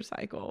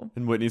motorcycle.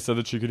 And Whitney said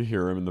that she could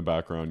hear him in the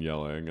background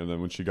yelling. And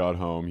then when she got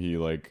home, he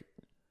like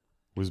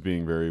was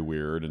being very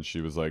weird. And she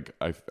was like,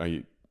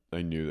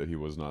 I knew that he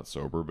was not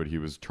sober, but he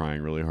was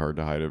trying really hard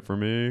to hide it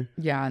from me.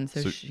 Yeah, and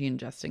so she and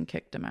Justin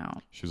kicked him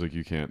out. She was like,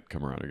 you can't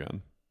come around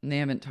again. And they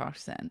haven't talked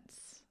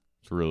since.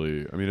 It's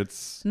really, I mean,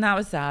 it's... And that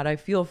was sad.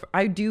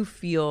 I do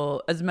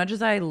feel, as much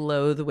as I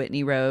loathe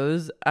Whitney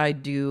Rose, I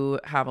do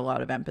have a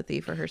lot of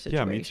empathy for her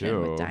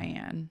situation with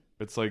Diane.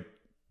 It's like,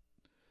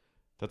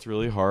 that's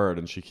really hard.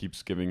 And she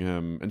keeps giving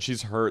him, and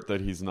she's hurt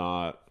that he's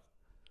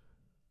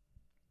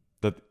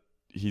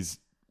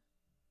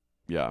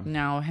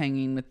now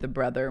hanging with the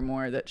brother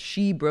more, that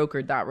she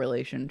brokered that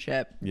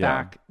relationship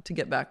back to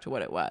get back to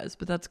what it was.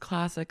 But that's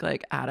classic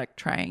like addict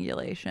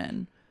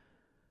triangulation.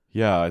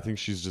 Yeah, I think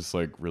she's just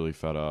like really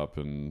fed up.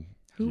 And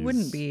Who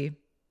wouldn't be?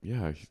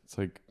 Yeah, it's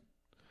like,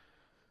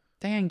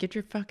 Dan, get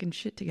your fucking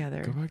shit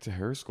together. go back to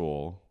hair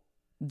school.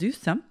 Do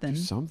something. Do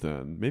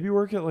something. Maybe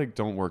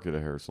don't work at a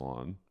hair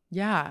salon.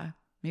 Yeah.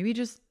 Maybe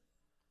just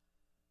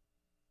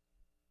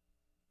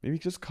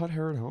cut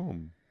hair at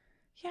home.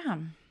 Yeah.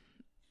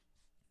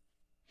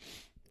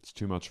 It's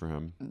too much for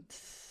him.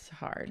 It's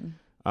hard.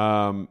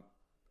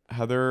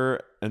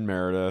 Heather and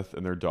Meredith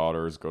and their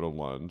daughters go to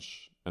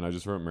lunch, and I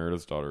just wrote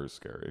Meredith's daughter is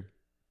scary.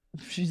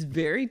 She's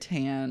very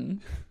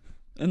tan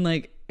and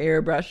like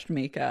airbrushed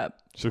makeup.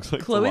 She looks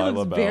like Chloe Delilah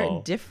looks Bell.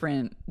 very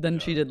different than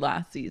she did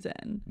last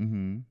season.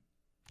 Mm-hmm.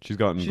 She's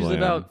gotten She's glam.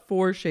 about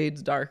 4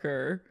 shades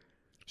darker.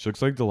 She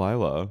looks like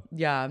Delilah.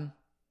 Yeah.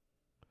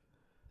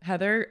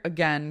 Heather,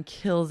 again,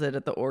 kills it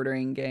at the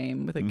ordering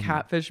game with a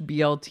catfish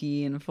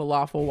BLT and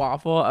falafel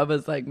waffle. I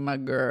was like, my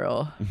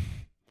girl.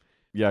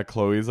 Yeah,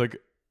 Chloe's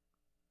like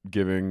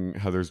giving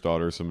Heather's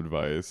daughter some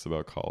advice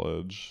about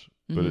college,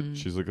 but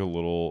she's like a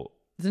little...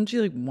 Isn't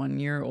she like 1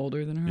 year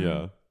older than her?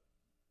 Yeah.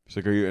 She's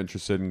like, are you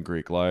interested in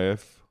Greek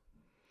life?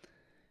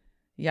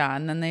 Yeah,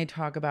 and then they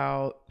talk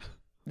about...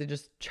 They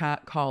just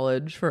chat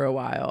college for a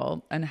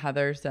while, and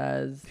Heather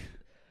says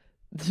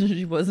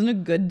she wasn't a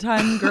good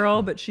time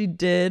girl, but she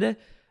did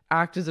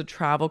act as a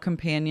travel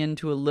companion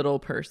to a little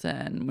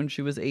person when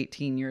she was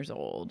 18 years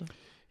old.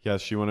 Yeah,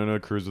 she went on a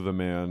cruise with a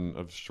man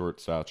of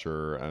short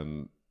stature,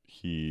 and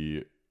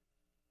he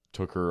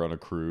took her on a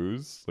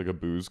cruise, like a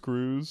booze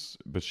cruise,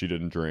 but she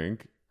didn't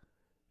drink.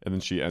 And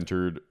then she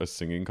entered a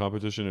singing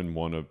competition and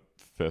won a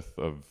 1/5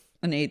 of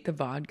An 1/8 of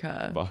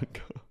vodka.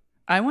 vodka.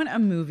 I want a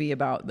movie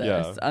about this.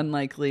 Yeah.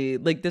 Unlikely.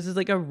 Like, this is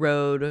like a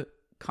road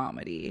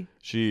comedy.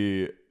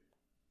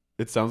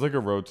 It sounds like a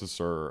Road to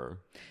Sir.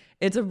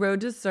 It's a road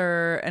to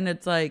Sir, and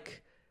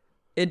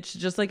it's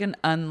just like an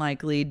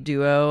unlikely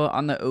duo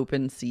on the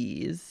open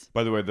seas.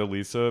 By the way, the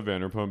Lisa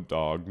Vanderpump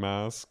dog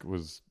mask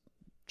was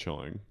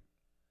chilling.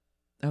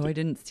 Oh, I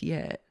didn't see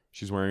it.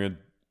 She's wearing a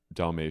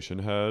Dalmatian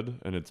head,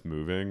 and it's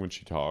moving when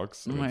she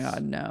talks. Oh and my it's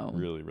God, no.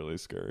 Really, really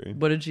scary.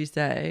 What did she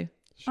say?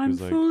 She I'm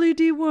was like- fully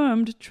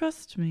dewormed.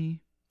 Trust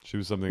me. She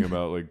was something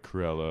about like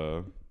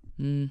Cruella.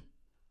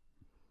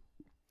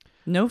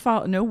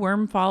 No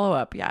worm follow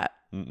up yet.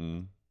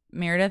 Mm-mm.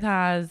 Meredith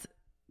has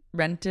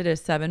rented a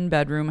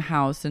 7-bedroom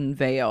house in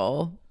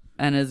Vale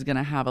and is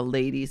gonna have a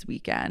ladies'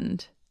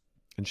 weekend.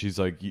 And she's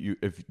like,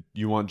 if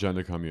you want Jen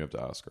to come, you have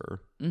to ask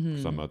her.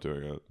 Because I'm not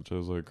doing it. Which I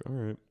was like, all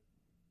right.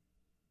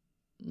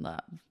 Love.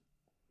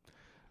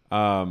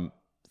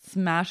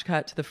 Smash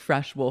cut to the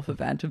Fresh Wolf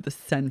event of the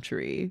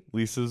century.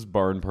 Lisa's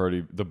barn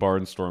party, the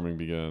barnstorming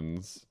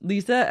begins.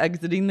 Lisa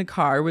exiting the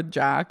car with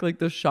Jack, like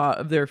the shot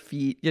of their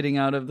feet getting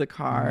out of the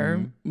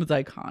car was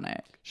iconic.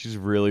 She's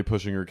really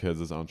pushing her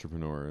kids as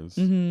entrepreneurs.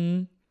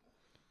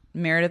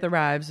 Meredith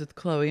arrives with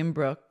Chloe and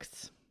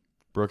Brooks.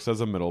 Brooks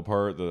has a middle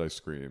part that I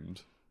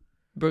screamed.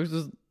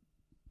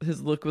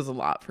 His look was a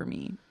lot for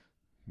me.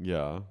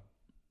 Yeah.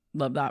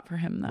 Love that for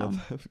him, though.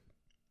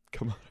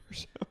 Come on our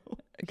show.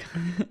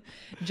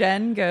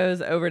 Jen goes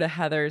over to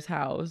Heather's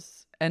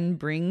house and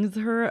brings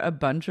her a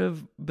bunch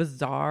of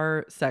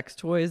bizarre sex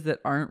toys that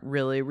aren't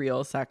really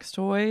real sex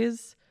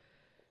toys.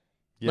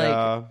 Yeah.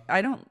 Like,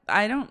 I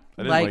don't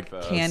like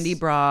this. candy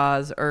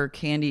bras or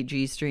candy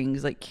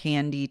G-strings, like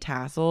candy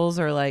tassels,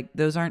 or like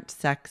those aren't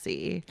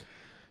sexy.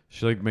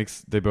 She like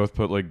they both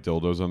put like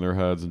dildos on their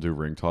heads and do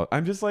ring toss.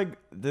 I'm just like,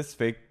 this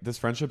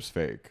friendship's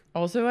fake.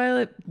 Also,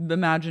 I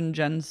imagine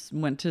Jen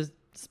went to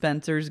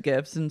Spencer's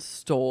Gifts and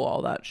stole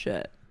all that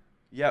shit.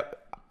 Yep.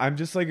 I'm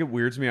just like, it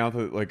weirds me out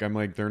that like, I'm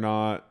like,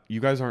 you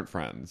guys aren't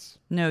friends.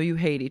 No, you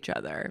hate each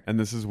other. And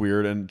this is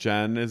weird. And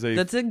Jen is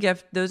That's a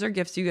gift. Those are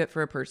gifts you get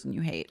for a person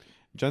you hate.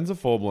 Jen's a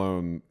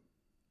full-blown,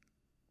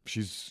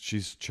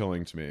 she's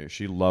chilling to me.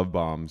 She love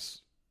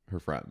bombs her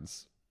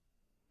friends.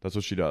 That's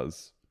what she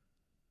does.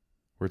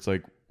 Where it's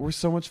like, we're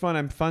so much fun.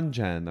 I'm fun,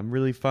 Jen. I'm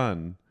really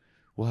fun.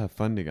 We'll have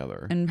fun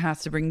together. And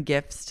has to bring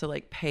gifts to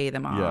like pay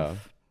them off. Yeah.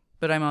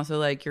 But I'm also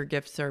like, your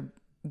gifts are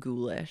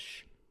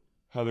ghoulish.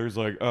 Heather's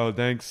like, oh,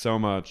 thanks so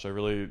much.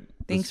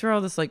 Thanks for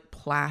all this like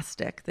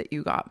plastic that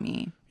you got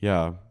me.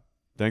 Yeah.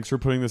 Thanks for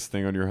putting this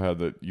thing on your head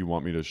that you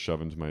want me to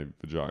shove into my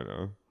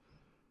vagina.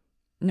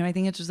 No, I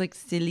think it's just like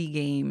silly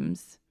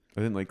games.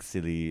 I didn't like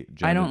silly.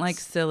 Jen, I don't like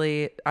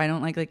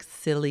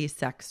silly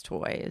sex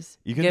toys.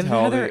 You can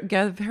tell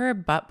give her a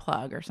butt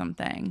plug or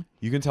something.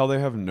 You can tell they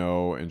have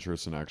no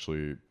interest in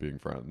actually being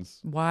friends.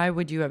 Why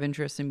would you have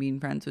interest in being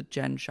friends with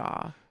Jen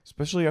Shaw?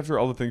 Especially after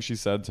all the things she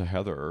said to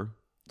Heather.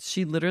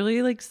 She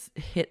literally like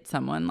hit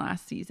someone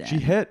last season. She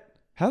hit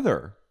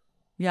Heather.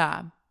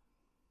 Yeah.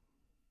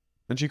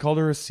 And she called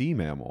her a sea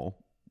mammal.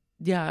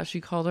 Yeah,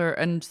 she called her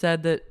and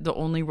said that the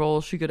only role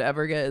she could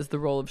ever get is the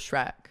role of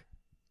Shrek.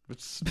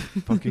 It's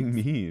fucking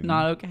mean.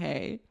 Not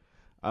okay.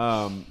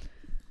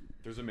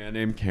 There's a man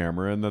named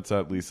Cameron that's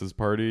at Lisa's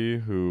party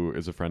who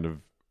is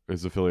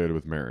is affiliated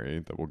with Mary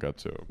that we'll get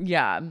to.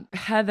 Yeah.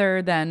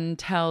 Heather then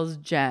tells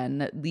Jen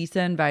that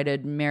Lisa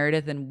invited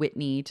Meredith and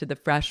Whitney to the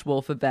Fresh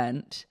Wolf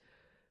event,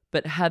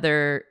 but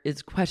Heather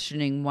is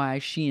questioning why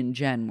she and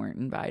Jen weren't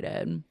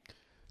invited.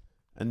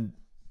 And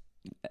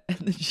And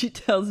then she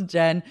tells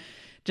Jen.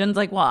 Jen's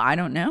like, well, I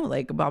don't know,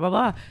 like, blah, blah,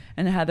 blah.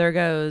 And Heather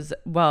goes,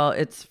 well,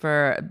 it's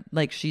for,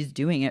 like, she's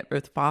doing it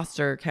with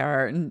foster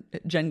care. And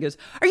Jen goes,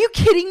 are you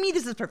kidding me?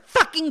 This is for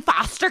fucking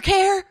foster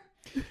care?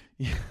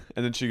 Yeah.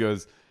 And then she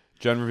goes,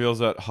 Jen reveals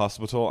that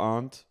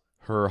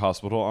her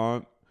hospital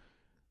aunt,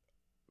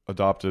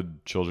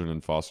 adopted children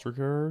in foster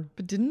care.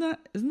 But isn't that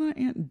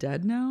aunt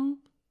dead now?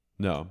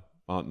 No.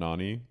 Aunt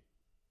Nani.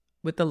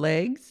 With the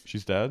legs?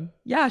 She's dead?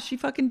 Yeah, she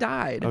fucking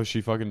died. Oh,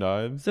 she fucking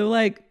died? So,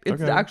 like,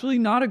 it's Okay. actually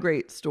not a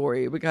great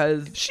story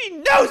because... She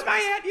knows my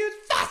aunt used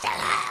foster care.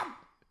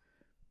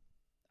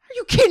 Are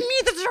you kidding me?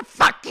 This is for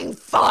fucking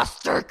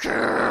foster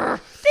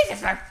care. This is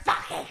for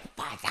fucking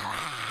foster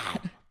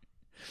care.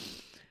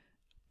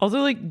 Also,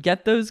 like,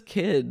 get those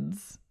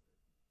kids.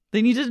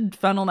 They need to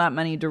funnel that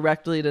money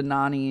directly to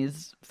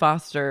Nani's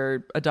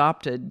foster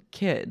adopted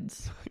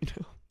kids. I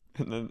know.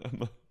 And then I'm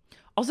like,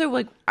 Also,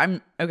 like,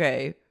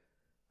 okay.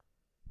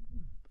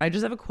 I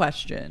just have a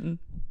question,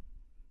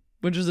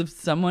 which is if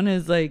someone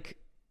is like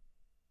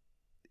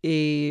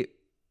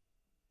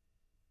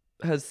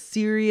has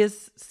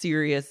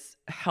serious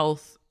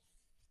health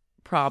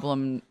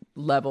problem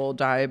level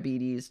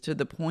diabetes to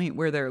the point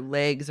where their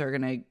legs are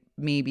going to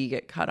maybe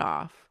get cut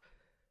off,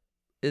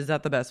 is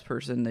that the best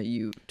person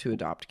to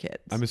adopt kids?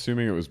 I'm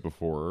assuming it was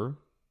before.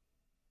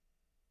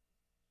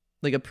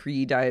 Like a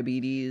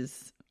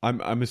pre-diabetes.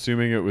 I'm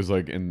assuming it was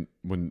like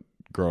when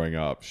growing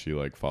up she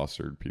like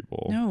fostered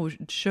people. No,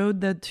 it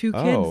showed the two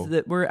kids Oh.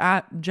 that were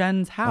at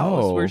Jen's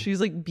house Oh. where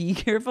she's like, be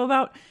careful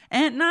about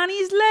Aunt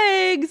Nani's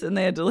legs, and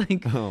they had to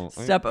like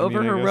step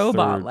over her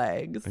robot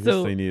legs. I guess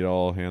So they need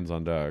all hands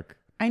on deck.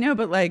 I know,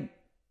 but like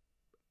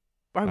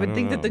I would don't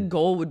think that the know.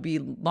 goal would be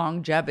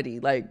longevity,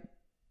 like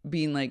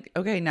being like,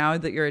 okay, now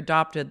that you're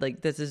adopted,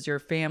 like this is your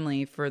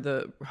family for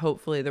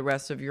hopefully the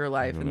rest of your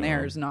life and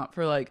theirs, not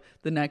for like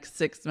the next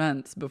 6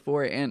 months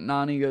before Aunt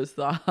Nani goes to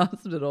the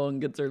hospital and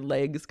gets her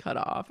legs cut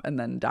off and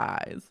then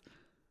dies.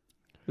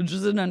 Which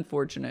is an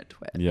unfortunate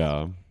twist.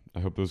 Yeah. I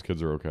hope those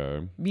kids are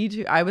okay. Me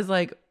too. I was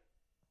like,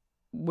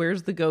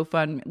 where's the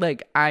GoFundMe?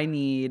 Like, I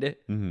need,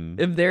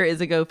 if there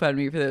is a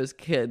GoFundMe for those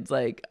kids,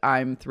 like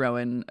I'm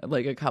throwing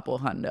like a couple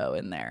hundo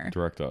in there.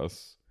 Direct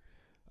us.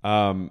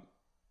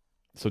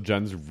 So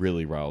Jen's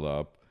really riled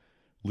up.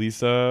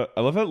 Lisa, I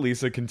love how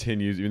Lisa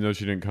continues, even though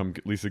she didn't come,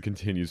 Lisa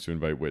continues to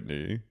invite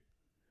Whitney,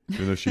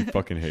 even though she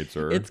fucking hates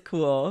her. It's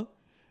cool.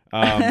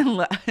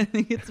 I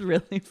think it's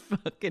really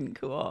fucking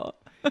cool.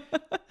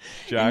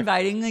 Jack,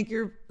 Inviting like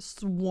your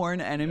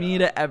sworn enemy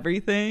to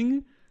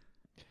everything.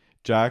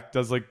 Jack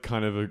does like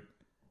kind of a,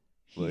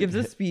 He gives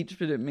a speech,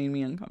 but it made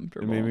me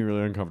uncomfortable. it made me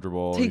really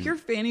uncomfortable. Take your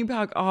fanny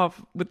pack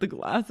off with the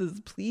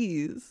glasses,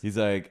 please. He's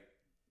like,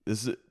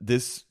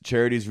 this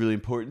charity is really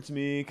important to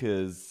me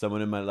because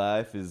someone in my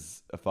life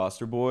is a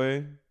foster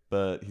boy,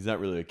 but he's not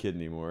really a kid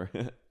anymore.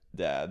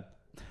 Dad.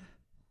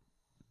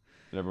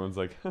 And everyone's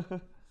like, I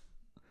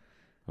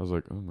was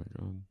like, oh my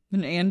God.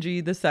 And Angie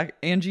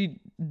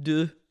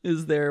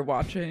is there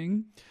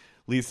watching.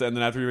 Lisa, and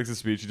then after he makes a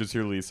speech, you just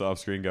hear Lisa off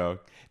screen go,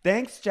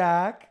 Thanks,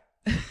 Jack.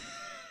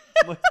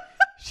 like,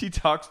 she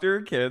talks to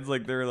her kids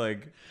like they're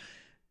like,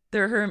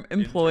 They're her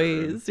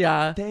employees.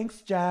 Yeah.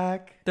 Thanks,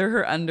 Jack. They're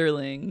her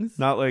underlings.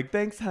 not like,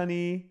 Thanks,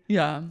 honey.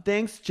 Yeah.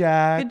 Thanks,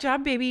 Jack. Good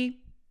job, baby.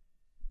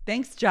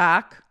 Thanks,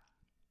 Jack.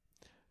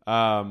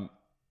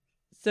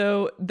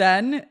 So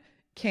then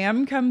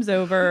Cam comes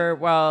over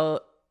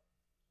while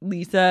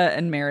Lisa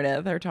and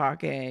Meredith are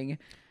talking.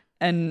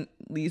 And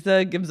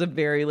Lisa gives a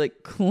very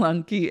like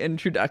clunky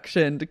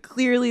introduction to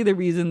clearly the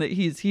reason that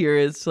he's here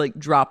is to like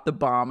drop the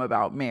bomb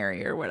about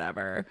Mary or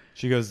whatever.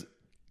 she goes,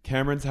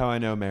 Cameron's how I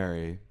know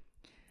Mary.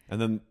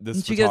 And then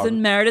And she goes,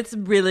 and Meredith's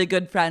really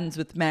good friends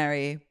with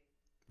Mary.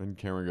 And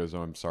Cameron goes,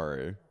 oh, I'm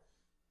sorry.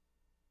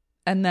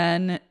 And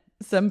then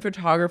some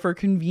photographer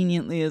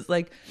conveniently is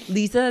like,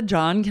 Lisa,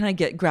 John, can I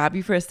grab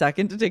you for a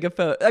second to take a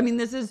photo? I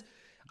mean,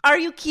 are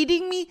you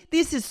kidding me?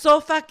 This is so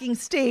fucking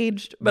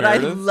staged, but I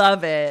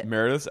love it.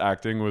 Meredith's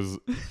acting was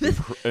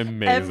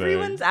amazing.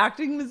 Everyone's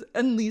acting was,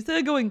 and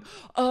Lisa going,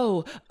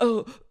 oh,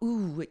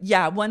 ooh,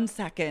 yeah, 1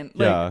 second.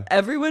 Like, Yeah.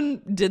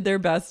 everyone did their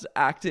best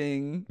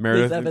acting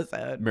this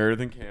episode. Meredith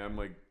and Cam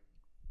like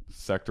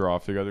sector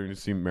off together, and you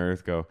see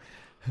Meredith go,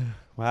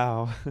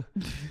 wow.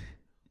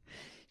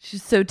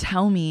 So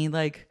tell me,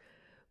 like,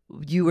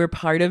 you were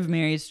part of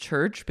Mary's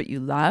church, but you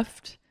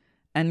left?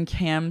 And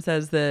Cam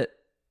says that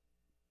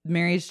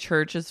Mary's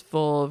church is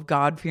full of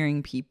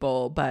God-fearing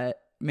people,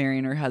 but Mary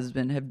and her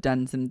husband have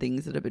done some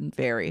things that have been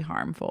very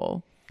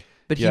harmful.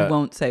 But Yeah. he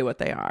won't say what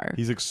they are.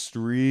 He's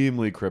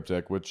extremely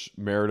cryptic, which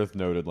Meredith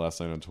noted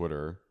last night on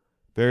Twitter.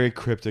 Very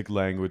cryptic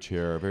language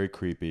here, very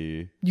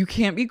creepy. You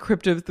can't be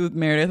cryptic with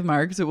Meredith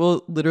Marks. It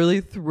will literally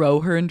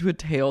throw her into a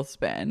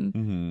tailspin.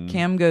 Mm-hmm.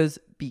 Cam goes,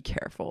 be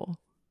careful.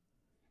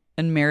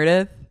 And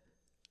Meredith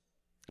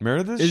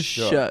is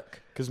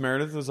shook. Because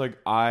Meredith is like,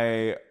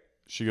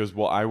 she goes,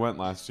 well, I went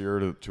last year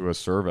to a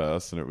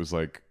service and it was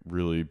like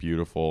really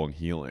beautiful and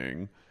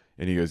healing.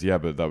 And he goes, yeah,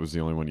 but that was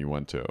the only one you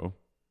went to.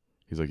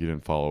 He's like, you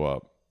didn't follow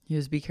up. He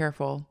goes, be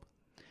careful.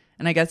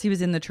 And I guess he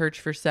was in the church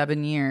for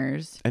 7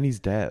 years. And he's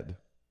dead.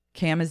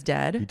 Cam is He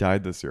dead?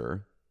 died this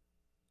year.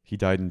 He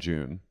died in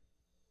June.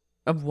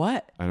 Of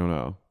what? I don't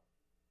know.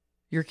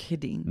 You're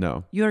kidding.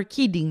 No. You're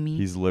kidding me.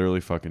 He's literally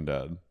fucking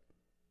dead.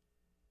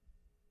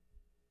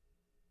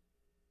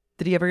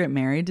 Did he ever get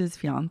married to his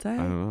fiance? I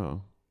don't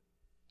know.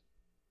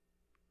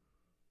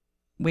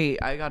 Wait,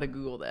 I gotta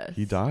Google this.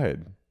 He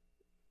died.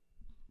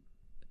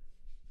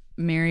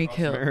 Mary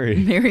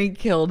Mary.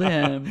 killed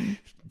him.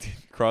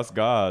 Cross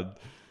God.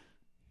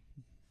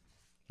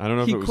 I don't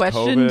know if it was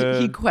questioned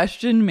COVID. he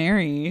questioned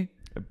Mary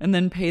and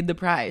then paid the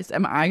price.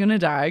 Am I gonna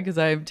die because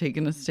I've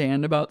taken a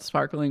stand about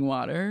sparkling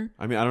water?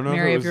 I mean, I don't know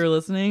Mary, if if you're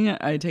listening,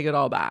 I take it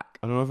all back.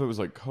 I don't know if it was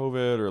like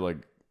COVID or like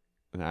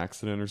an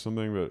accident or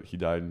something, but he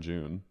died in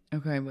June.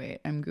 Okay, wait,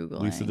 I'm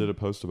Googling. Lisa did a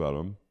post about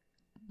him.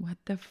 What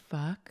the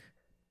fuck?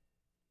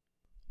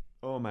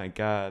 Oh my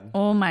God.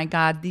 Oh my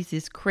God, this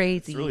is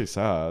crazy. It's really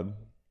sad.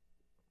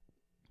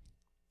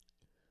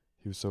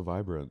 He was so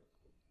vibrant.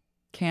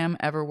 Cam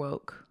ever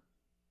woke.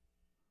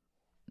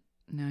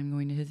 Now I'm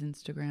going to his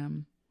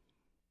Instagram.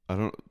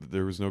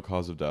 There was no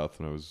cause of death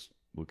when I was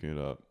looking it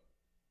up.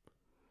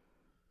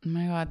 Oh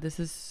my God, this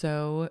is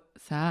so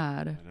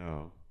sad. I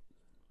know.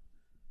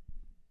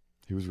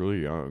 He was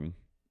really young.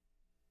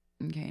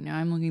 Okay, now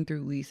I'm looking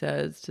through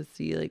Lisa's to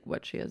see like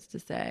what she has to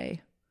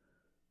say.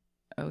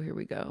 Oh, here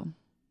we go.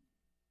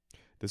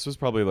 This was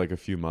probably like a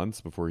few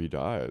months before he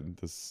died.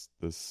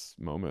 This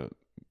moment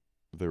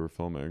they were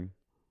filming,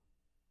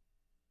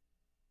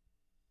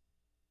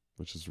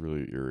 which is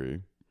really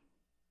eerie.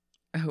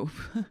 Oh,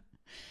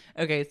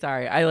 okay.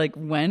 Sorry. I like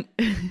went.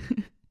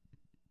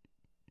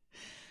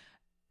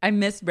 I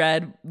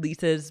misread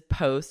Lisa's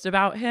post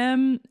about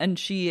him, and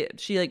she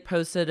like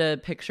posted a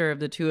picture of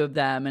the two of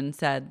them and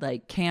said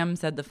like Cam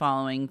said the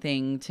following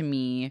thing to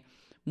me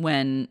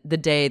when the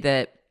day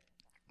that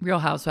Real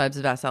Housewives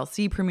of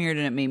SLC premiered,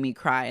 and it made me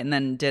cry, and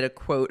then did a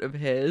quote of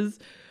his,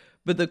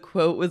 but the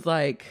quote was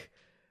like,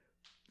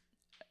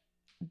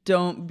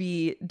 Don't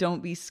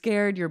be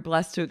scared. You're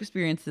blessed to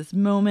experience this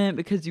moment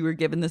because you were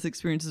given this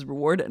experience as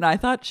reward. And I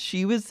thought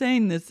she was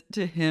saying this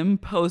to him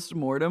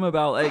post-mortem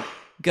about like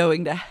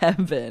going to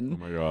heaven.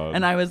 Oh my God.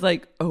 And I was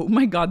like, oh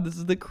my God, this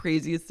is the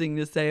craziest thing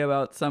to say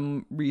about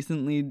some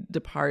recently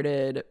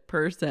departed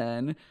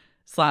person.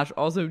 /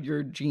 also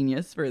you're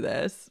genius for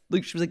this.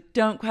 Like she was like,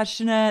 don't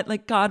question it.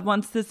 Like God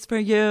wants this for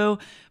you.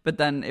 But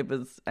then it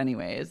was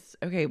anyways.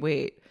 Okay,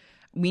 wait.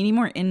 We need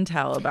more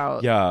intel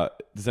about. Yeah.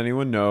 Does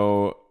anyone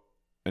know?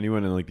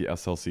 Anyone in like the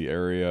SLC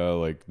area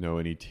like know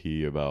any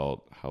tea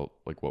about how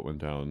like what went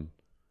down?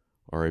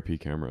 R.I.P.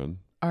 Cameron.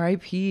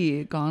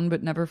 R.I.P. Gone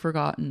but never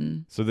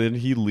forgotten. So then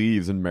he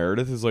leaves and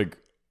Meredith is like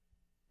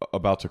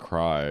about to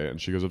cry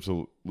and she goes up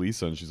to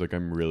Lisa and she's like,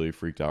 I'm really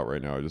freaked out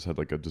right now. I just had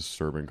like a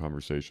disturbing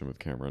conversation with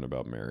Cameron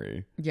about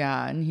Mary.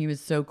 Yeah, and he was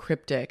so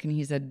cryptic and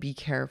he said, be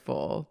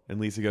careful. And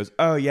Lisa goes,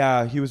 oh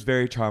yeah, he was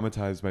very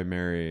traumatized by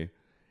Mary.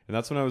 And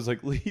that's when I was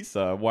like,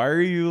 Lisa, why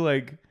are you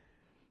like...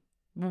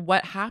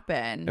 What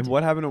happened? And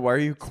what happened? Why are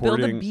you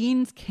courting? Spill the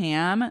beans,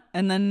 Cam.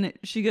 And then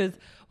she goes,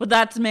 well,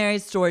 that's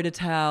Mary's story to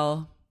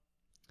tell.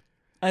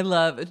 I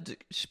love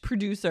it.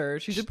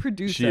 Producer. She's a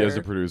producer. She is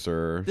a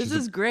producer. This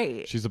is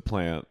great. She's a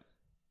plant.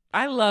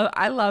 I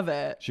love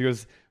it. She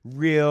goes,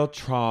 real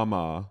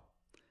trauma.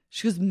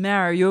 She goes,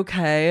 Mary, are you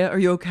okay? Are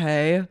you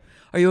okay?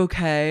 Are you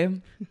okay?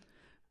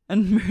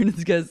 And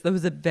Meredith goes, that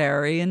was a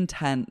very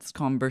intense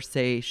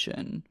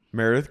conversation.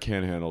 Meredith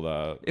can't handle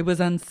that. It was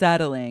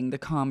unsettling, the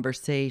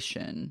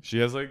conversation. She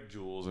has like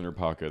jewels in her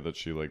pocket that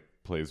she like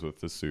plays with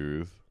to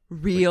soothe.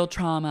 Real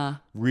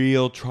trauma.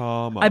 Real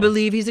trauma. I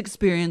believe he's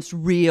experienced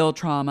real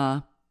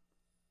trauma.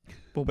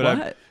 But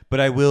what? But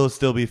I will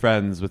still be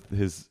friends with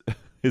his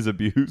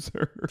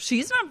abuser.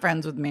 She's not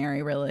friends with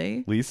Mary,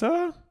 really.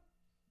 Lisa?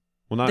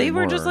 Well, not They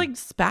anymore. were just like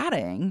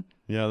spatting.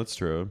 Yeah, that's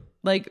true.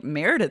 Like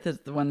Meredith is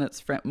the one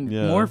that's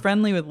more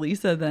friendly with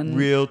Lisa than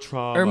real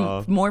trauma,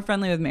 or more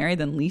friendly with Mary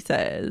than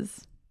Lisa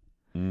is.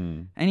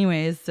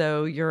 Anyways,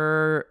 so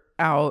you're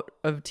out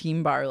of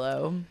Team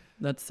Barlow.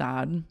 That's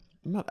sad. I'm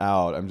not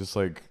out. I'm just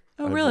like,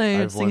 oh really?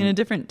 I'm singing a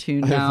different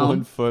tune now. I have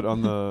one foot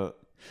on the.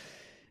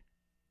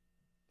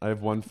 I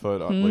have one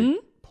foot like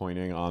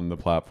pointing on the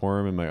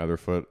platform, and my other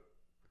foot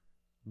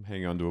I'm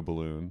hanging onto a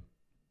balloon.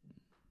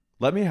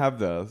 Let me have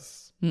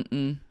this.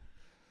 I'm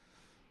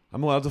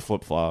allowed to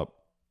flip flop.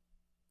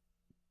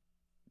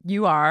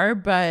 You are,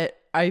 but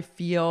I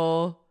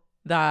feel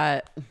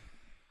that...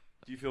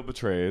 Do you feel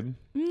betrayed?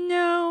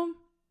 No,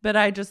 but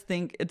I just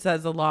think it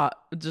says a lot.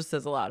 It just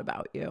says a lot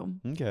about you.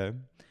 Okay.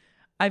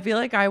 I feel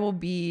like I will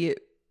be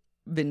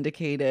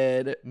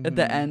vindicated at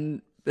the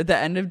end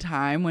of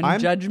time when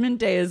Judgment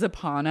Day is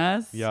upon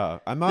us. Yeah,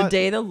 I'm not... The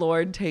day the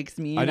Lord takes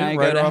me and I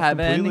go to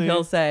heaven, completely.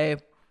 He'll say,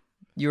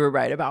 you were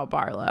right about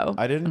Barlow.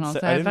 I didn't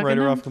write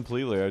her off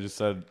completely. I just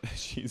said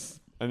she's...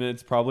 I mean,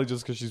 it's probably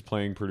just because she's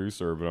playing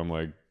producer, but I'm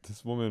like,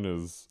 this woman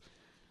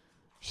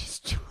she's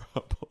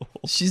trouble.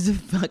 She's a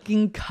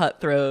fucking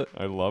cutthroat.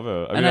 I love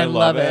it. I mean, I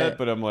love it,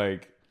 but I'm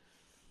like,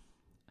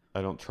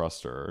 I don't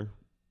trust her.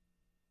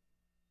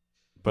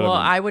 But well, I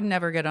mean, I would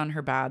never get on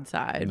her bad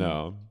side.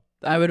 no.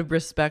 I would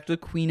respect the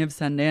Queen of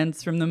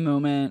Sundance from the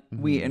moment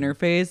we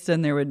interfaced,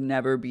 and there would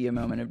never be a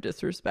moment of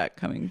disrespect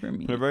coming from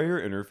me. Whenever I hear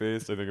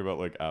interface, I think about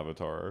like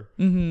Avatar.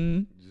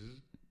 Mm-hmm.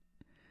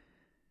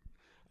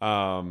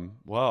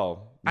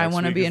 Well, I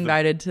want to be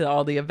invited to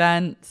all the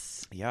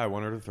events. Yeah, I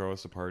want her to throw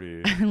us a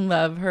party. I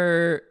love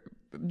her.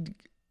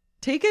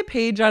 Take a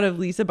page out of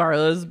Lisa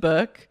Barlow's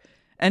book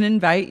and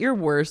invite your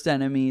worst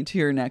enemy to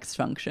your next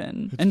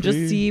function and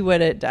just see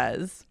what it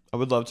does. I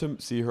would love to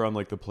see her on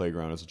like the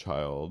playground as a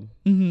child,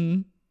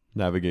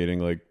 navigating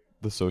like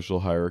the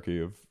social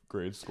hierarchy of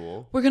grade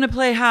school. We're going to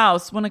play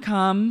house. Want to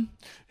come?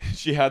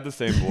 She had the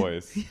same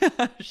voice.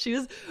 Yeah, she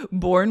was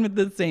born with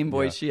the same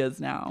voice she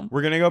has now.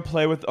 We're going to go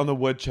play on the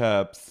wood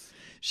chips.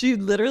 She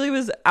literally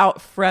was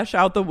fresh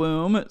out the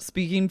womb,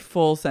 speaking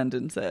full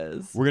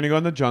sentences. We're going to go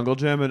in the jungle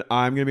gym and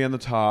I'm going to be on the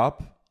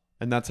top.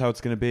 And that's how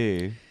it's going to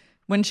be.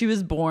 When she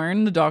was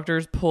born, the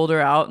doctors pulled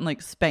her out and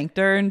like spanked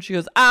her. And she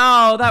goes,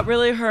 ow, that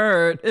really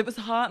hurt. It was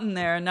hot in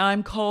there. And now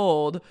I'm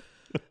cold.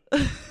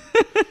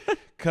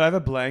 Could I have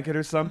a blanket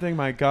or something?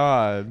 My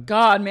God.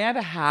 God, may I have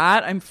a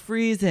hat? I'm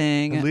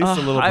freezing. At least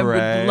a little I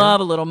beret. would love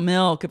a little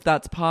milk if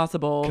that's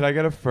possible. Could I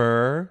get a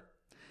fur?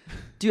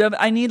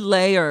 I need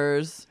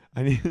layers.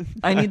 I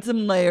need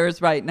some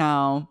layers right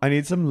now. I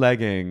need some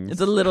leggings.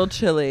 It's a little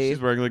chilly. She's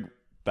wearing like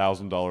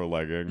 $1,000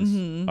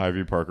 leggings.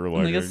 Ivy Parker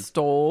leggings. Like a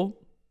stole.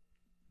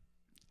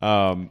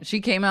 She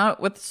came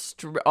out with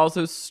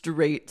also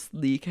straight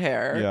sleek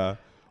hair. Yeah.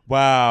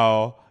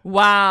 Wow.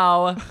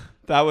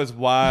 That was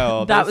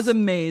wild. That was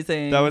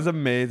amazing. That was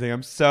amazing.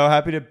 I'm so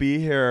happy to be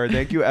here.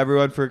 Thank you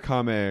everyone for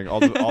coming.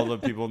 All the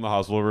people in the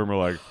hospital room were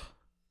like,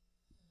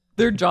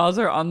 their jaws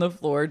are on the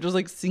floor. Just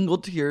like single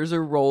tears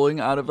are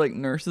rolling out of like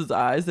nurses'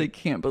 eyes. They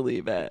can't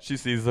believe it. She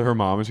sees her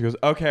mom and she goes,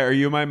 okay, are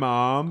you my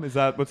mom? Is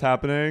that what's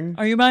happening?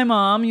 Are you my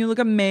mom? You look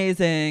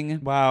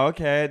amazing. Wow.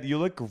 Okay. You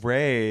look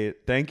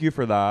great. Thank you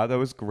for that. That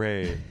was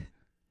great.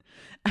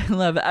 I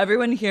love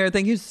everyone here.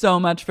 Thank you so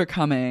much for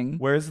coming.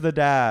 Where's the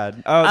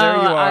dad? Oh, there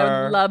you are.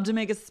 I would love to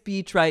make a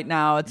speech right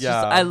now. It's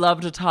just, I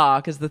love to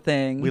talk is the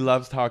thing. We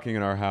love talking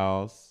in our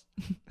house.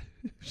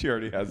 She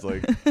already has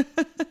like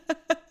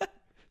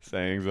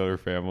sayings of her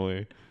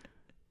family.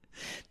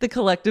 The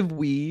collective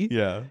we.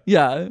 Yeah.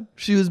 Yeah.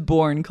 She was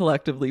born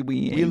collectively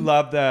we. We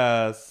love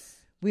this.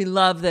 We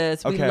love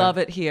this. Okay. We love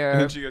it here.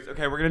 And then she goes,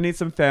 okay, we're going to need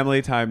some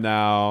family time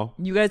now.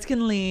 You guys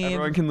can leave.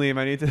 Everyone can leave.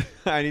 I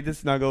need to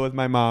snuggle with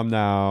my mom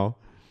now.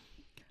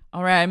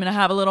 All right, I'm going to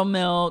have a little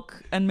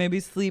milk and maybe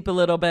sleep a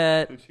little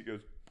bit. And she goes,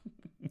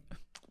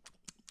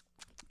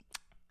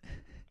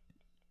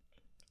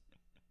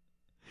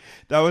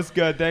 that was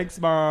good. Thanks,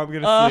 Mom. I'm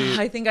going to sleep.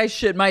 I think I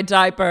shit my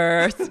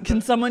diaper.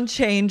 Can someone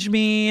change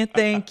me?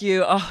 Thank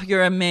you. Oh,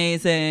 you're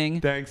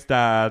amazing. Thanks,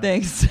 Dad.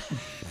 Thanks.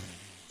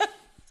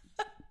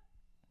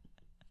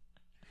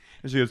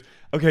 And she goes,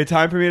 okay,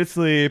 time for me to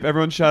sleep.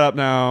 Everyone shut up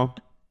now.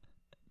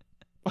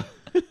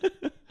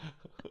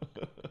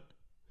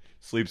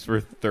 Sleeps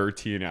for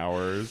 13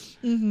 hours.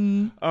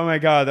 Mm-hmm. Oh my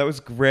God, that was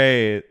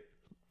great.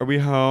 Are we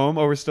home?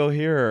 Oh, we're still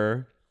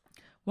here.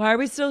 Why are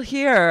we still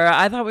here?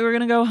 I thought we were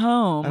going to go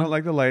home. I don't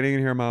like the lighting in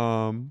here,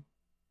 Mom.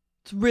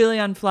 It's really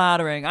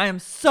unflattering. I am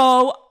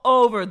so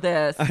over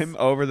this. I'm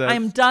over this.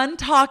 I'm done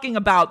talking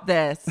about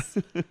this.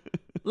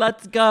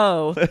 Let's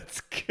go.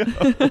 Let's go.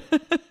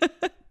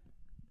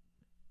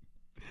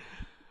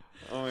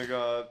 Oh my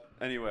God.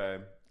 Anyway.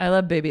 I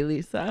love Baby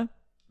Lisa.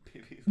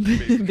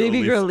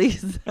 Baby girl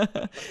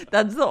Lisa.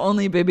 That's the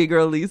only baby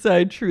girl Lisa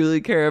I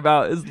truly care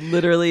about is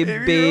literally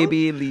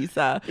baby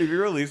Lisa. Baby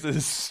girl Lisa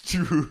is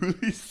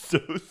truly so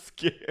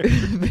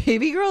scared.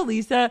 Baby girl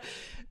Lisa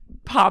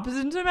pops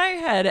into my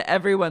head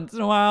every once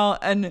in a while,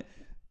 and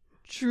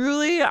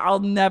truly I'll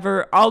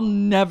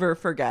never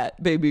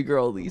forget baby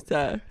girl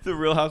Lisa. The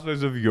Real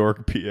Housewives of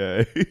York,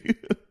 PA.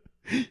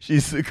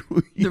 She's the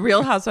queen. The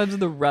Real Housewives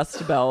of the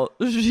Rust Belt.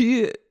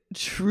 She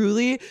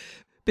truly,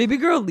 baby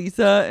girl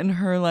Lisa in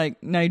her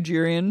like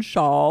Nigerian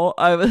shawl.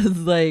 I was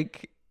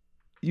like,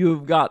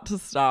 you've got to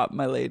stop,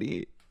 my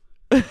lady.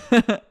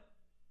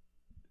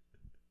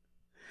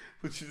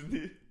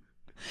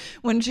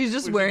 When she's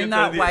just wearing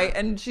that white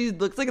and she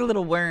looks like a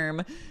little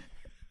worm.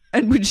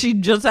 And when she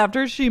just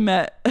after she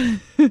met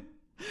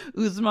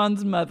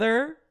Usman's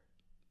mother.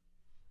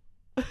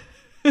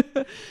 She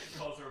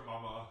calls her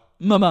mama.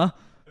 Mama.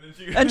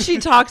 And she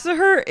talks to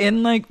her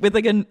in like with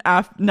like an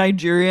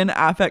Nigerian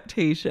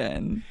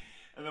affectation.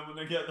 And then when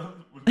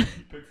he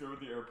picks her at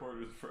the airport,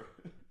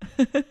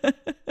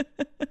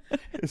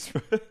 his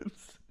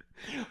friends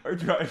are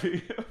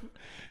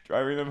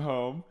driving them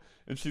home,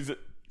 and she's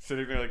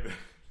sitting there like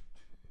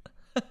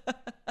that.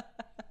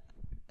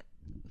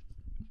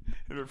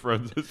 And his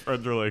friends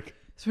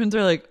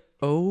are like,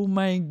 oh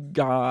my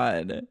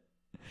God.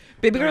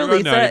 Baby girl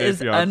Lisa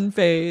is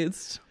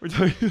unfazed.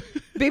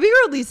 Baby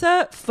girl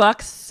Lisa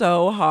fucks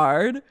so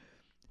hard.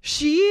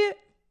 She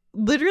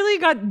literally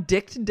got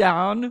dicked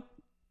down.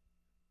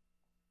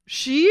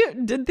 She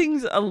did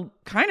things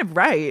kind of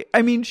right.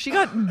 I mean, she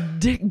got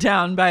dicked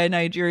down by a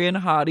Nigerian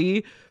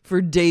hottie for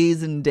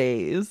days and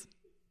days.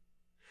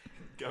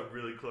 got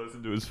really close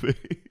into his face.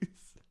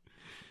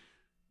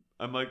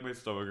 I'm like, my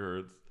stomach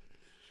hurts.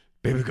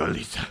 Baby girl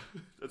Lisa.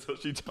 That's how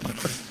she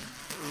talks.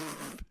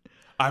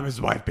 I'm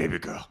his wife, baby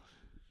girl.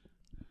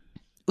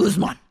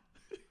 Usman.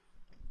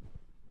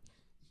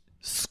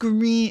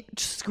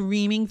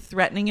 Screaming,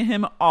 threatening at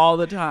him all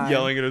the time.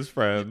 Yelling at his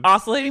friend.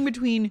 Oscillating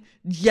between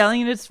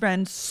yelling at his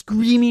friend,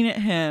 screaming at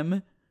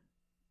him,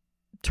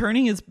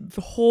 turning his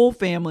whole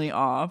family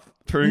off.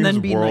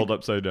 Turning his world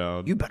upside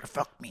down. You better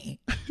fuck me.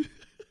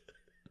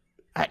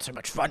 I had so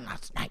much fun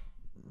last night.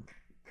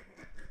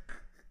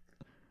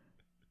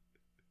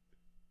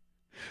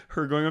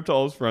 Her going up to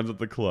all his friends at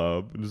the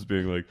club and just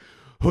being like,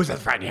 who's that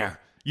friend here?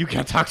 You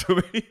can't talk to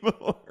him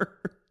anymore.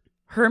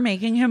 Her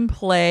making him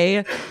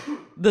play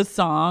the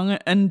song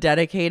and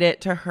dedicate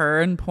it to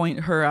her and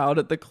point her out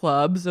at the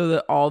club so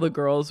that all the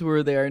girls who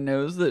are there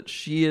knows that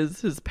she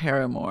is his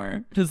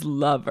paramour, his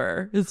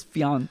lover, his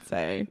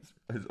fiance.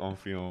 His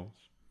enfant.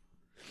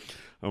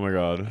 Oh my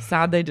God.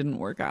 Sad they didn't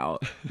work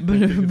out.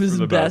 But it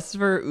was best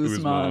for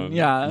Usman.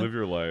 Yeah. Live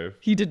your life.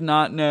 He did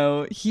not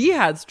know. He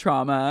has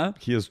trauma.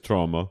 He has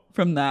trauma.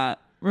 From that.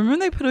 Remember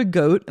they put a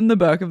goat in the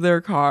back of their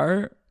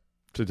car?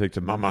 To take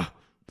to Mama.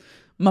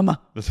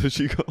 Mama. That's what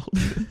she called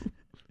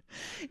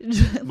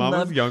it.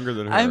 Mama's younger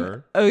than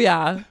her. Oh,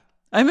 yeah.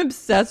 I'm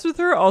obsessed with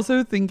her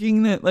also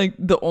thinking that like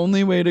the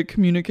only way to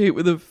communicate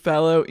with a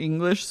fellow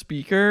English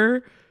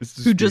speaker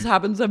who just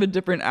happens to have a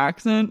different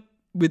accent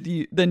with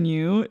you than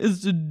you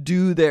is to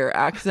do their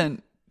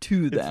accent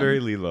to them. It's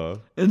very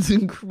Lilo. It's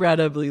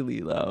incredibly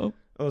Lilo.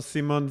 Oh,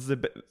 Simon's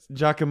the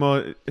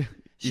Giacomo.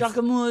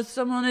 Giacomo,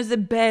 someone is the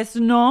best.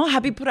 No,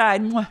 happy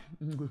Pride.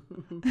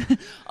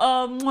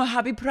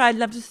 Happy Pride.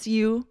 Love to see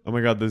you. Oh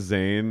my God, the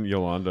Zayn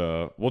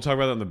Yolanda. We'll talk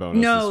about that in the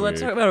bonus. No, let's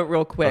talk about it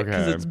real quick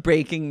because it's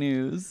breaking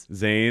news.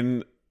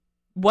 Zayn.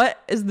 What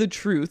is the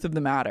truth of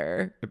the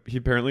matter? He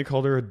apparently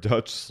called her a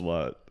Dutch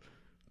slut.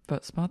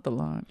 But spot the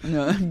line.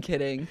 No, I'm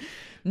kidding.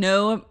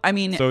 No, I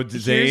mean, so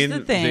here's the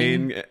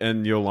thing. Zayn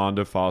and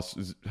Yolanda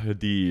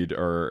Hadid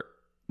are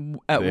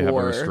at they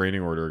war. Have a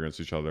restraining order against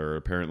each other.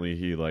 Apparently,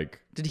 he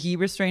did he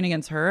restrain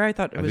against her? I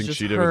thought it was just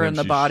she did, her and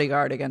the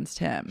bodyguard against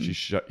him. He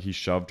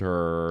shoved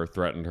her,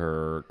 threatened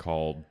her,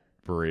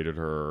 berated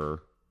her.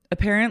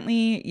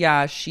 Apparently,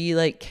 yeah, she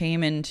like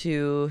came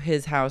into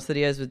his house that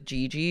he has with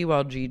Gigi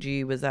while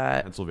Gigi was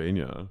at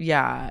Pennsylvania.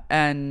 Yeah,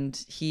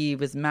 and he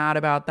was mad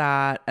about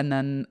that, and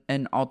then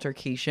an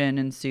altercation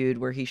ensued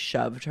where he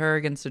shoved her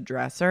against a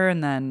dresser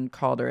and then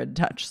called her a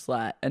Dutch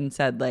slut and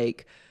said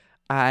like,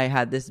 I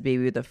had this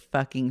baby with a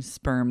fucking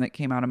sperm that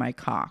came out of my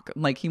cock.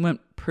 Like he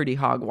went pretty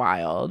hog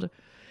wild.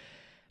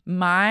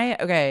 My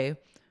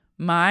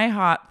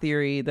hot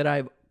theory that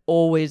I've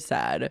always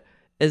said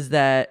is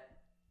that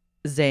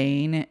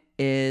Zayn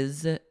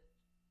is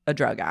a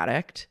drug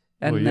addict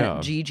and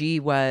that Gigi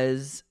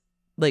was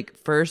like,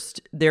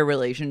 first their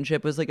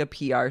relationship was like a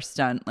PR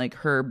stunt, like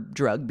her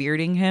drug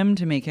bearding him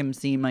to make him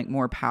seem like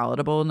more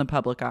palatable in the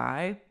public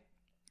eye.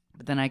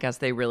 But then I guess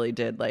they really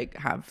did like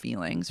have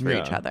feelings for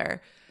each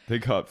other. They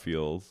caught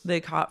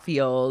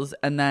feels.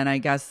 And then I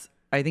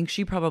think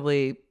she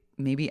probably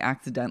maybe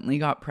accidentally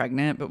got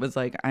pregnant, but was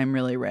like, I'm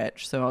really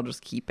rich, so I'll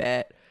just keep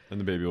it. And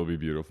the baby will be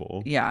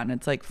beautiful. Yeah, and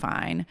it's like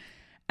fine.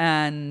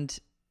 And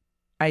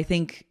I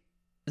think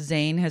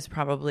Zayn has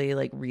probably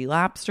like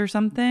relapsed or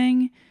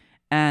something.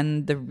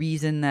 And the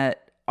reason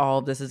that all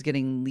of this is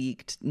getting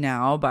leaked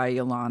now by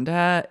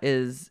Yolanda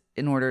is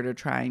in order to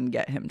try and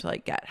get him to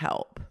like get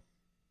help.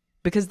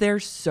 Because they're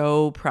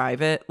so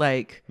private,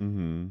 like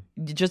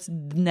just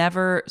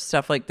never,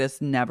 stuff like this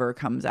never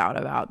comes out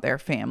about their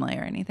family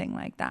or anything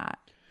like that.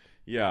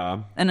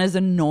 Yeah. And as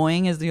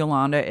annoying as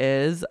Yolanda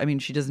is, I mean,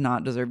 she does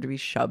not deserve to be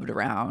shoved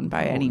around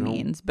by any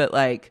means. But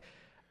like,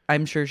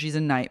 I'm sure she's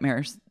a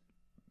nightmare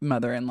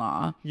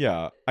mother-in-law.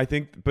 Yeah, I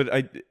think, but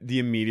the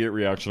immediate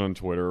reaction on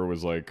Twitter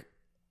was like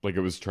it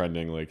was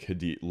trending, like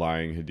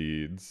lying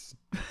Hadids.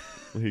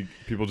 Like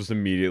people just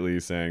immediately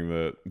saying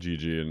that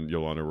Gigi and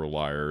Yolanda were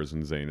liars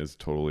and Zayn is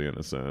totally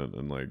innocent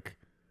and like.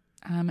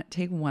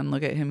 Take one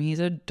look at him. He's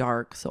a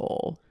dark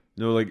soul.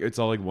 No, like it's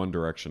all like One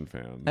Direction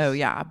fans. Oh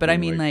yeah, but I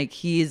mean like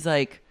he's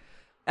like.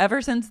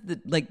 Ever since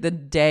the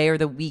day or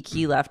the week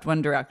he left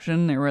One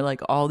Direction, there were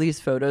like all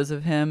these photos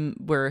of him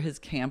where his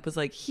camp was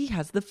like, he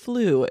has the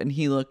flu. And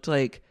he looked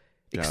like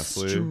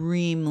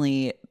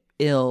extremely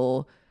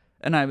ill.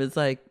 And I was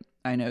like,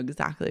 I know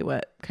exactly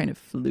what kind of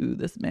flu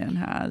this man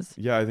has.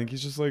 Yeah, I think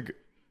he's just like.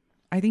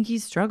 I think he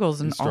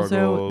struggles. And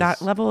also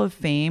that level of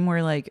fame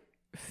where like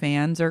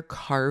fans are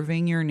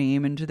carving your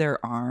name into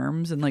their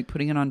arms and like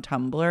putting it on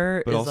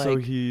Tumblr. But is also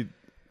like,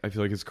 I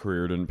feel like his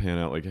career didn't pan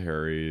out like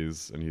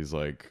Harry's. And he's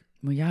like.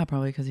 Well, yeah,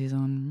 probably because he's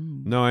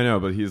on. No, I know,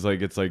 but he's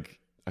like, it's like,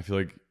 I feel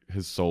like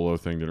his solo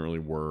thing didn't really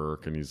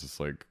work, and he's just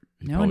like.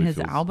 No, and his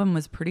album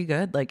was pretty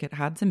good. Like, it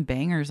had some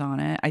bangers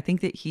on it. I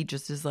think that he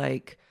just is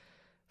like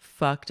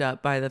fucked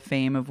up by the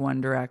fame of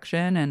One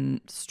Direction and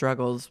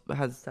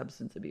has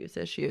substance abuse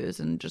issues,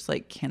 and just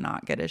like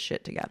cannot get his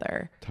shit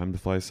together. Time to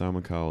fly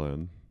Simon Cowell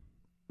in.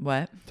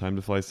 What? Time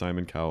to fly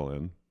Simon Cowell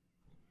in.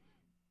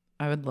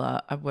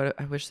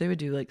 I wish they would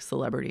do like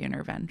celebrity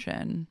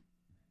intervention.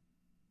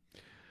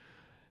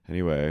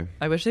 Anyway,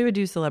 I wish they would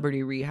do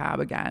celebrity rehab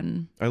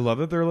again. I love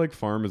that their like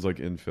farm is like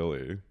in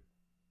Philly.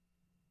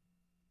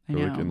 I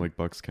They're know. like in like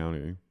Bucks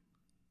County,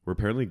 where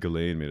apparently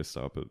Ghislaine made a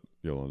stop at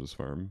Yolanda's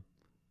farm.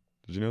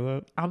 Did you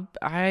know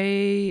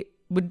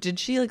that? Did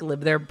she like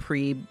live there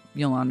pre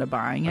Yolanda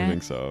buying it? I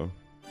think so,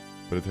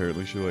 but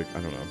apparently she like,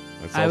 I don't know.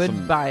 I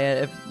would buy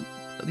it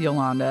if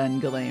Yolanda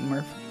and Ghislaine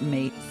were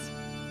mates.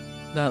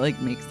 That like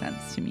makes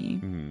sense to me.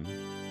 Mhm.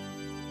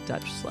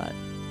 Dutch slut.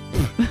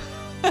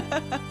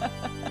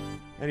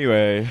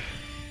 Anyway,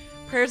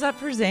 Prayers up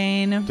for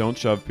Zayn. don't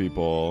shove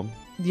people.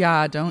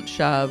 Yeah, don't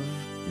shove.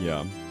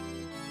 Yeah.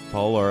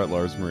 Follow Laura at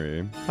Lars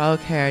Marie. Follow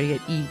Cara to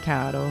get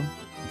e-cattle.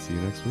 See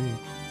you next week.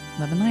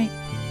 Love and light.